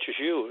on how much is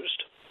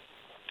used.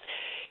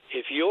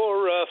 If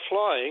you're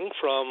flying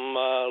from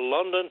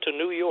London to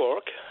New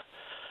York,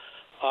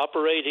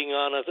 operating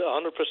on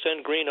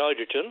 100% green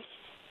hydrogen,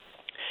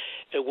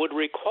 it would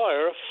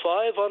require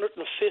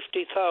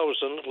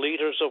 550,000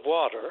 liters of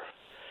water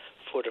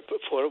for the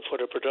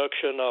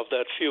production of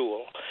that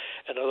fuel.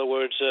 In other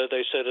words,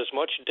 they said as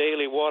much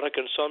daily water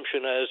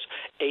consumption as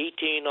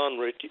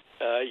 1,800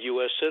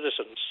 U.S.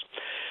 citizens.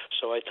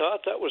 So I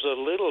thought that was a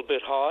little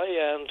bit high,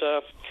 and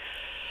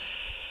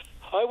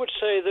I would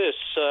say this.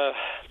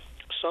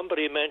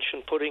 Somebody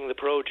mentioned putting the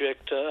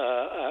project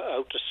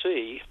out to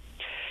sea.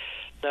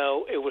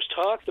 Now, it was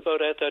talked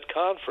about at that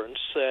conference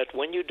that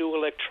when you do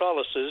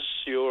electrolysis,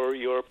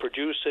 you're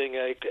producing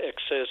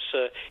excess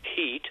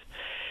heat,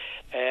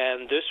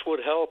 and this would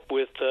help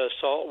with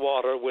salt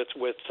water, with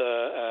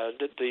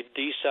the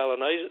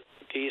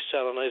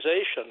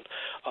desalinization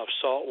of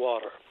salt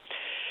water.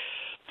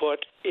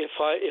 But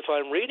if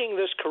I'm reading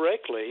this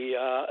correctly,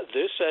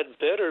 this had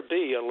better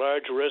be a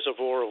large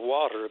reservoir of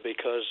water,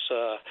 because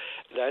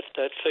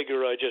that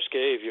figure I just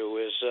gave you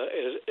is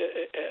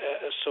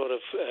sort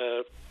of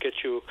get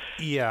you.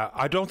 Yeah,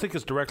 I don't think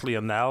it's directly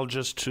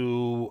analogous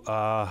to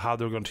how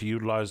they're going to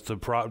utilize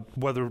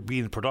whether it be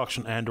in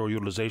production and or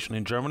utilization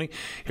in Germany.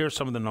 Here's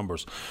some of the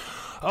numbers.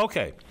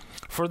 Okay.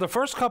 For the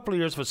first couple of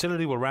years, the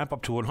facility will ramp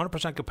up to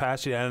 100%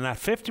 capacity, and at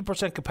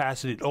 50%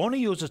 capacity, it only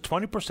uses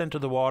 20%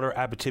 of the water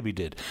Abitibi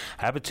did.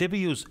 Abitibi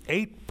used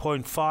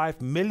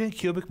 8.5 million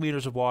cubic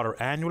meters of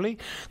water annually.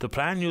 The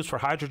plan used for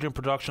hydrogen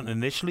production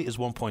initially is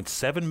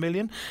 1.7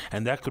 million,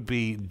 and that could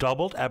be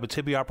doubled.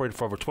 Abitibi operated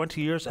for over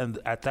 20 years and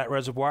at that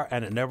reservoir,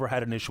 and it never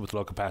had an issue with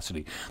low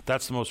capacity.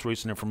 That's the most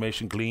recent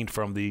information gleaned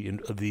from the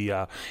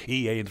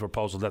EA in the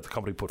proposal that the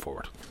company put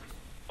forward.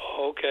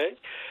 Okay.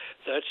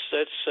 That's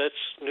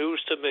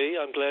news to me.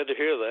 I'm glad to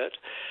hear that.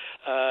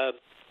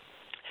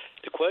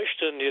 The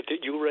question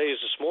that you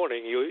raised this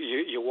morning,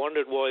 you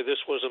wondered why this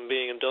wasn't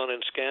being done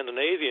in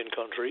Scandinavian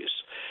countries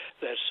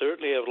that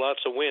certainly have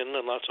lots of wind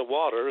and lots of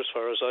water, as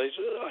far as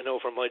I know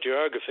from my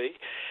geography,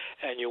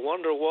 and you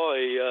wonder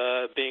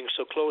why, being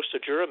so close to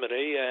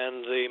Germany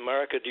and the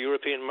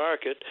European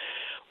market,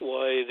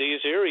 why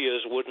these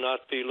areas would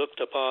not be looked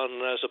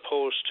upon as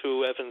opposed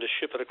to having to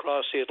ship it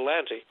across the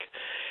Atlantic.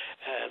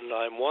 And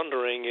I'm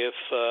wondering if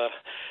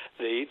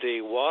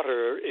the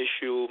water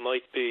issue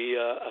might be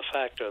a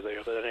factor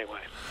there. But anyway.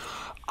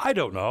 I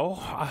don't know,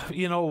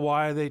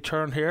 why they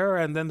turn here.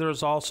 And then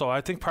there's also,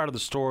 I think part of the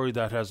story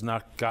that has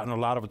not gotten a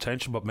lot of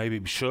attention, but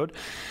maybe should,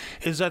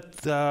 is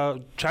that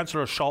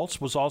Chancellor Scholz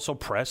was also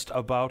pressed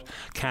about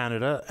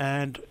Canada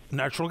and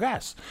natural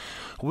gas.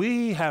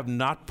 We have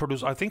not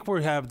produced, I think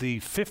we have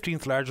the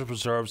 15th largest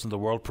reserves in the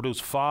world,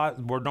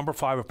 we're number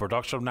 5 in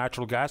production of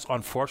natural gas.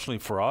 Unfortunately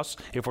for us,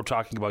 if we're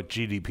talking about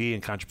GDP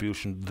and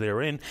contribution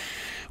therein,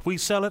 we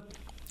sell it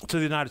to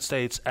the United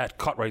States at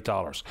cut rate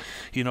dollars.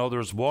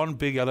 There's one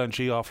big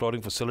LNG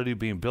offloading facility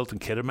being built in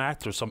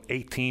Kitimat. There's some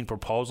 18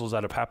 proposals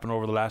that have happened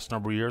over the last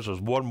number of years.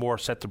 There's one more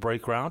set to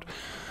break ground.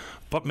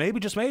 But maybe,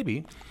 just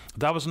maybe,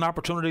 that was an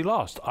opportunity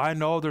lost. I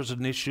know there's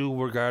an issue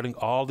regarding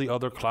all the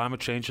other climate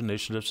change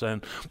initiatives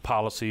and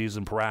policies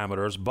and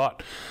parameters,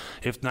 but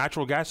if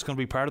natural gas is going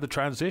to be part of the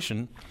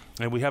transition,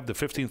 and we have the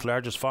 15th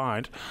largest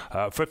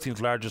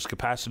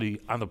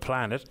capacity on the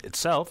planet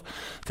itself,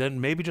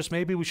 then maybe, just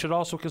maybe, we should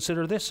also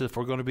consider this. If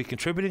we're going to be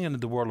contributing in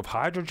the world of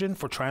hydrogen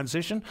for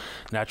transition,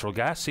 natural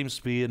gas seems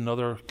to be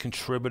another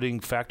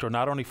contributing factor,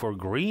 not only for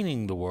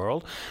greening the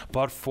world,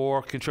 but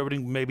for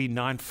contributing maybe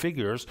 9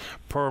 figures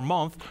per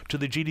month to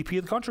the GDP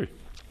of the country.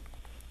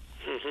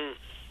 Mm-hmm.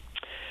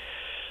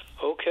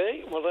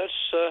 Okay, well,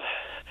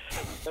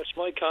 that's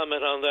my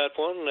comment on that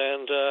one,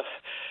 and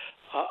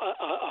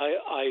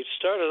I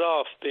started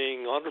off being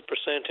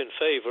 100% in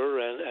favor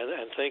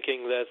and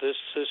thinking that this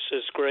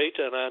is great,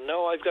 and I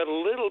know I've got a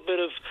little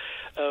bit of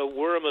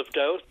worm of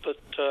doubt, but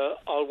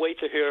I'll wait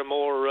to hear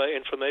more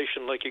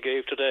information like you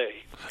gave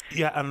today.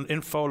 Yeah, and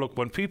info, look,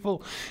 when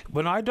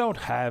I don't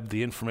have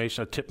the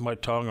information at the tip of my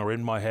tongue or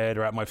in my head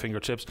or at my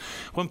fingertips,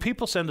 when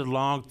people send it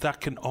along,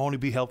 that can only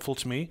be helpful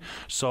to me.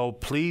 So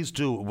please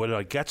do. When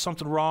I get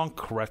something wrong,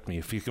 correct me.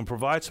 If you can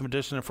provide some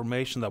additional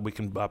information that we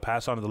can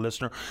pass on to the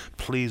listener,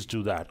 please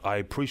do that. I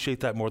appreciate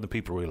that more than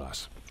people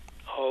realize.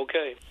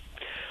 Okay.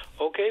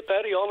 Okay,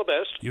 Patty, all the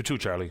best. You too,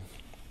 Charlie.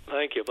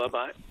 Thank you.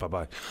 Bye-bye.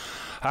 Bye-bye.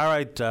 All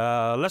right,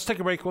 let's take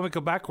a break. When we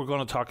come back, we're going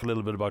to talk a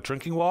little bit about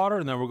drinking water,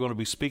 and then we're going to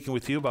be speaking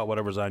with you about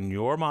whatever's on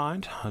your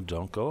mind.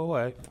 Don't go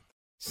away.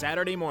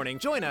 Saturday morning,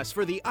 join us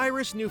for the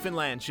Irish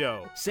Newfoundland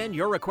Show. Send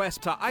your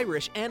request to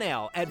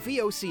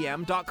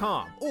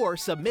irishnl@vocm.com or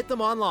submit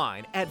them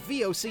online at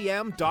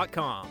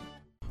vocm.com.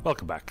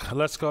 Welcome back.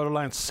 Let's go to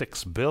line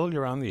 6. Bill,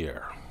 you're on the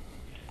air.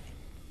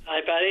 Hi,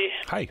 Patty.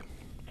 Hi.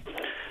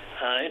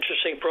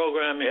 Interesting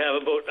program you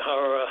have about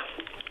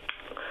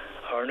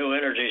our new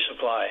energy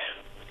supply,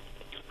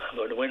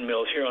 about the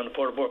windmills here on the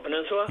Port au Port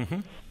Peninsula. Mm-hmm.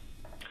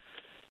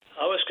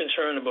 I was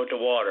concerned about the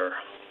water.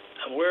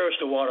 Where is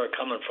the water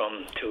coming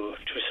from to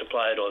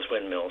supply those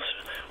windmills?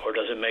 Or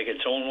does it make its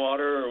own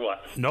water or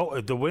what?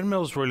 No, the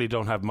windmills really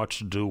don't have much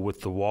to do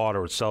with the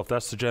water itself.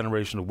 That's the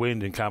generation of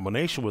wind in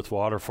combination with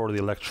water for the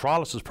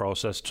electrolysis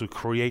process to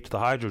create the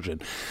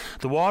hydrogen.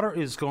 The water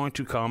is going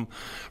to come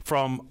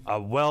from a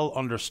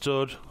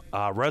well-understood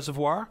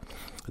reservoir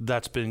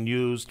that's been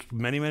used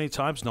many, many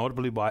times,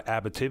 notably by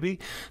Abitibi.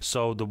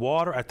 So the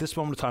water at this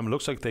moment in time, it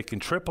looks like they can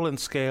triple in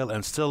scale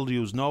and still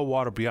use no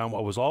water beyond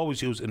what was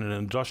always used in an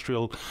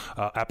industrial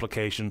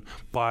application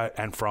by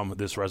and from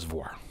this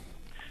reservoir.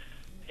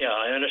 Yeah,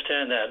 I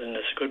understand that, and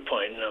it's a good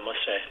point, I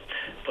must say.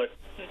 But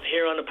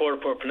here on the Port au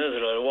Port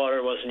Peninsula, the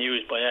water wasn't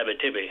used by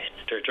Abitibi.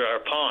 There are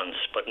ponds,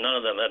 but none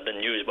of them have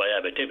been used by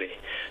Abitibi.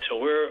 So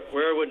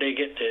where would they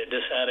get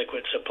this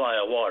adequate supply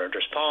of water?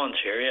 There's ponds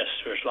here, yes,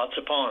 there's lots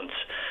of ponds.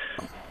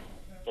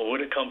 Well,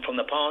 would it come from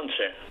the ponds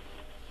then?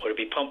 Would it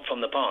be pumped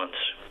from the ponds?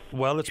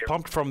 Well, it's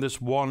pumped from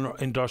this one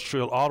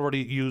industrial, already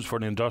used for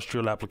an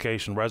industrial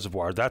application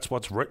reservoir. That's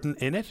what's written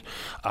in it.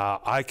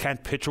 I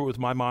can't picture it with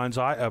my mind's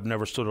eye. I've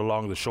never stood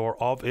along the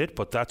shore of it,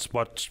 but that's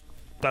what's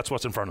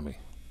in front of me.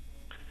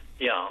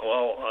 Yeah,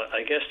 well,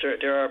 I guess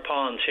there are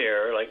ponds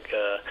here, like...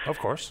 of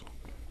course.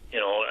 You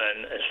know,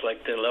 and it's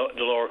like the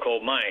Lower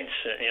Cove mines.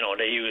 You know,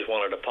 they use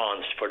one of the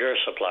ponds for their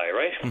supply,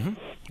 right? Mm-hmm.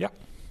 Yeah.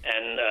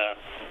 And...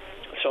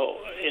 So,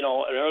 you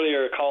know, an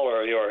earlier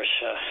caller of yours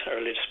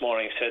early this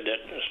morning said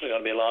that there's going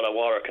to be a lot of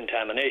water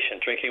contamination,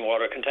 drinking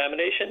water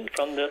contamination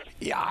from the...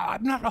 Yeah,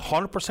 I'm not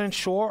 100%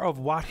 sure of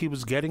what he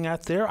was getting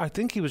at there. I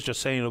think he was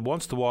just saying that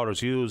once the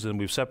water's used and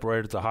we've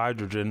separated the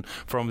hydrogen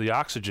from the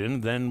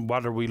oxygen, then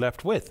what are we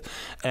left with?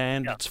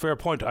 And it's a fair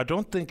point. I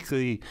don't think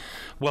the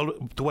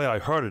way I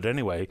heard it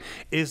anyway,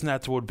 isn't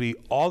that there would be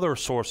other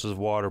sources of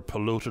water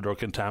polluted or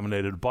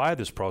contaminated by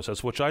this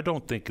process, which I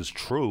don't think is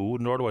true,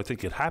 nor do I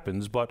think it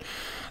happens, but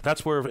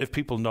that's where if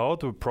people know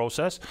the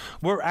process,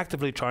 we're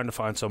actively trying to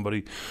find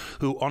somebody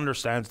who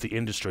understands the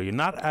industry, and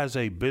not as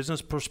a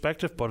business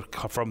perspective,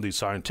 but from the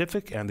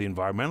scientific and the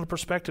environmental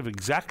perspective,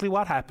 exactly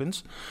what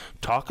happens.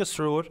 Talk us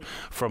through it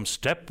from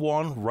step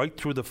one right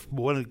through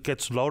when it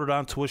gets loaded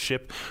onto a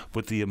ship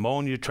with the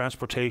ammonia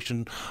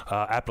transportation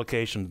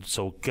application.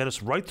 So get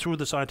us right through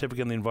the scientific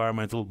and the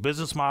environmental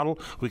business model.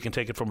 We can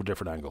take it from a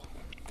different angle.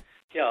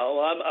 Yeah,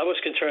 well, I was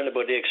concerned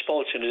about the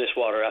expulsion of this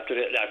water after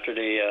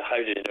the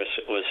hydrogen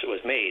was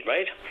made,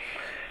 right?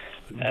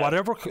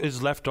 Whatever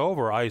is left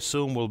over, I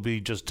assume, will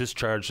be just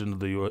discharged into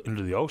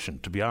the ocean,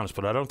 to be honest.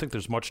 But I don't think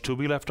there's much to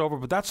be left over.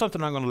 But that's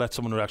something I'm going to let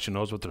someone who actually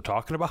knows what they're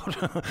talking about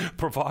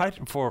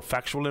provide for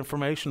factual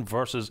information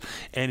versus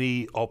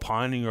any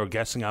opining or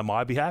guessing on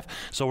my behalf.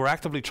 So we're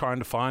actively trying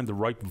to find the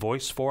right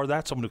voice for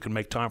that, someone who can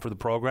make time for the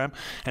program.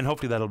 And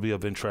hopefully that'll be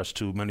of interest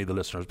to many of the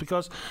listeners,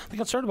 because the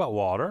concern about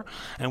water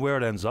and where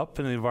it ends up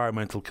and the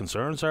environmental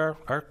concerns are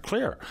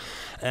clear.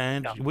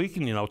 And we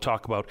can,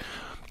 talk about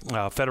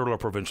federal or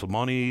provincial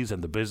monies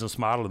and the business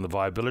model and the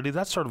viability.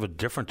 That's sort of a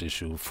different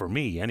issue for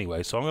me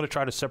anyway. So I'm going to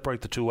try to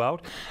separate the two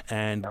out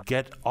and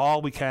get all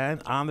we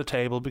can on the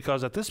table,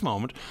 because at this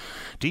moment,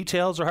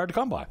 details are hard to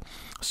come by.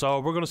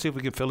 So we're going to see if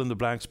we can fill in the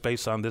blanks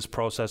based on this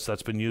process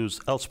that's been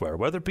used elsewhere,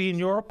 whether it be in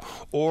Europe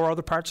or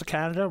other parts of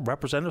Canada,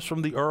 representatives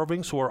from the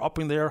Irvings who are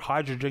upping their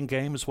hydrogen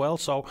game as well.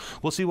 So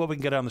we'll see what we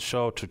can get on the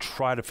show to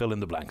try to fill in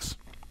the blanks.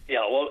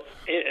 Yeah, well,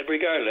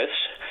 regardless,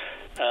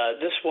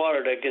 this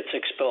water that gets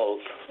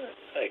expulsion,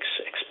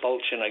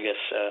 I guess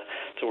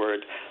the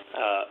word,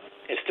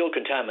 is still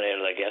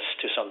contaminated, I guess,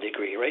 to some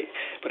degree, right?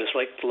 But it's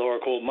like the Lower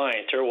Cove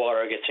mines. Their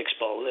water gets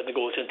expelled and it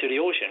goes into the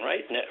ocean,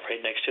 right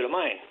next to the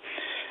mine.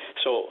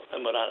 So,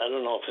 but I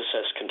don't know if it's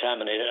as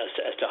contaminated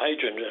as the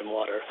hydrogen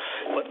water.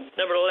 But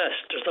nevertheless,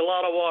 there's a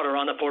lot of water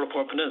on the Port au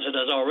Port Peninsula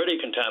that's already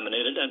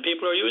contaminated, and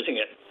people are using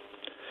it.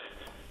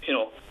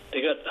 They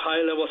got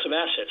high levels of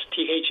acids,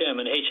 THM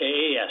and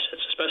HAA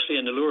acids,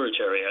 especially in the Lourdes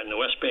area, in the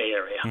West Bay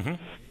area,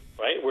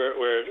 right, where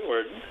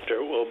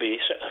there will be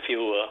a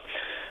few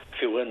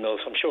windmills,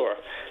 I'm sure.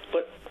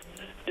 But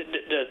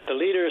the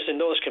leaders in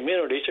those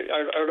communities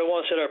are the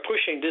ones that are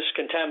pushing this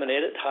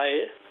contaminated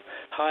high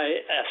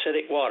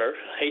acidic water,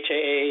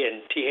 HAA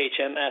and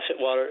THM acid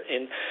water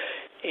in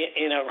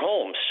our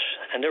homes,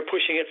 and they're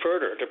pushing it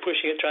further. They're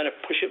trying to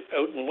push it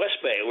out in West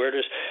Bay, where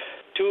there's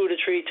 2 to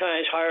 3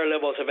 times higher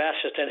levels of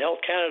acids than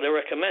Health Canada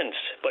recommends.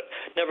 But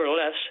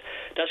nevertheless,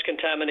 that's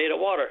contaminated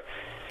water.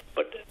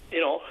 But,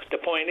 the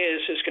point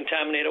is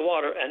contaminated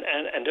water,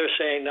 and they're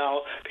saying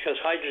now, because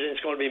hydrogen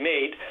is going to be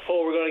made,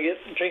 we're going to get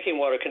drinking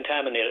water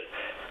contaminated.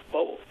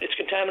 Well, it's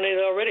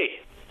contaminated already.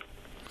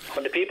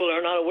 But the people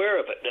are not aware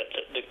of it.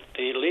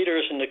 The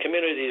leaders in the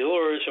community, the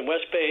Lourdes and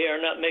West Bay,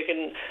 are not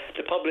making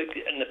the public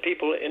and the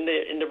people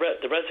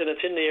the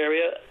residents in the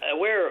area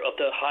aware of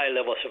the high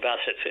levels of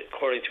acids,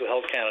 according to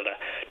Health Canada,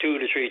 2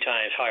 to 3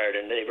 times higher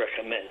than they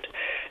recommend.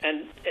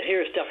 And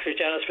here's Dr.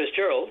 Janice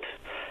Fitzgerald,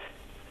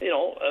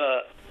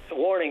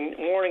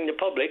 warning the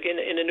public in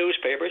the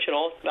newspapers,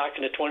 back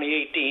in the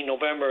 2018,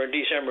 November and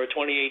December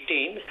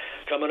 2018,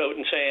 coming out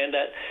and saying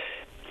that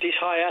these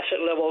high acid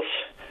levels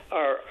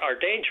are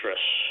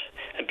dangerous,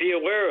 and be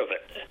aware of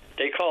it.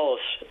 They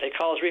cause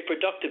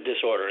reproductive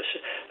disorders,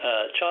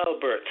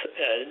 childbirth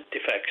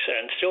defects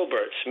and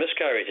stillbirths,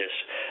 miscarriages,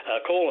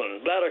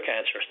 colon, bladder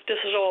cancers.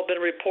 This has all been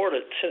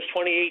reported since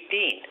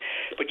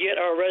 2018. But yet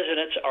our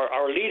residents,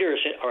 our leaders,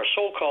 our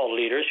so-called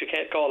leaders, you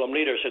can't call them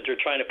leaders if they're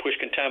trying to push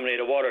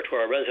contaminated water to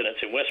our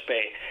residents in West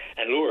Bay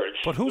and Lourdes.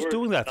 But who's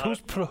doing that?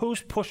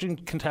 Who's pushing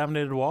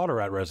contaminated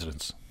water at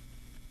residents?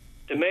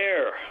 The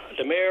mayor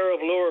of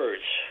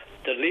Lourdes,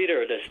 the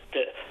leader, the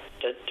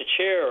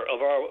chair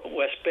of our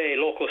West Bay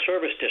local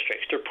service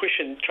districts. They're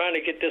trying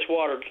to get this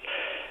water.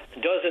 A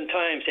dozen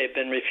times they've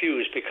been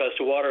refused because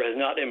the water has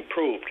not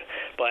improved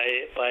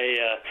by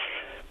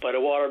by the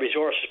Water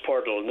Resources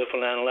Portal,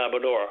 Newfoundland and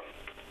Labrador.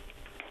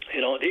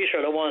 These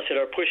are the ones that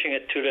are pushing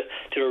it to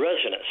the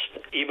residents,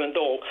 even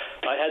though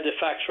I had the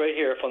facts right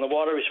here from the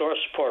Water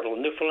Resources Portal,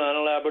 Newfoundland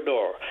and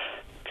Labrador.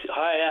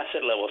 High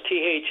asset levels,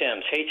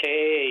 THMs,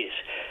 HAAs,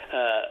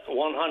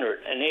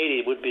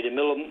 180 would be the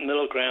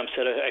milligrams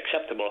that are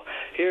acceptable.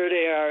 Here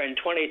they are in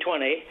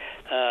 2020.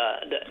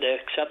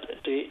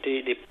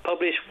 The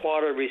published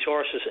water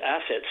resources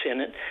assets in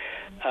it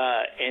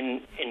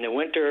in the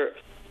winter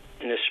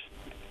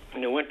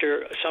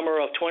summer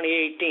of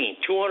 2018,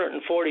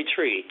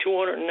 243,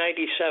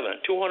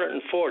 297,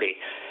 240.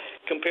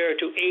 Compared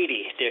to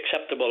 80, the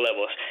acceptable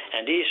levels,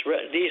 and these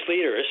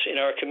leaders in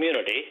our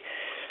community.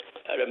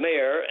 The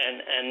mayor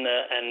and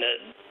the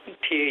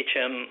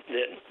THM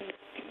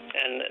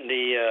and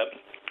the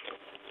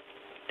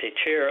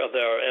chair of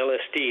our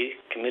LSD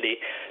committee,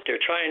 they're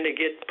trying to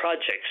get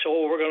projects.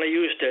 So we're going to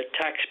use the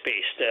tax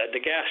base, the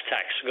gas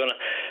tax. Going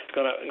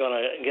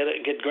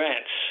to get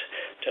grants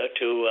to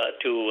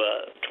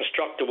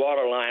construct the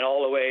water line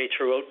all the way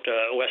throughout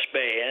West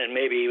Bay and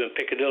maybe even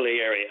Piccadilly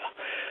area.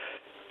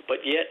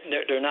 But yet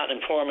they're not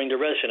informing the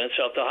residents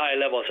of the high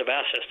levels of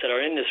assets that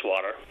are in this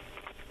water.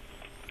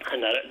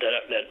 And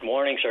that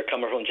warnings are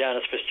coming from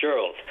Janice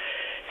Fitzgerald.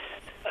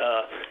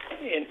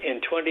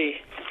 In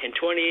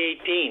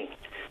 2018,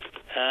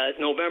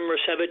 November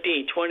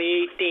 17,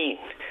 2018,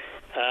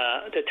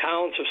 the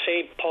towns of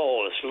St.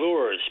 Paul's,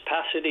 Lourdes,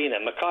 Pasadena,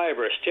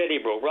 McIver,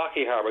 Steadybrook,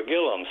 Rocky Harbor,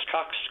 Gillams,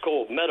 Cox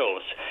Cove,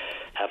 Meadows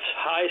have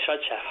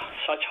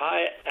such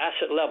high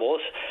asset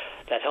levels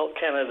that Health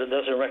Canada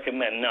doesn't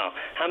recommend. Now,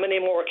 how many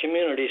more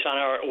communities on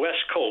our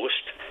west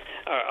coast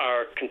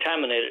are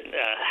contaminated,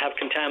 have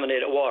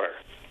contaminated water?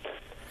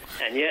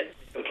 And yet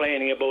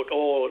complaining about,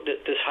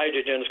 this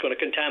hydrogen is going to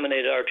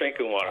contaminate our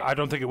drinking water. I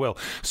don't think it will.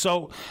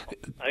 So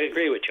I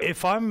agree with you.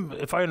 If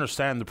I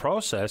understand the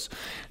process,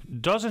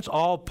 doesn't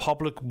all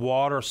public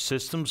water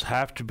systems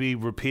have to be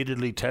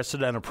repeatedly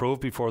tested and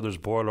approved before there's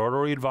boil order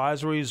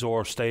advisories,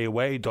 or stay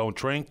away, don't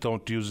drink,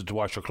 don't use it to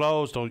wash your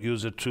clothes, don't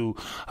use it to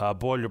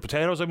boil your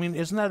potatoes? I mean,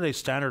 isn't that a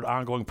standard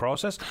ongoing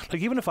process?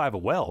 Like, even if I have a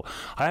well,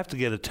 I have to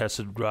get it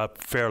tested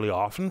fairly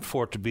often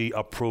for it to be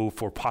approved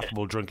for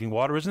potable drinking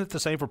water. Isn't it the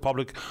same for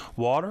public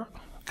water?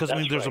 Because, I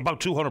mean, there's about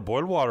 200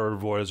 boil water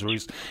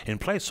advisories in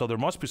place, so there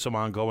must be some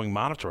ongoing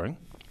monitoring.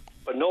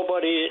 But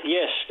nobody,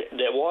 yes,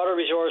 the Water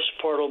Resource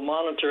Portal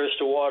monitors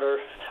the water,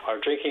 our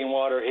drinking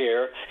water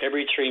here,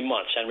 every 3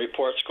 months, and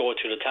reports go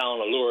to the town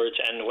of Lourdes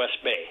and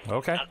West Bay.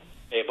 Okay.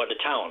 But the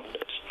town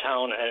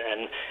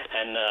and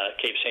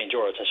Cape St.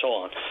 George and so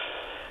on.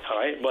 All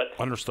right, but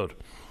understood.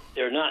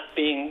 They're not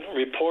being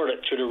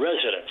reported to the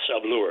residents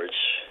of Lourdes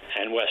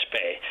and West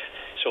Bay,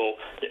 so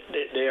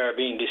they are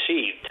being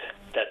deceived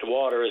that the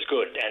water is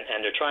good,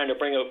 and they're trying to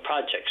bring out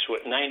projects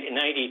with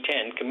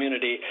 90-10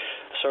 community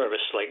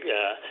service, like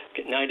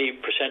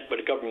 90% with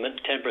the government,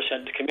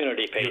 10% the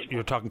community pays.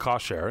 You're talking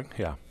cost sharing,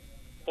 yeah.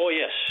 Oh,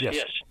 yes.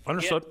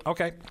 Understood, yes.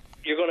 Okay.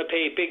 You're going to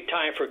pay big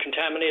time for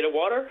contaminated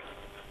water?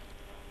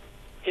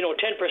 10%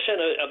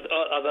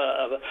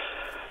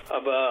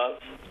 of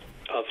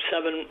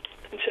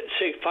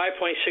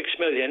 5.6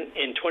 million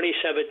in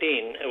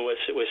 2017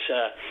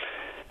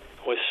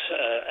 was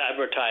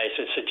advertised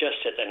and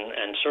suggested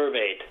and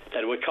surveyed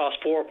that it would cost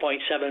 $4.7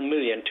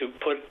 million to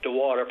put the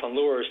water from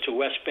Lourdes to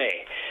West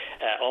Bay,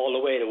 all the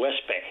way to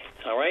West Bay.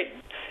 All right,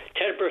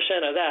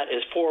 10% of that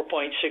is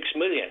 $4.6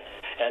 million.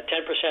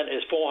 10%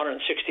 is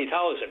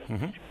 $460,000.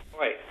 Mm-hmm. All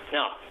right,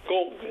 now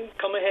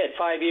come ahead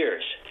 5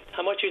 years.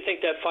 How much do you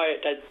think that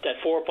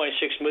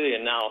 $4.6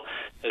 million now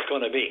is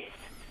going to be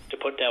to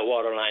put that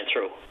water line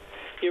through?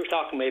 You're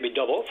talking maybe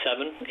double,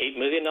 $7-8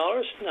 million.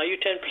 Now you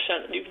take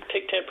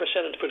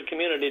 10% for the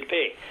community to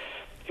pay.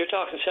 You're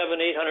talking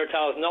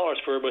 $700,000-800,000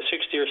 for about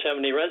 60 or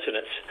 70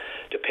 residents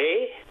to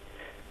pay.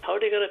 How are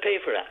they going to pay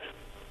for that?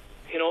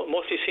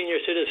 Mostly senior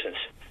citizens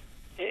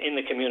in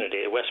the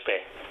community at West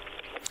Bay.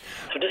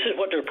 So this is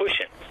what they're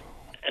pushing,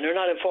 and they're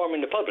not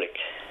informing the public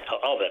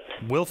of it.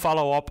 We'll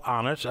follow up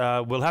on it.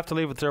 We'll have to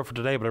leave it there for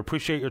today, but I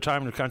appreciate your time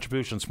and your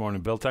contribution this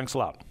morning, Bill. Thanks a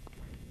lot.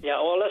 Yeah,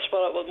 well, that's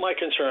what my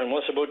concern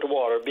was about the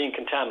water being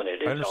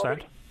contaminated. I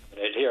understand.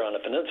 Here on the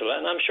peninsula,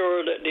 and I'm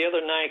sure that the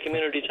other 9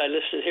 communities I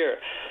listed here,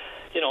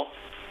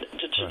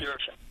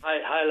 there's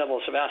high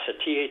levels of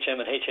acid, THM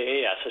and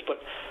HAA acids,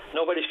 but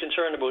nobody's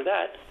concerned about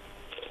that.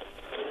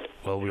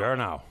 Well, we are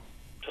now.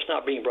 It's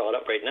not being brought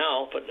up right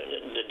now, but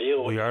the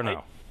deal. We are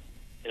now.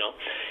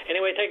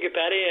 Anyway, thank you,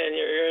 Patty, and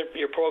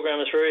your program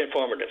is very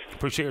informative.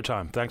 Appreciate your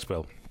time. Thanks,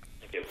 Bill.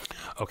 Thank you.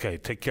 Okay,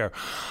 take care.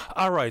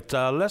 All right,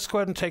 let's go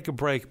ahead and take a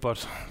break,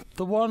 but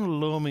the one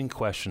looming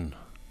question,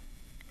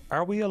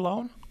 are we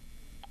alone?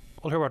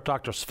 We'll hear what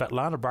Dr.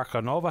 Svetlana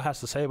Barkanova has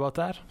to say about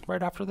that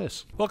right after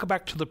this. Welcome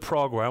back to the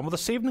program. Well,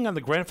 this evening on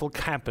the Grenfell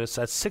campus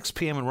at 6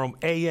 p.m. in room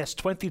AS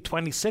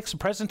 2026, a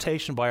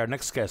presentation by our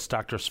next guest,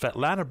 Dr.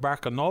 Svetlana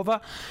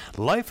Barkanova,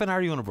 Life in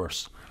Our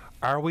Universe.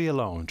 Are we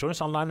alone? Join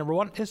us on line number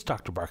 1 is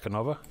Dr.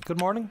 Barkanova. Good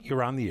morning.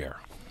 You're on the air.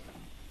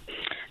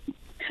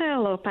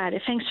 Hello,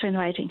 Patty. Thanks for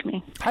inviting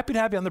me. Happy to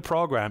have you on the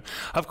program.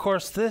 Of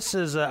course, this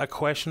is a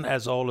question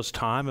as old as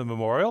time,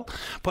 immemorial.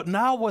 But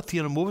now with,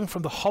 moving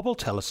from the Hubble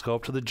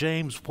telescope to the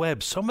James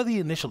Webb, some of the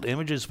initial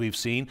images we've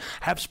seen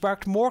have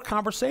sparked more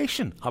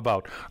conversation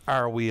about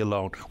Are We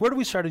Alone? Where do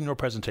we start in your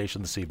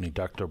presentation this evening,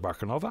 Dr.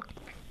 Barkanova?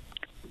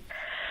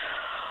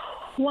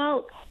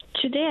 Well,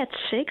 today at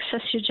 6,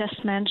 as you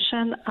just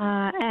mentioned,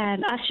 I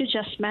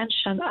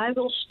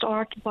will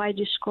start by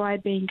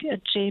describing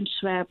James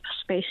Webb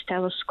Space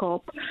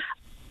Telescope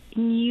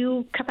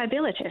new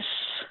capabilities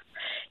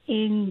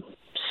in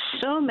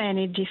so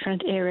many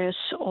different areas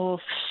of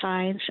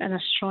science and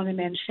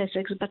astronomy and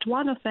physics, but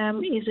one of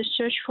them is the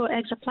search for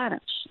exoplanets.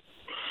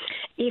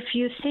 If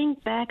you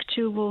think back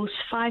to those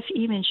 5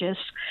 images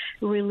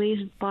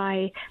released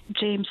by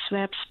James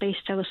Webb Space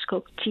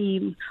Telescope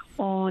team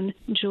on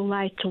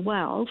July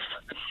 12th,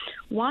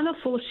 one of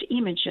those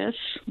images,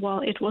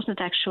 well, it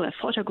wasn't actually a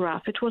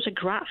photograph, it was a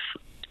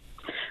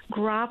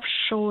graph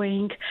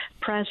showing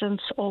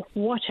presence of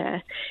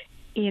water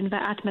in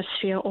the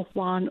atmosphere of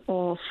one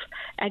of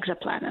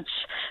exoplanets.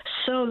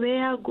 So we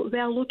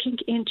are looking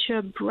into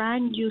a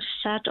brand new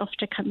set of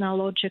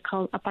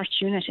technological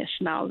opportunities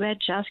now. We're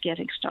just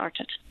getting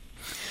started.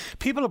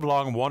 People have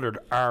long wondered,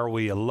 are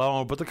we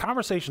alone? But the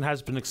conversation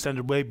has been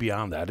extended way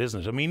beyond that,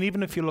 isn't it? I mean,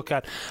 even if you look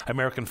at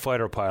American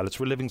fighter pilots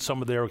reliving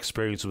some of their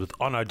experiences with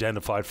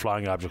unidentified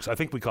flying objects, I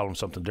think we call them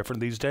something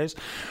different these days,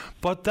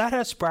 but that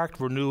has sparked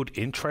renewed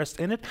interest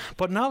in it.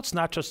 But now it's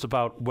not just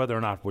about whether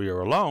or not we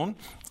are alone,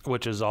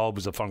 which is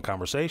always a fun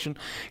conversation,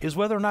 is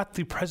whether or not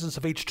the presence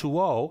of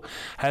H2O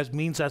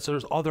means that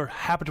there's other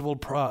habitable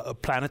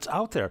planets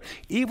out there.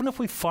 Even if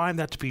we find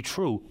that to be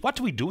true, what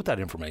do we do with that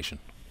information?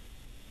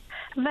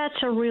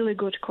 That's a really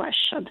good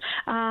question.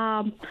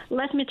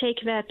 Let me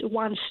take that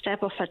one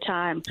step at a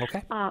time.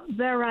 Okay.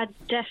 There are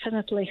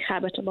definitely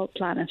habitable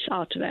planets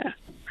out there.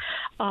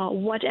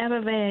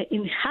 Whatever they're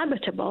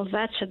inhabitable,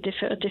 that's a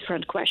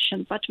different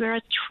question. But there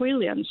are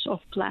trillions of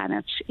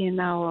planets in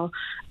our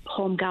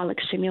home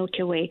galaxy,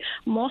 Milky Way.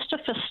 Most of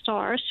the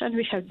stars, and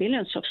we have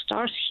billions of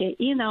stars here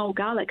in our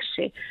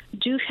galaxy,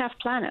 do have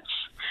planets.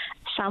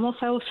 Some of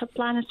those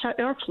planets are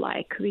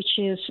Earth-like, which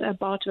is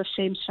about the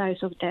same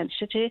size of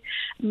density.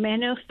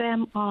 Many of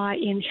them are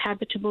in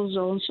habitable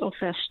zones of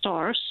their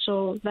stars,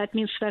 so that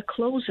means they're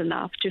close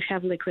enough to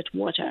have liquid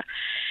water.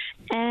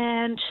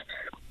 And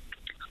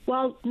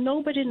well,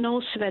 nobody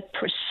knows that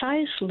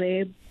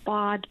precisely,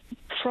 but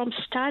from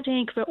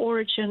studying the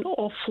origin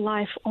of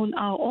life on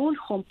our own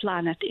home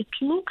planet, it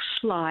looks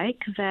like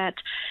that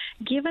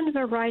given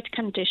the right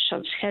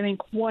conditions, having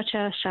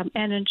water, some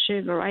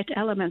energy, the right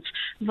elements,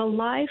 the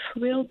life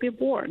will be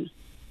born.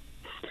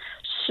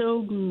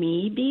 So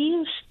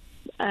maybe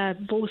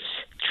those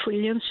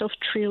trillions of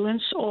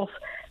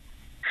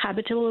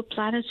habitable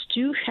planets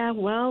do have,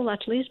 well,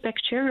 at least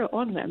bacteria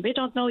on them. We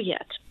don't know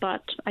yet,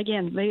 but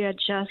again, we are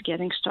just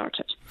getting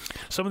started.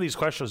 Some of these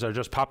questions are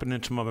just popping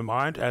into my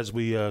mind as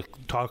we have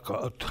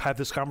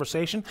this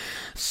conversation.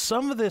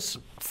 Some of this,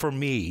 for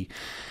me,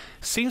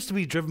 seems to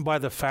be driven by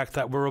the fact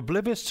that we're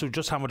oblivious to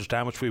just how much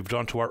damage we've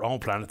done to our own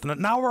planet.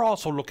 And now we're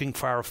also looking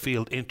far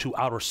afield into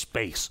outer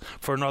space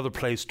for another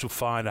place to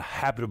find a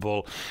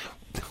habitable,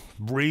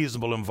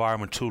 reasonable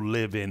environment to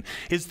live in.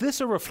 Is this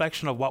a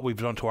reflection of what we've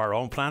done to our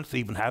own planet to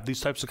even have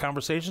these types of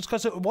conversations?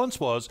 Because it once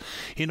was,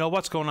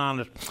 what's going on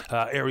at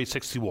Area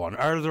 61?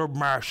 Are there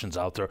Martians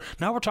out there?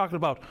 Now we're talking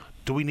about,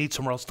 do we need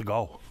somewhere else to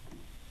go?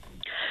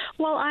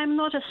 Well, I'm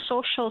not a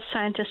social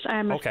scientist.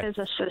 I'm a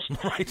physicist.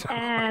 Right.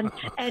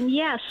 And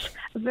yes,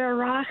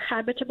 there are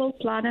habitable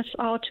planets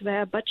out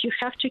there, but you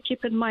have to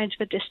keep in mind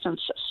the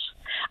distances.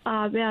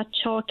 We are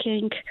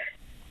talking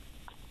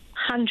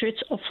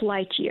hundreds of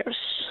light years,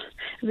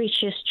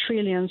 which is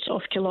trillions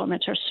of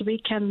kilometers. We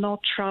cannot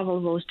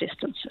travel those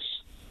distances.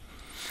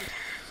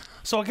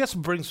 So I guess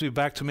it brings me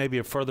back to maybe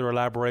a further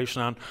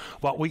elaboration on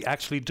what we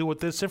actually do with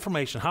this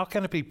information. How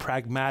can it be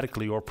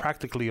pragmatically or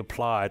practically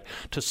applied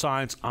to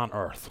science on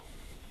Earth?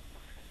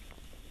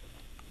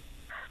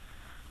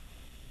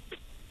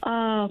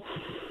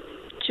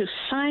 To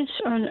science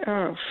on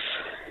Earth.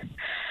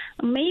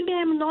 Maybe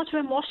I'm not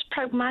the most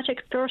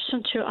pragmatic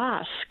person to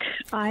ask.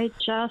 I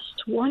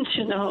just want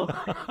to know.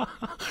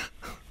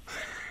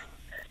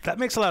 That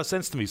makes a lot of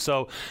sense to me.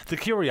 So the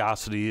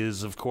curiosity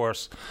is, of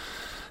course,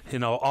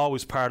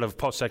 always part of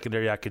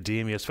post-secondary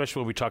academia,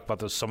 especially when we talk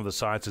about some of the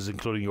sciences,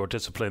 including your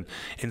discipline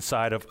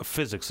inside of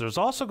physics. There's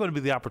also going to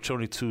be the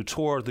opportunity to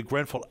tour the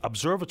Grenfell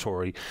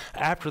Observatory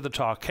after the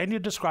talk. Can you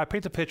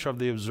paint a picture of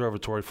the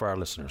observatory for our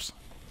listeners?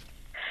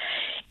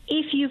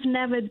 If you've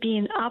never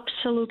been,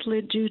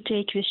 absolutely do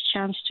take this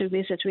chance to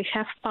visit. We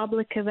have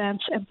public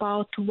events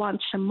about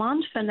once a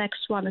month. The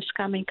next one is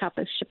coming up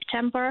in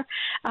September.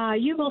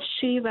 You will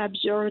see the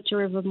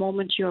observatory the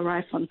moment you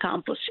arrive on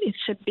campus. It's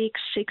a big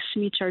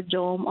 6-meter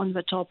dome on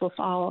the top of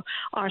our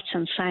Arts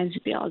and Science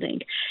building.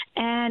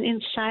 And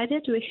inside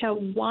it, we have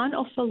one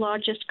of the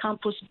largest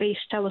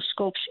campus-based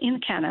telescopes in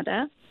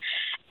Canada.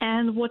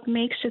 And what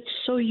makes it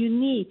so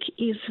unique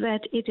is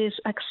that it is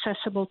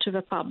accessible to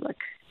the public.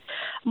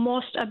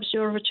 most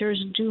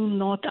observatories do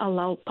not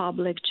allow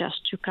public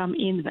just to come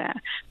in there,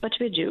 but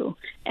we do.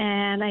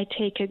 And I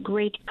take a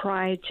great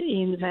pride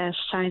in the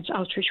science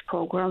outreach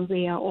program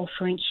we are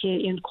offering here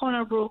in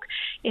Corner Brook,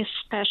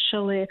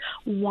 especially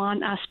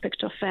one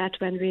aspect of that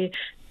when we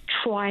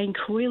trying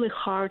really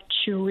hard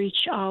to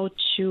reach out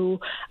to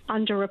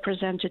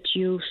underrepresented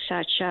youth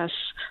such as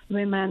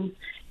women,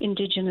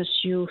 indigenous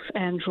youth,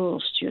 and rural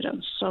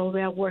students. So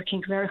we are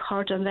working very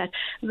hard on that.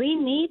 We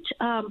need,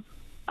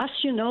 as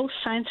you know,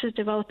 science is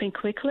developing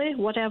quickly,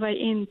 whatever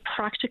in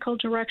practical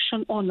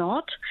direction or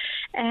not,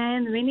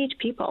 and we need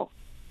people.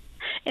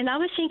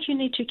 Another thing you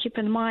need to keep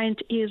in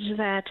mind is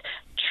that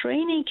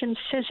training in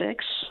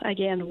physics,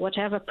 again,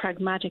 whatever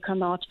pragmatic or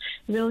not,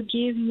 will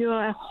give you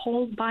a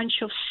whole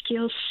bunch of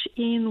skills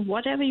in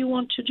whatever you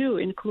want to do,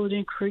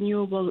 including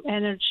renewable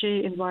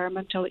energy,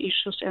 environmental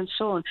issues, and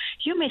so on.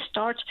 You may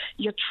start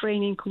your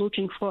training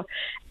looking for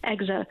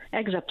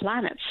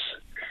exoplanets,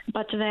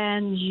 but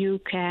then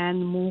you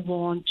can move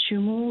on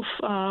to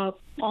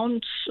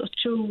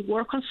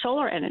work on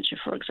solar energy,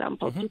 for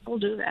example. People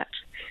do that.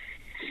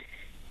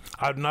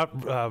 I've not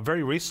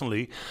very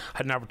recently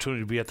had an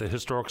opportunity to be at the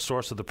historic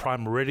source of the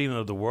prime meridian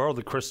of the world,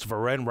 the Christopher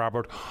Wren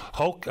Robert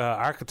Hoke,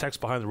 architects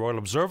behind the Royal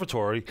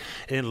Observatory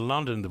in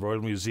London, the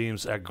Royal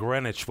Museums at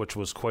Greenwich, which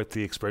was quite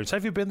the experience.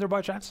 Have you been there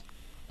by chance?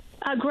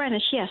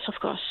 Greenwich, yes, of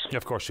course. Yeah,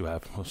 of course you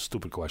have. Oh,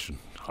 stupid question.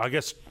 I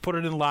guess put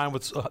it in line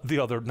with the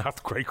other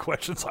not great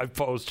questions I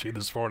posed to you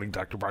this morning,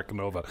 Dr.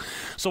 Barkanova.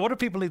 So what do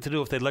people need to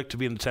do if they'd like to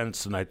be in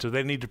attendance tonight? Do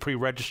they need to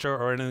pre-register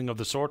or anything of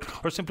the sort,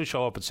 or simply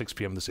show up at 6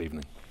 p.m. this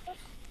evening?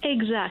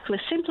 Exactly.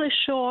 Simply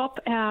show up.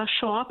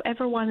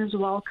 Everyone is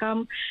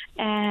welcome,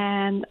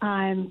 and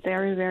I'm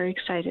very, very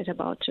excited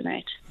about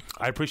tonight.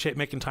 I appreciate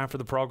making time for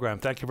the program.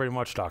 Thank you very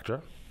much,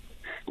 Doctor.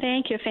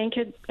 Thank you,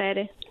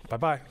 Betty.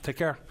 Bye-bye. Take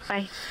care.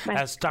 Bye.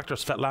 As Dr.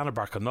 Svetlana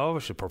Barkanova,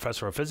 she's a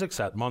professor of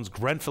physics at Mons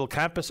Grenfell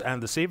campus,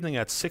 and this evening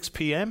at 6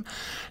 p.m.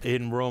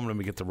 in room, let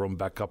me get the room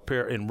back up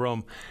here, in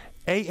room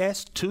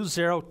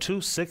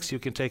AS2026, you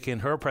can take in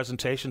her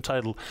presentation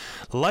titled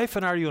Life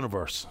in Our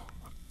Universe.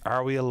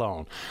 Are we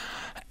alone?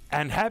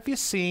 And have you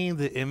seen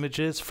the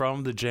images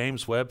from the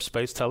James Webb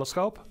Space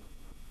Telescope?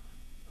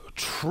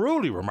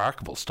 Truly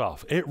remarkable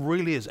stuff. It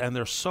really is. And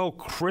they're so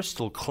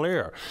crystal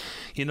clear,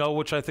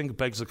 which I think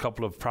begs a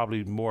couple of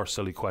probably more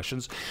silly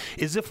questions,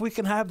 is if we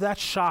can have that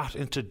shot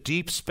into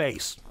deep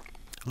space,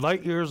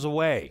 light years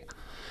away,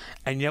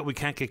 and yet we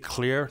can't get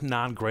clear,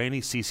 non-grainy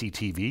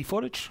CCTV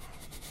footage?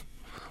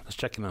 Let's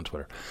check in on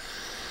Twitter.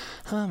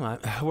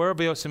 We're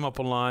VOCM up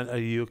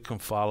online. You can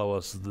follow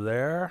us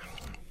there.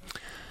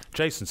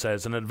 Jason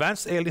says, an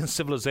advanced alien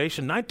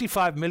civilization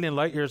 95 million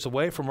light years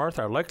away from Earth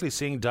are likely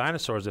seeing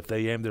dinosaurs if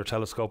they aim their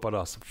telescope at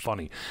us.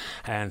 Funny.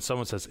 And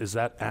someone says, is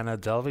that Anna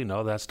Delvey?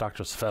 No, that's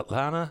Dr.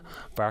 Svetlana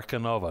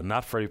Barkanova.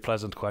 Not very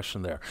pleasant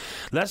question there.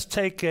 Let's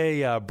take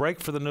a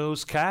break for the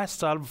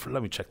newscast.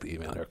 Let me check the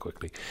email here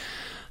quickly.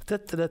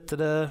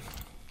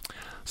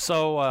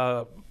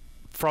 So,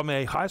 from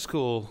a high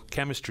school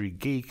chemistry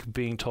geek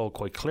being told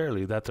quite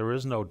clearly that there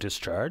is no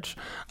discharge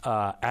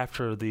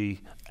after the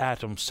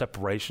atom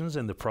separations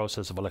in the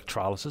process of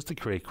electrolysis to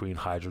create green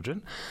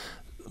hydrogen.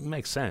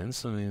 Makes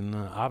sense,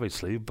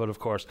 obviously, but of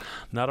course,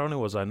 not only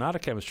was I not a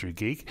chemistry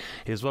geek,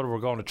 is what we're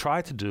going to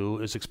try to do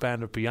is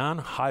expand it beyond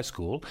high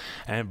school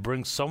and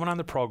bring someone on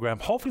the program,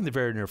 hopefully in the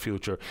very near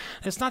future.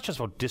 And it's not just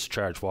about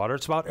discharge water,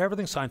 it's about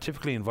everything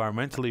scientifically,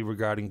 environmentally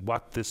regarding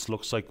what this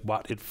looks like,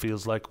 what it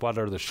feels like, what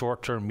are the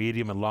short-term,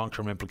 medium, and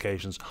long-term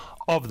implications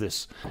of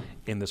this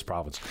in this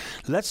province.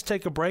 Let's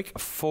take a break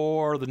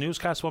for the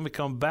newscast. When we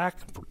come back,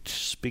 we're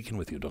speaking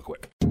with you. Don't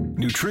quit.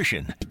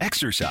 Nutrition,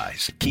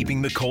 exercise,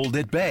 keeping the cold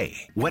at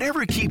bay.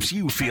 Whatever keeps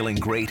you feeling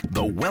great,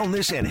 the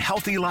Wellness and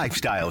Healthy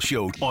Lifestyle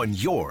Show on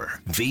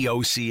your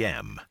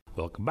VOCM.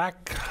 Welcome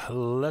back.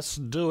 Let's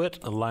do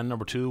it. Line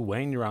number 2.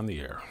 Wayne, you're on the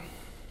air.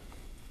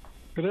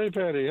 Good day,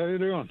 Patty. How you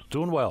doing?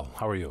 Doing well.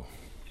 How are you?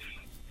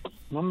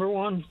 Number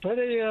 1.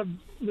 Patty,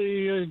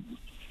 the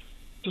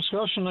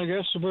discussion, I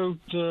guess, about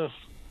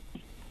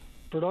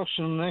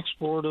production and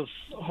export of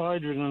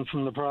hydrogen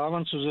from the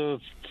province is a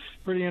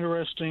pretty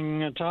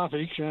interesting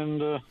topic,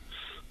 and a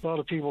lot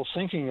of people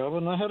thinking of it.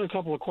 And I had a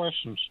couple of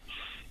questions.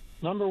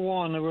 Number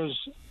 1, it was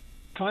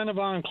kind of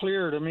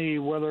unclear to me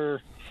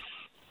whether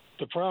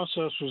the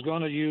process was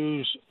going to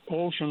use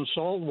ocean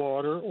salt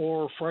water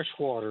or fresh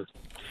water.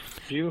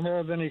 Do you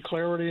have any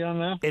clarity on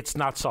that? It's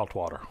not salt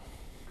water.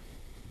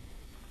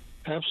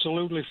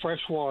 Absolutely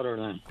fresh water,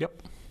 then?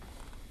 Yep.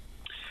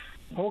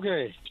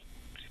 Okay.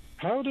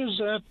 How does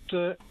that,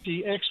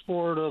 the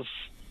export of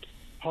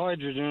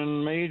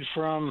hydrogen made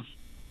from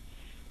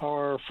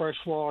our fresh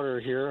water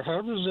here,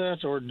 how does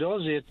that, or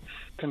does it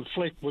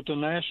conflict with the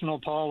national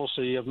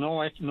policy of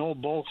no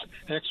bulk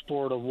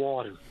export of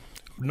water?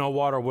 No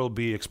water will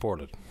be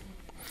exported.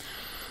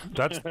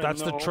 That's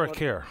the trick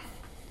here.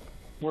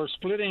 We're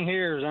splitting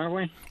hairs, aren't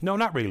we? No,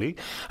 not really.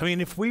 I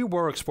mean, if we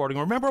were exporting,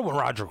 remember when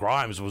Roger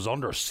Grimes was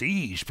under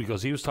siege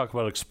because he was talking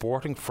about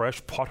exporting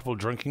fresh, potable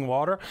drinking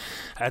water?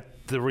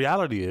 The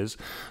reality is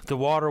the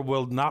water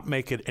will not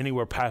make it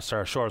anywhere past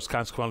our shores,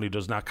 consequently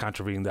does not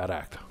contravene that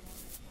act.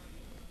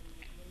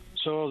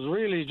 So it's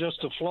really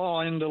just a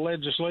flaw in the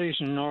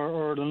legislation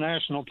or the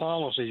national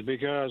policy,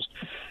 because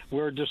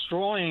we're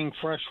destroying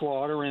fresh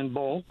water in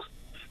bulk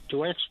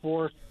to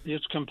export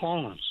its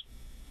components.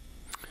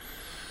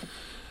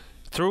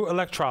 Through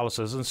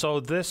electrolysis, and so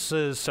this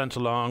is sent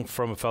along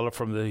from a fellow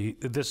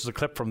this is a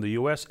clip from the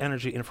U.S.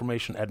 Energy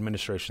Information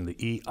Administration, the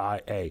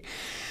EIA.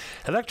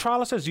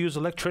 Electrolysis uses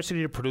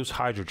electricity to produce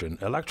hydrogen.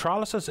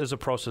 Electrolysis is a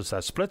process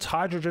that splits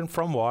hydrogen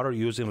from water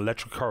using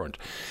electric current.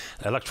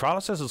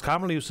 Electrolysis is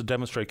commonly used to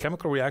demonstrate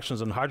chemical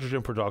reactions in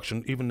hydrogen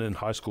production, even in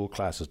high school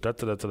classes.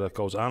 That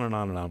goes on and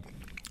on and on.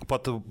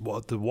 But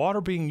the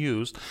water being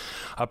used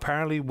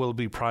apparently will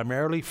be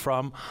primarily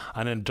from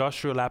an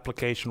industrial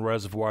application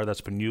reservoir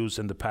that's been used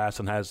in the past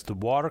and has the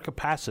water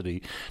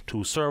capacity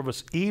to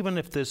service, even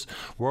if this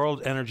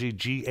World Energy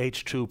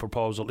GH2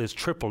 proposal is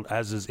tripled,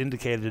 as is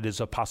indicated is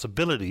a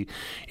possibility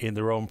in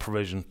their own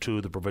provision to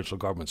the provincial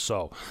government.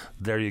 So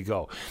there you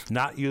go.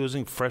 Not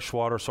using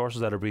freshwater sources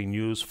that are being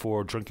used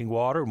for drinking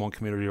water in one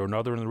community or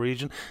another in the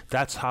region.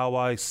 That's how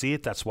I see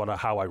it. That's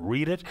how I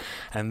read it.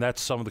 And that's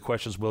some of the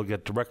questions we'll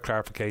get direct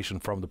clarification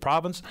from the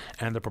province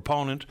and the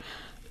proponent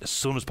as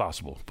soon as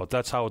possible. But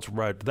that's how it's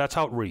read. That's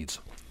how it reads.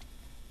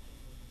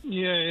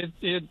 Yeah,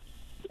 it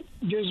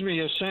gives me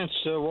a sense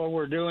that what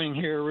we're doing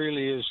here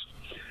really is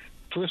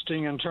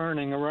twisting and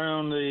turning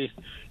around the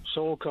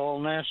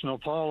so-called national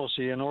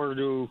policy in order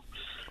to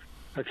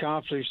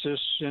accomplish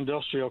this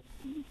industrial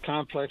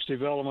complex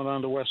development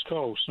on the West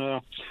Coast.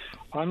 Now,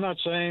 I'm not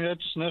saying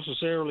that's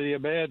necessarily a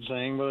bad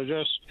thing, but I'm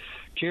just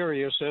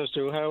curious as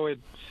to how it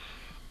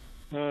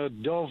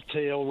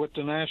dovetail with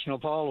the national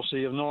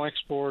policy of no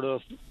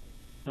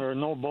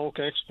bulk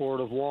export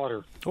of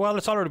water. Well,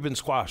 it's already been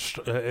squashed,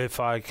 if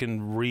I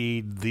can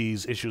read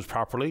these issues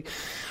properly.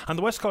 On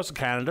the west coast of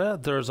Canada,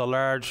 there's a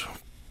large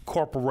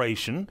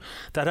corporation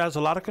that has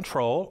a lot of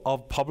control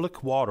of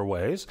public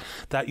waterways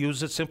that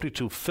use it simply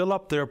to fill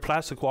up their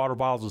plastic water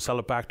bottles and sell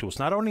it back to us,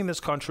 not only in this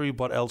country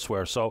but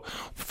elsewhere. So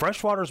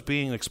fresh water is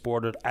being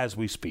exported as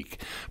we speak.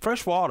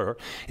 Fresh water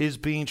is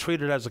being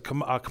treated as a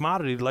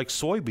commodity like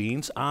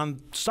soybeans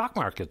on stock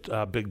market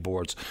big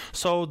boards.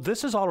 So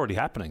this is already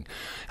happening.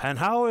 And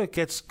how it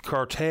gets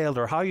curtailed,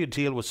 or how you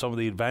deal with some of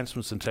the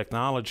advancements in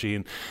technology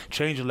and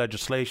change in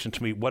legislation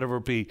to meet whatever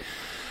it be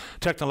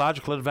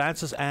technological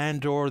advances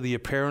and or the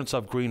appearance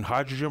of green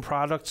hydrogen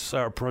products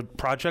or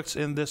projects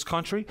in this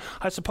country,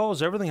 I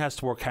suppose everything has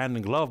to work hand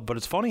in glove. But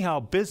it's funny how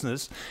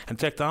business and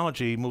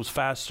technology moves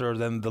faster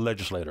than the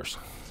legislators.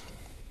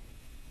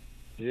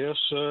 Yes,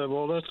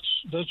 well,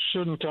 that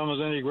shouldn't come as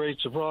any great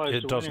surprise.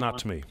 It does not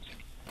to me.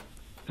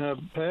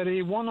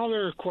 Patty, one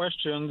other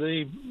question.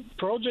 The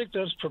project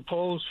that's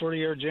proposed for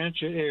the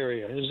Argentia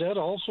area, is that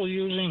also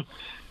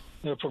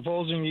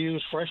proposing to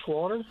use fresh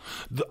water?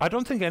 I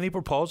don't think any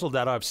proposal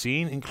that I've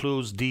seen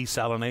includes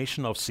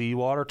desalination of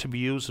seawater to be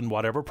used in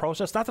whatever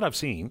process. Not that I've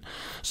seen.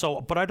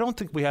 But I don't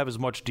think we have as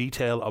much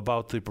detail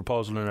about the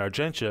proposal in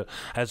Argentia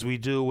as we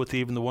do with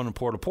even the one in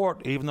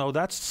Port-au-Port, even though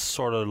that's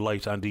sort of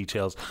light on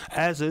details,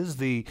 as is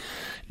the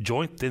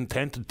joint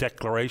intent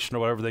declaration, or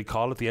whatever they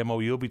call it, the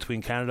MOU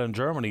between Canada and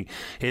Germany.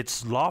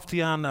 It's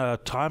lofty on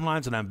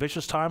timelines and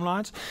ambitious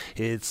timelines.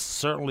 It's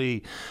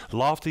certainly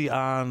lofty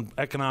on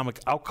economic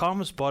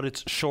outcomes, but it's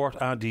short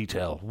on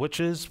detail, which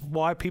is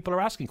why people are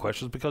asking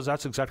questions, because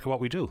that's exactly what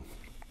we do,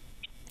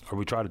 or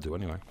we try to do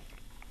anyway.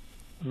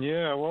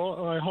 Yeah,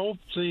 well, I hope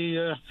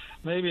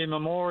maybe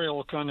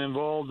Memorial can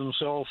involve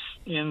themselves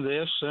in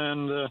this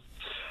and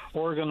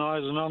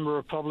organize a number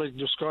of public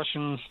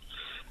discussions,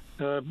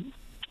 a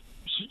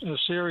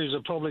series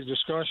of public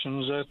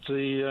discussions at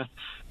the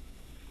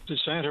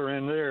center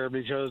in there,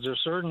 because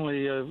there's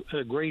certainly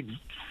a great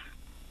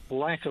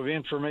lack of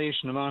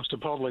information amongst the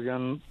public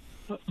on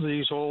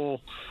these whole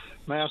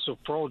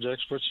massive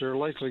projects, which they're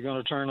likely going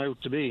to turn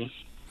out to be.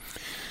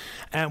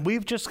 And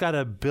we've just got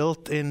a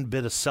built-in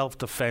bit of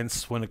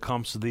self-defense when it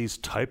comes to these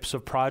types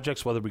of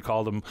projects, whether we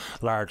call them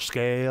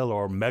large-scale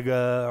or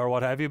mega or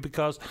what have you,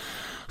 because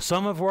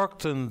some have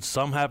worked and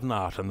some have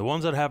not. And the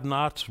ones that have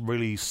not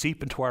really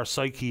seep into our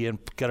psyche and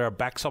get our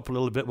backs up a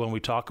little bit when we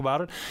talk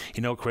about it.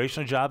 You know,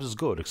 creation of jobs is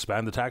good.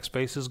 Expand the tax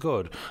base is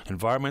good.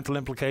 Environmental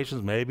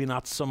implications, maybe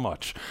not so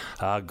much.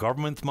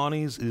 Government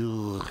monies,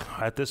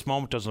 at this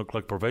moment, doesn't look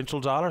like provincial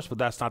dollars, but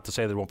that's not to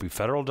say there won't be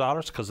federal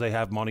dollars, because they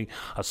have money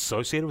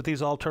associated with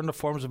these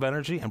alternative forms of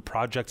energy and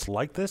projects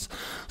like this.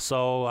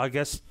 So I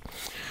guess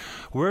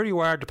where you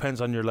are depends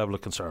on your level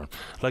of concern.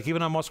 Like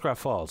even on Muskrat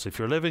Falls, if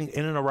you're living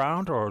in and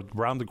around or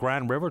around the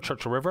Grand River,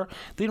 Churchill River,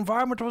 the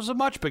environment was a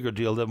much bigger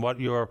deal than what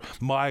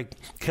my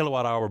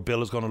kilowatt hour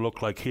bill is going to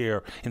look like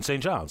here in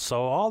St. John's.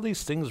 So all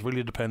these things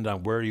really depend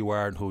on where you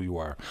are and who you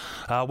are.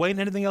 Wayne,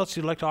 anything else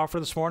you'd like to offer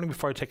this morning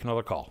before I take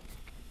another call?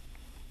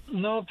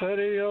 No,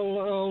 Patty,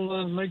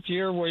 I'll make the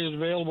airways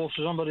available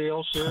for somebody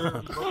else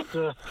there.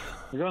 But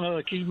I'm going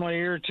to keep my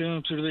ear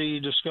tuned to the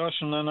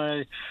discussion, and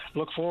I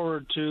look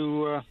forward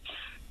to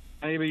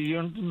maybe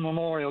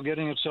Memorial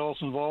getting itself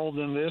involved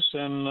in this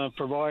and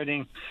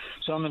providing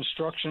some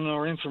instruction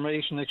or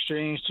information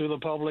exchange to the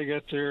public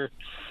at their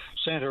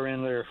center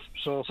in there.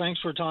 So thanks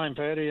for your time,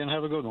 Patty, and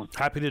have a good one.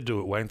 Happy to do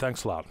it, Wayne.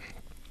 Thanks a lot.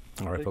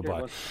 All right,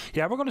 bye-bye.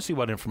 Yeah, we're going to see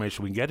what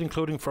information we can get,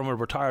 including from a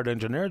retired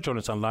engineer. Join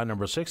us on line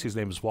number 6. His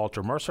name is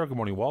Walter Mercer. Good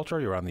morning, Walter.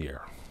 You're on the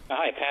air.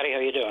 Hi, Patty. How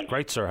you doing?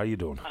 Great, sir. How you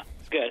doing?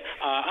 Good.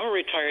 I'm a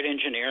retired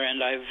engineer,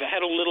 and I've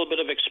had a little bit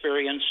of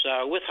experience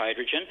with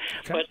hydrogen.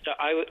 Okay. But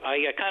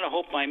I kind of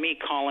hope by me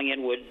calling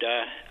in would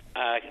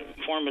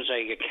form as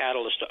a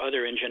catalyst to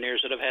other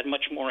engineers that have had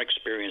much more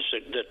experience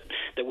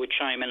that would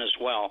chime in as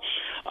well.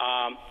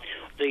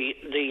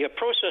 The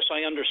process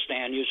I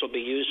understand you'll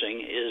be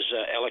using is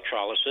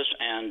electrolysis,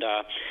 and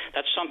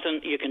that's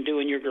something you can do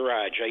in your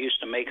garage. I used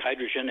to make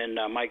hydrogen in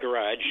my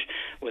garage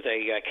with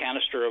a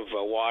canister of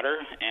water,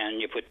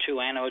 and you put 2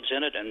 anodes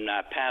in it and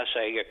pass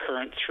a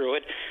current through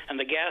it, and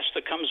the gas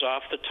that comes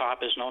off the top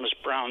is known as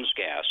Brown's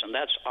gas, and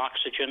that's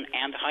oxygen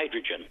and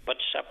hydrogen, but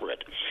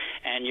separate.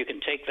 And you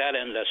can take that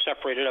and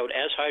separate it out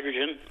as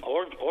hydrogen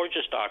or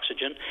just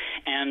oxygen,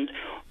 and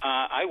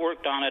I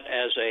worked on it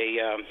as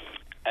a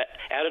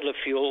additive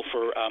fuel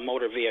for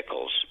motor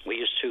vehicles. We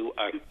used to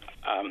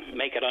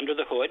make it under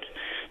the hood.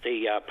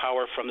 The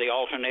power from the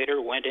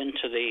alternator went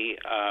into the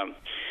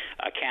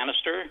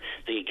canister.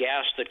 The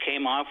gas that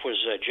came off was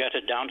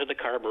jetted down to the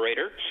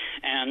carburetor,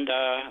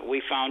 and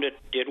we found it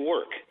did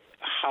work.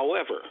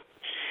 However,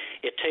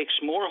 it takes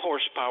more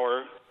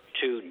horsepower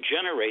to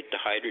generate the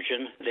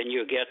hydrogen than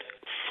you get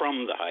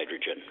from the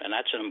hydrogen. And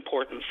that's an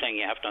important thing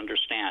you have to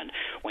understand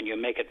when you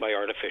make it by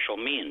artificial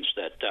means,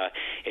 that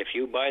if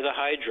you buy the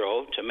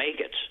hydro to make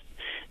it,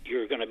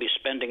 you're going to be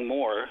spending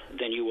more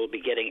than you will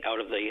be getting out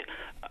of the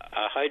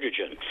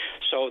hydrogen.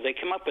 So they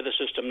came up with a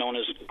system known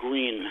as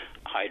green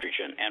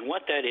hydrogen. And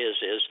what that is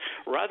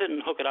rather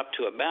than hook it up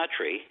to a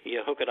battery,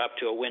 you hook it up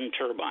to a wind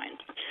turbine.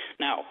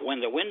 Now,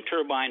 when the wind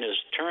turbine is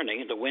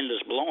turning, the wind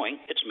is blowing,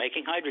 it's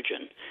making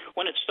hydrogen.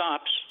 When it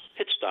stops,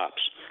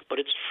 but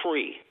it's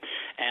free.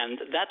 And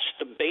that's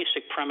the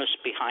basic premise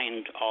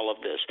behind all of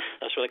this.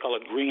 That's why they call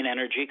it green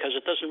energy, because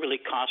it doesn't really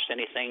cost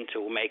anything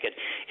to make it.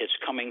 It's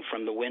coming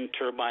from the wind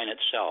turbine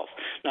itself.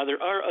 Now,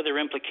 there are other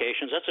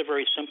implications. That's a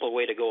very simple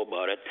way to go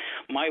about it.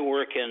 My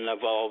work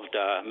involved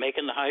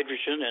making the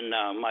hydrogen in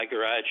my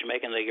garage,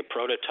 making the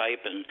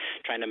prototype and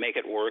trying to make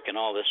it work and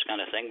all this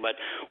kind of thing. But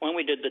when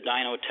we did the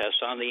dyno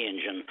tests on the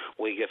engine,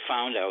 we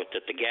found out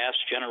that the gas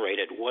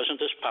generated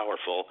wasn't as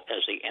powerful as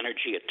the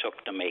energy it took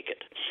to make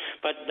it.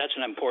 But that's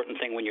an important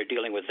thing when you're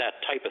dealing with that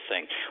type of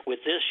thing. With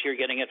this, you're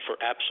getting it for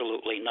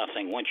absolutely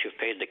nothing once you've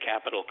paid the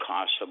capital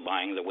costs of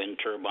buying the wind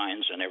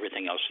turbines and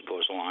everything else that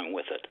goes along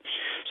with it.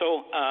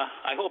 So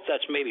I hope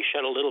that's maybe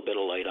shed a little bit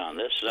of light on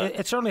this.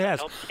 It certainly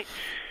has.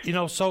 You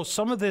know, so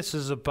some of this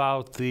is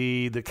about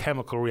the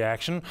chemical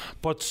reaction,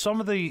 but some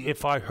of the,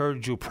 if I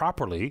heard you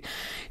properly,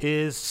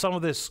 is some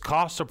of this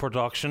cost of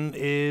production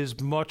is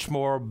much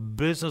more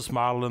business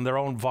model and their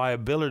own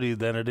viability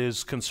than it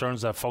is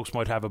concerns that folks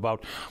might have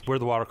about where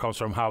the water comes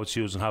from, how it's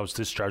used, and how it's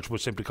discharged,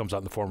 which simply comes out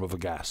in the form of a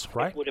gas,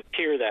 right? It would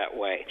appear that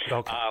way.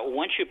 Okay.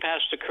 Once you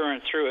pass the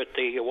current through it,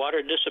 the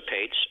water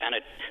dissipates, and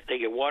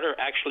the water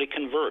actually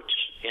converts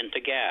into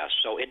gas,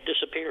 so it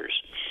disappears.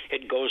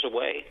 It goes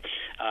away.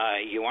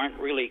 You aren't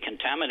really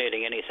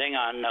contaminating anything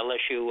unless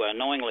you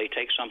knowingly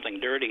take something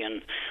dirty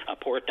and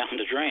pour it down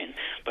the drain.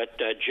 But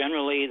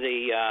generally,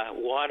 the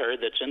water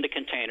that's in the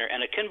container,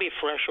 and it can be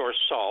fresh or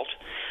salt,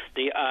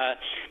 the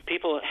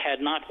people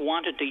had not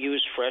wanted to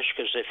use fresh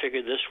because they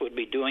figured this would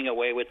be doing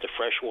away with the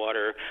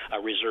freshwater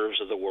reserves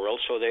of the world,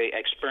 so they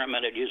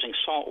experimented using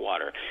salt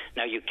water.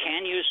 Now, you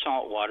can use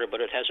salt water,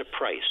 but it has a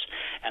price,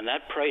 and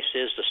that price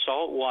is the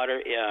salt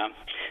water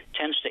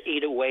tends to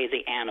eat away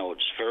the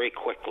anodes very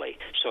quickly,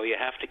 so you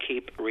have to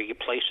keep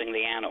replacing the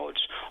anodes.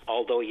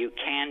 Although you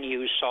can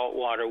use salt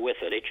water with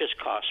it, it just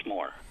costs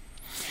more.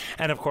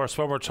 And, of course,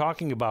 when we're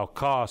talking about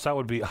cost, that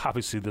would be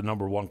obviously the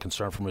number one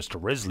concern for Mr.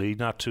 Risley,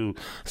 not to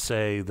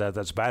say that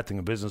that's a bad thing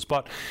in business.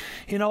 But,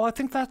 you know, I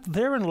think that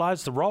therein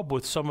lies the rub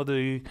with some of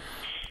the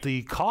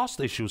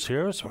cost issues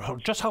here is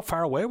just how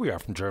far away we are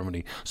from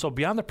Germany. So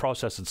beyond the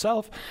process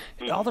itself,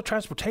 all the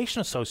transportation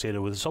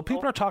associated with it. So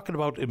people are talking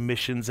about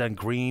emissions and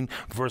green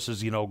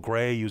versus, you know,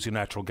 gray, using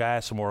natural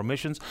gas and more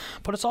emissions.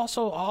 But it's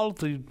also all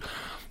the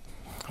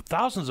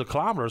thousands of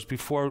kilometers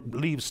before it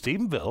leaves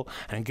Stephenville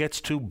and gets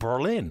to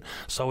Berlin.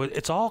 So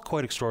it's all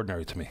quite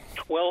extraordinary to me.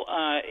 Well,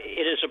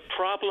 it is a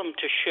problem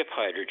to ship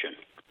hydrogen.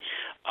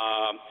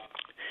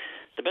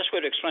 The best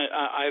way to explain it,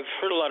 I've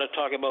heard a lot of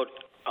talk about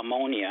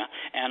ammonia,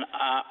 and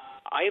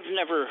I've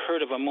never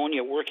heard of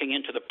ammonia working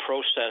into the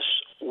process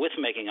with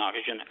making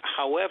oxygen.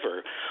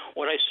 However,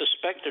 what I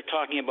suspect they're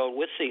talking about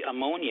with the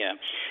ammonia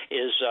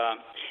is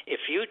if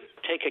you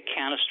take a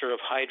canister of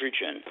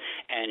hydrogen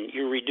and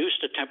you reduce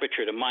the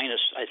temperature to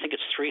minus, I think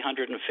it's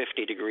 350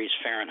 degrees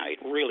Fahrenheit,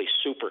 really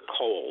super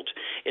cold,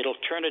 it'll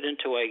turn it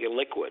into a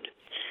liquid.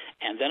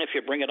 And then if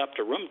you bring it up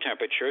to room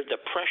temperature, the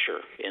pressure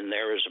in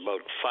there is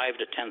about 5,000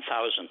 to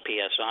 10,000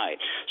 psi.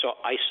 So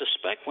I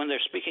suspect when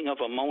they're speaking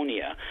of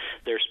ammonia,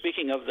 they're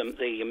speaking of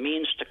the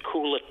means to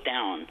cool it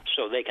down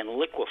so they can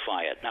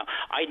liquefy it. Now,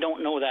 I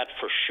don't know that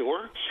for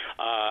sure.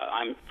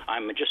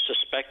 I'm just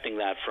suspecting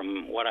that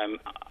from what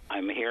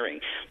I'm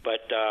hearing.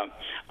 But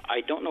I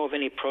don't know of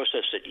any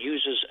process that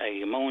uses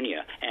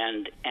ammonia,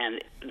 and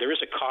there is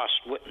a cost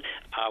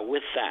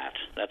with that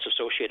that's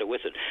associated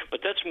with it. But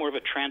that's more of a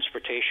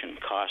transportation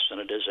cost than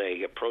it is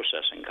a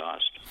processing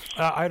cost.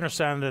 I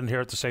understand and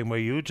hear it the same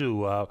way you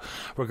do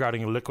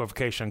regarding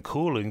liquefaction and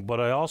cooling, but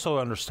I also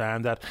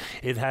understand that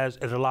it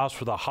allows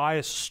for the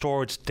highest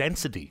storage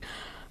density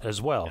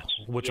as well,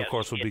 which of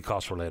course would be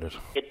cost related.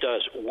 It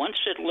does. Once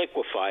it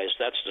liquefies,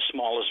 that's the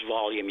smallest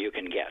volume you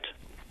can get.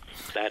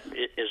 That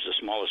is the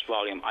smallest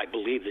volume, I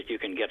believe, that you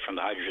can get from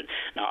the hydrogen.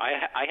 Now,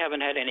 I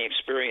haven't had any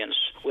experience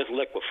with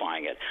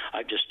liquefying it.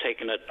 I've just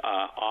taken it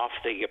off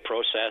the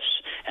process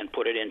and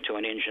put it into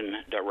an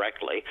engine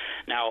directly.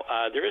 Now,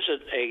 there is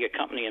a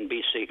company in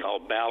BC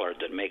called Ballard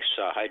that makes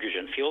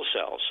hydrogen fuel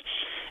cells,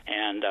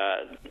 and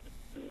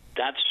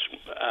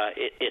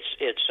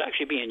it's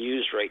actually being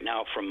used right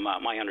now from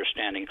my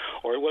understanding,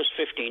 or it was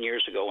 15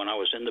 years ago when I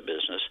was in the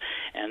business,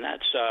 and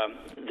that's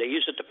they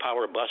use it to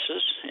power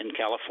buses in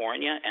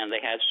California, and they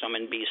had some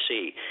in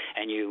BC.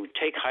 And you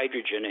take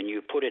hydrogen and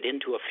you put it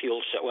into a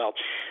fuel cell. Well,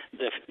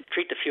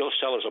 treat the fuel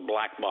cell as a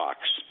black box.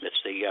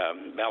 It's the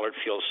Ballard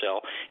fuel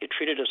cell. You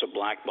treat it as a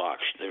black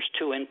box. There's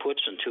two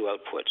inputs and two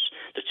outputs.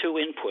 The two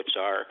inputs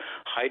are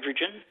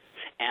hydrogen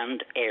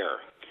and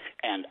air.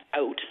 And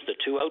the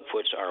two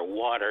outputs are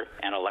water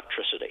and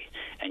electricity.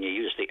 And you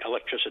use the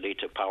electricity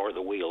to power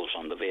the wheels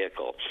on the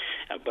vehicle.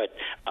 But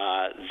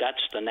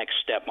that's the next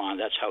step on.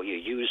 That's how you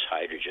use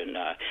hydrogen.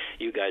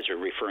 You guys are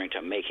referring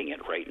to making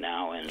it right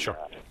now and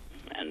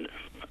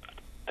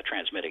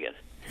transmitting it.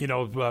 You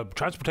know,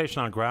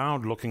 transportation on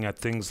ground, looking at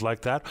things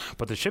like that.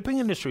 But the shipping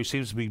industry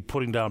seems to be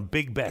putting down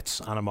big bets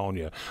on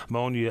ammonia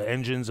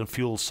engines and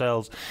fuel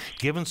cells.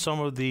 Given some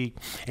of the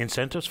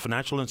incentives,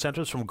 financial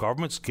incentives from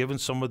governments, given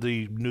some of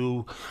the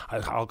new,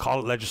 I'll call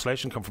it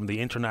legislation, come from the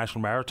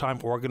International Maritime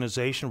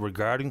Organization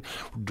regarding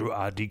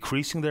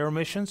decreasing their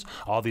emissions,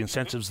 all the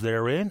incentives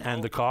therein,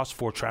 and the cost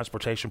for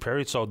transportation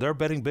period. So they're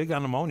betting big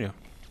on ammonia.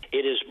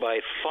 It is by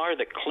far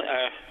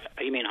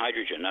you mean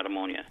hydrogen, not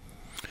ammonia?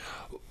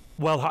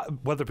 Well,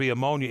 whether it be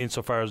ammonia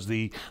insofar as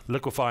the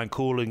liquefying,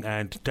 cooling,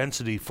 and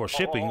density for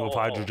shipping of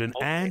hydrogen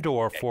and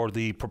or for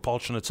the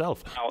propulsion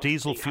itself,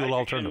 diesel fuel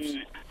alternatives.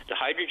 The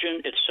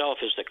hydrogen itself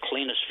is the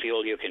cleanest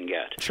fuel you can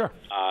get. Sure.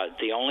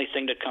 The only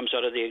thing that comes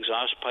out of the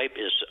exhaust pipe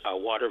is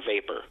water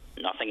vapor,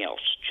 nothing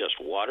else. Just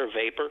water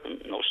vapor,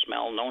 no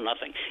smell, no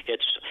nothing.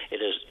 It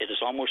is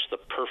almost the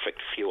perfect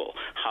fuel.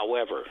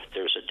 However,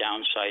 there's a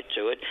downside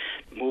to it.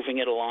 Moving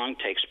it along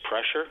takes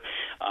pressure.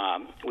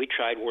 We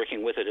tried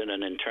working with it in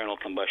an internal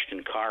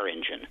combustion car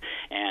engine,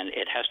 and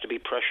it has to be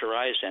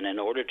pressurized. And in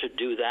order to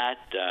do that,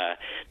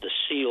 the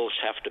seals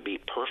have to be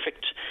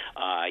perfect.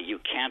 You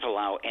can't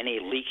allow any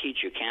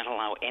leakage. You can't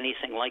allow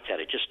anything like that.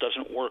 It just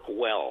doesn't work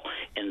well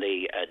in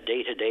the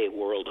day-to-day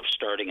world of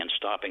starting and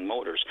stopping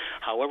motors.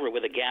 However,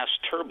 with a gas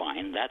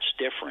turbine, that's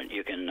different.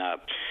 You can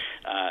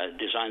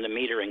design the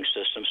metering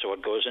system so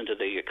it goes into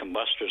the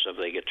combustors of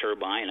the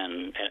turbine,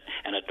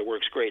 and it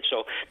works great.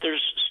 So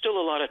there's still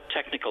a lot of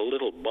technical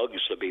little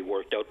bugs to be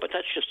worked out, but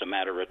that's just a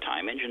matter of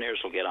time. Engineers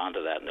will get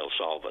onto that and they'll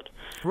solve it.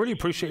 Really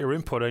appreciate your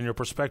input and your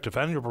perspective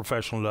and your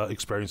professional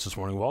experience this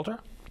morning, Walter.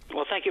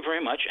 Well, thank you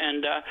very much.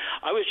 And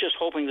I was just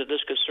hoping that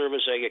this could serve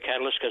as a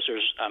catalyst, because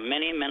there's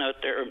many men out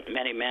there,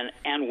 many men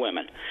and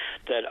women,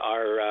 that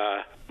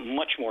are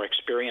much more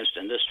experienced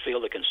in this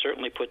field that can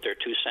certainly put their 2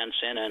 cents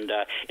in. And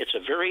it's a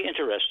very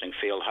interesting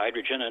field,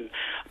 hydrogen. And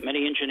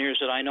many engineers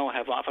that I know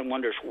have often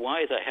wondered,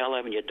 why the hell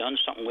haven't you done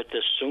something with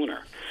this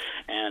sooner?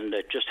 And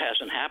it just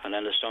hasn't happened.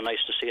 And it's so nice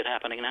to see it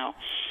happening now.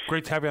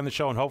 Great to have you on the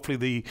show. And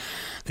hopefully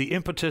the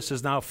impetus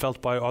is now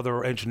felt by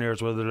other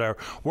engineers, whether they're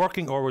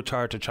working or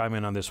retired, to chime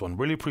in on this one.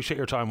 Really appreciate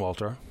your time,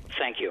 Walter.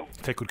 Thank you.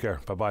 Take good care.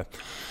 Bye-bye.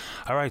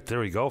 All right, there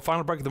we go.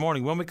 Final break of the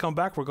morning. When we come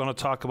back, we're going to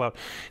talk about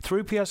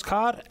 3PS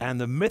cod and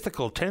the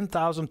mythical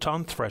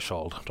 10,000-ton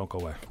threshold. Don't go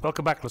away.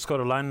 Welcome back. Let's go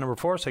to line number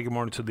 4. Say good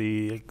morning to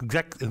the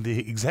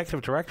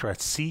executive director at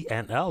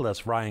CNL.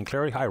 That's Ryan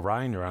Cleary. Hi,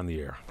 Ryan. You're on the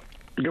air.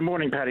 Good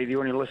morning, Patty. You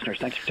and your listeners.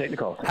 Thanks for taking the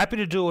call. Happy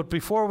to do it.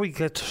 Before we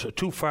get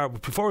too far,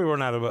 before we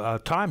run out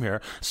of time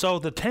here, so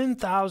the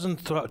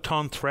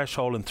 10,000-ton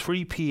threshold in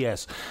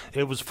 3PS,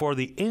 it was for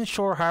the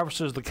inshore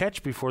harvesters to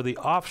catch before the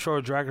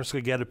offshore draggers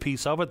could get a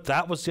piece of it.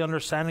 That was the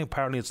understanding.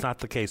 Apparently, it's not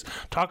the case.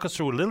 Talk us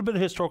through a little bit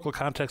of historical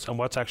context on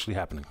what's actually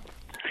happening.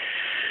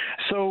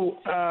 So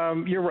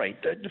you're right.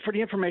 For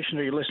the information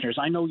of your listeners,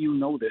 I know you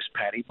know this,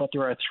 Patty, but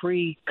there are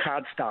 3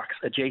 cod stocks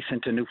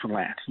adjacent to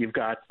Newfoundland. You've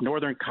got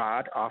northern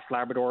cod off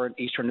Labrador and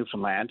eastern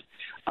Newfoundland.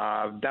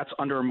 That's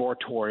under a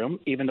moratorium,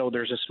 even though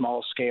there's a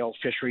small-scale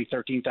fishery,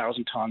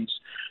 13,000 tons.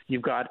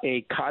 You've got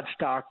a cod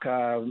stock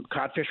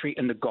cod fishery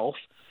in the Gulf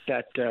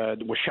that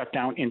was shut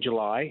down in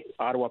July.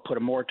 Ottawa put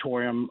a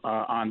moratorium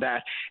on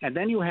that. And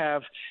then you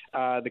have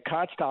the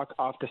cod stock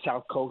off the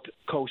south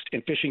coast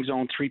in Fishing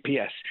Zone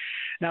 3PS.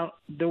 Now,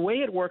 the way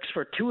it works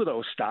for 2 of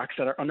those stocks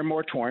that are under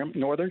moratorium,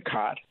 northern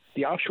cod,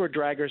 the offshore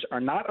draggers are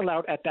not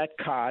allowed at that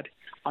cod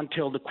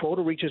until the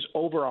quota reaches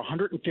over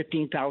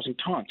 115,000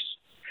 tons.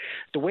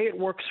 The way it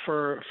works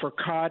for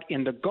cod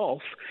in the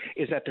Gulf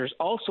is that there's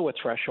also a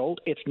threshold.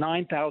 It's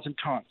 9,000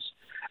 tons.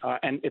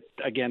 And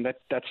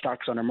that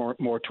stock's under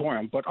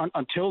moratorium. But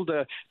until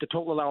the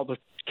total allowable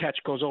catch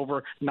goes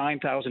over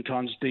 9,000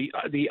 tons,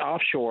 the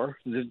offshore,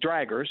 the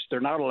draggers,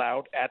 they're not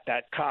allowed at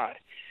that cod.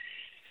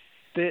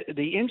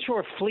 The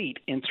inshore fleet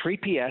in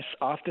 3PS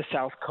off the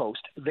south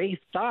coast, they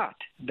thought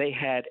they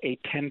had a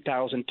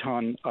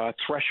 10,000-ton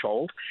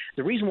threshold.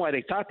 The reason why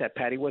they thought that,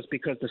 Patty, was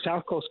because the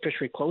south coast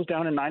fishery closed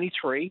down in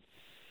 93.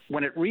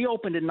 When it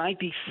reopened in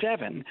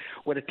 97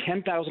 with a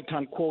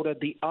 10,000-ton quota,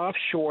 the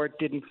offshore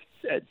didn't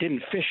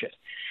fish it.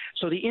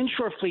 So the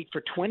inshore fleet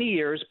for 20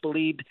 years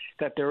believed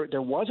that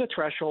there was a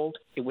threshold.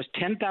 It was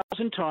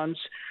 10,000 tons.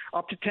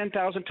 Up to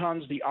 10,000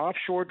 tons, the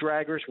offshore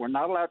draggers were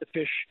not allowed to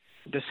fish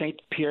the St.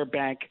 Pierre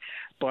Bank.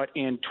 But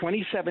in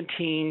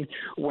 2017,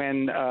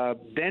 when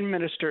then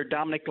Minister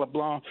Dominic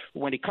LeBlanc,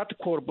 when he cut the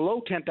quota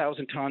below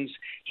 10,000 tons,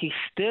 he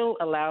still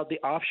allowed the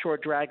offshore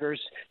draggers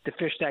to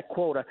fish that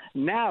quota.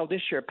 Now,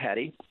 this year,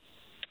 Patty,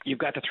 you've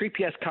got the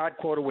 3PS cod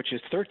quota, which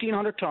is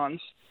 1,300 tons.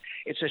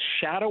 It's a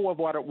shadow of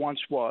what it once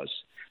was.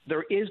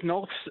 There is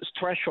no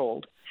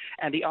threshold,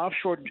 and the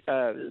offshore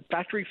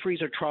factory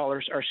freezer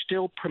trawlers are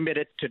still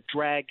permitted to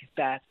drag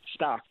that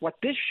stock. What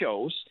this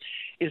shows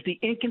is the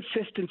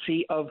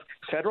inconsistency of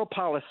federal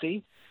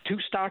policy, 2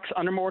 stocks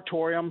under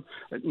moratorium,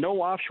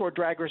 no offshore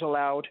draggers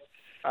allowed,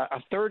 a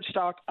third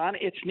stock on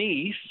its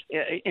knees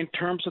in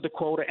terms of the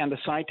quota and the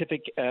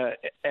scientific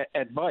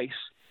advice,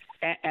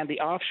 and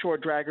the offshore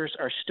draggers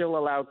are still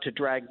allowed to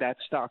drag that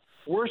stock.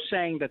 We're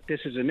saying that this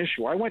is an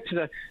issue. I went to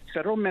the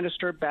federal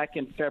minister back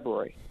in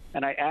February,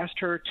 and I asked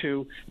her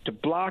to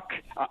block,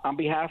 on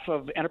behalf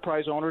of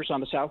enterprise owners on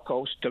the South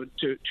Coast,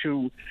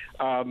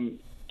 I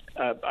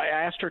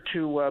asked her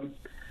to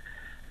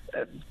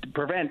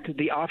prevent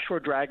the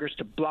offshore draggers,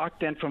 to block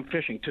them from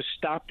fishing, to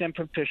stop them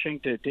from fishing,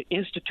 to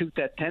institute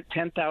that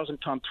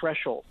 10,000-ton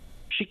threshold.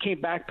 She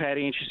came back,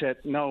 Patty, and she said,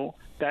 no,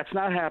 that's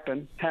not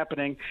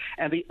happening.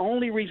 And the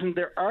only reason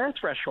there are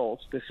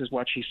thresholds, this is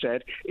what she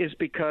said, is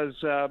because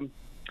of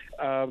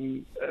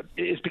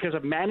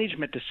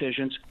management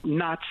decisions,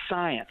 not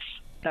science.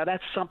 Now,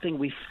 that's something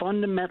we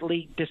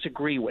fundamentally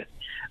disagree with.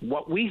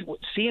 What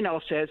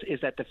CNL says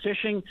is that the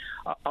fishing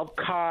of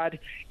cod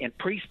in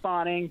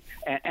pre-spawning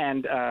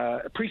and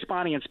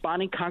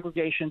spawning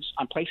congregations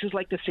on places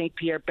like the St.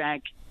 Pierre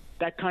Bank,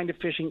 that kind of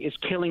fishing is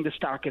killing the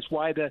stock. It's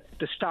why the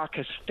stock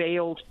has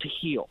failed to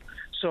heal.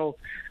 So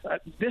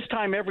this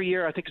time every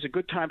year, I think is a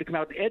good time to come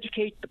out and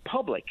educate the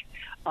public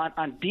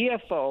on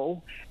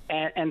DFO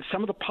and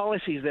some of the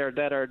policies there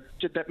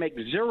that make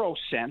zero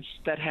sense,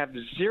 that have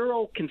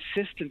zero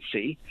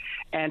consistency,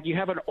 and you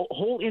have a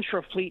whole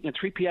inshore fleet in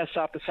 3PS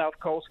off the south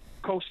coast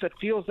that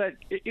feels that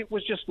it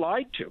was just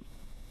lied to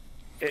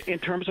in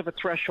terms of a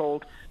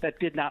threshold that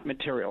did not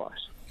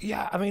materialize.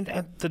 Yeah, I mean,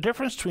 the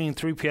difference between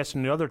 3PS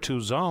and the other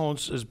 2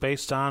 zones is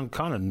based on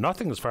kind of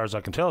nothing as far as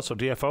I can tell. So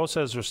DFO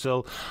says they're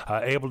still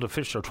able to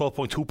fish their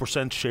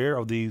 12.2% share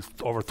of the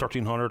over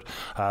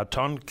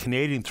 1,300-ton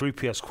Canadian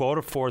 3PS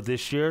quota for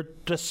this year,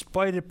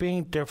 despite it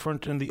being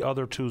different in the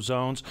other 2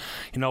 zones.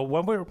 You know,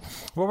 when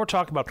we're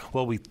talking about,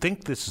 well, we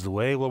think this is the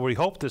way, well, we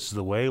hope this is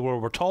the way, well,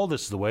 we're told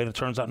this is the way, and it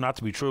turns out not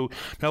to be true.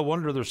 No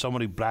wonder there's so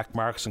many black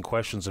marks and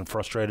questions and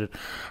frustrated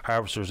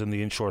harvesters in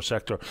the inshore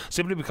sector,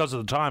 simply because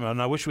of the time.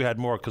 And I wish we had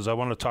more, because I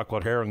want to talk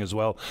about herring as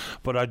well.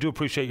 But I do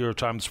appreciate your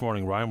time this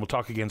morning, Ryan. We'll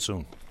talk again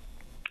soon.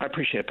 I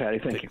appreciate it, Patty.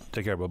 Thank you.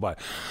 Take care. Bye-bye.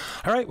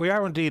 All right, we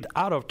are indeed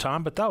out of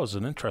time, but that was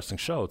an interesting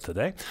show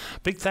today.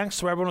 Big thanks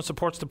to everyone who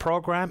supports the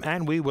program,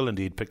 and we will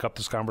indeed pick up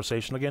this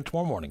conversation again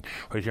tomorrow morning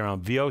right here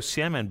on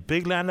VOCM and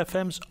Big Land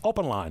FM's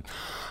Open Line.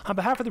 On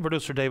behalf of the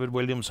producer, David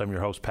Williams, I'm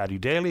your host, Paddy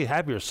Daly.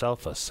 Have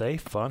yourself a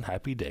safe, fun,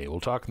 happy day. We'll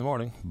talk in the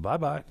morning.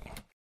 Bye-bye.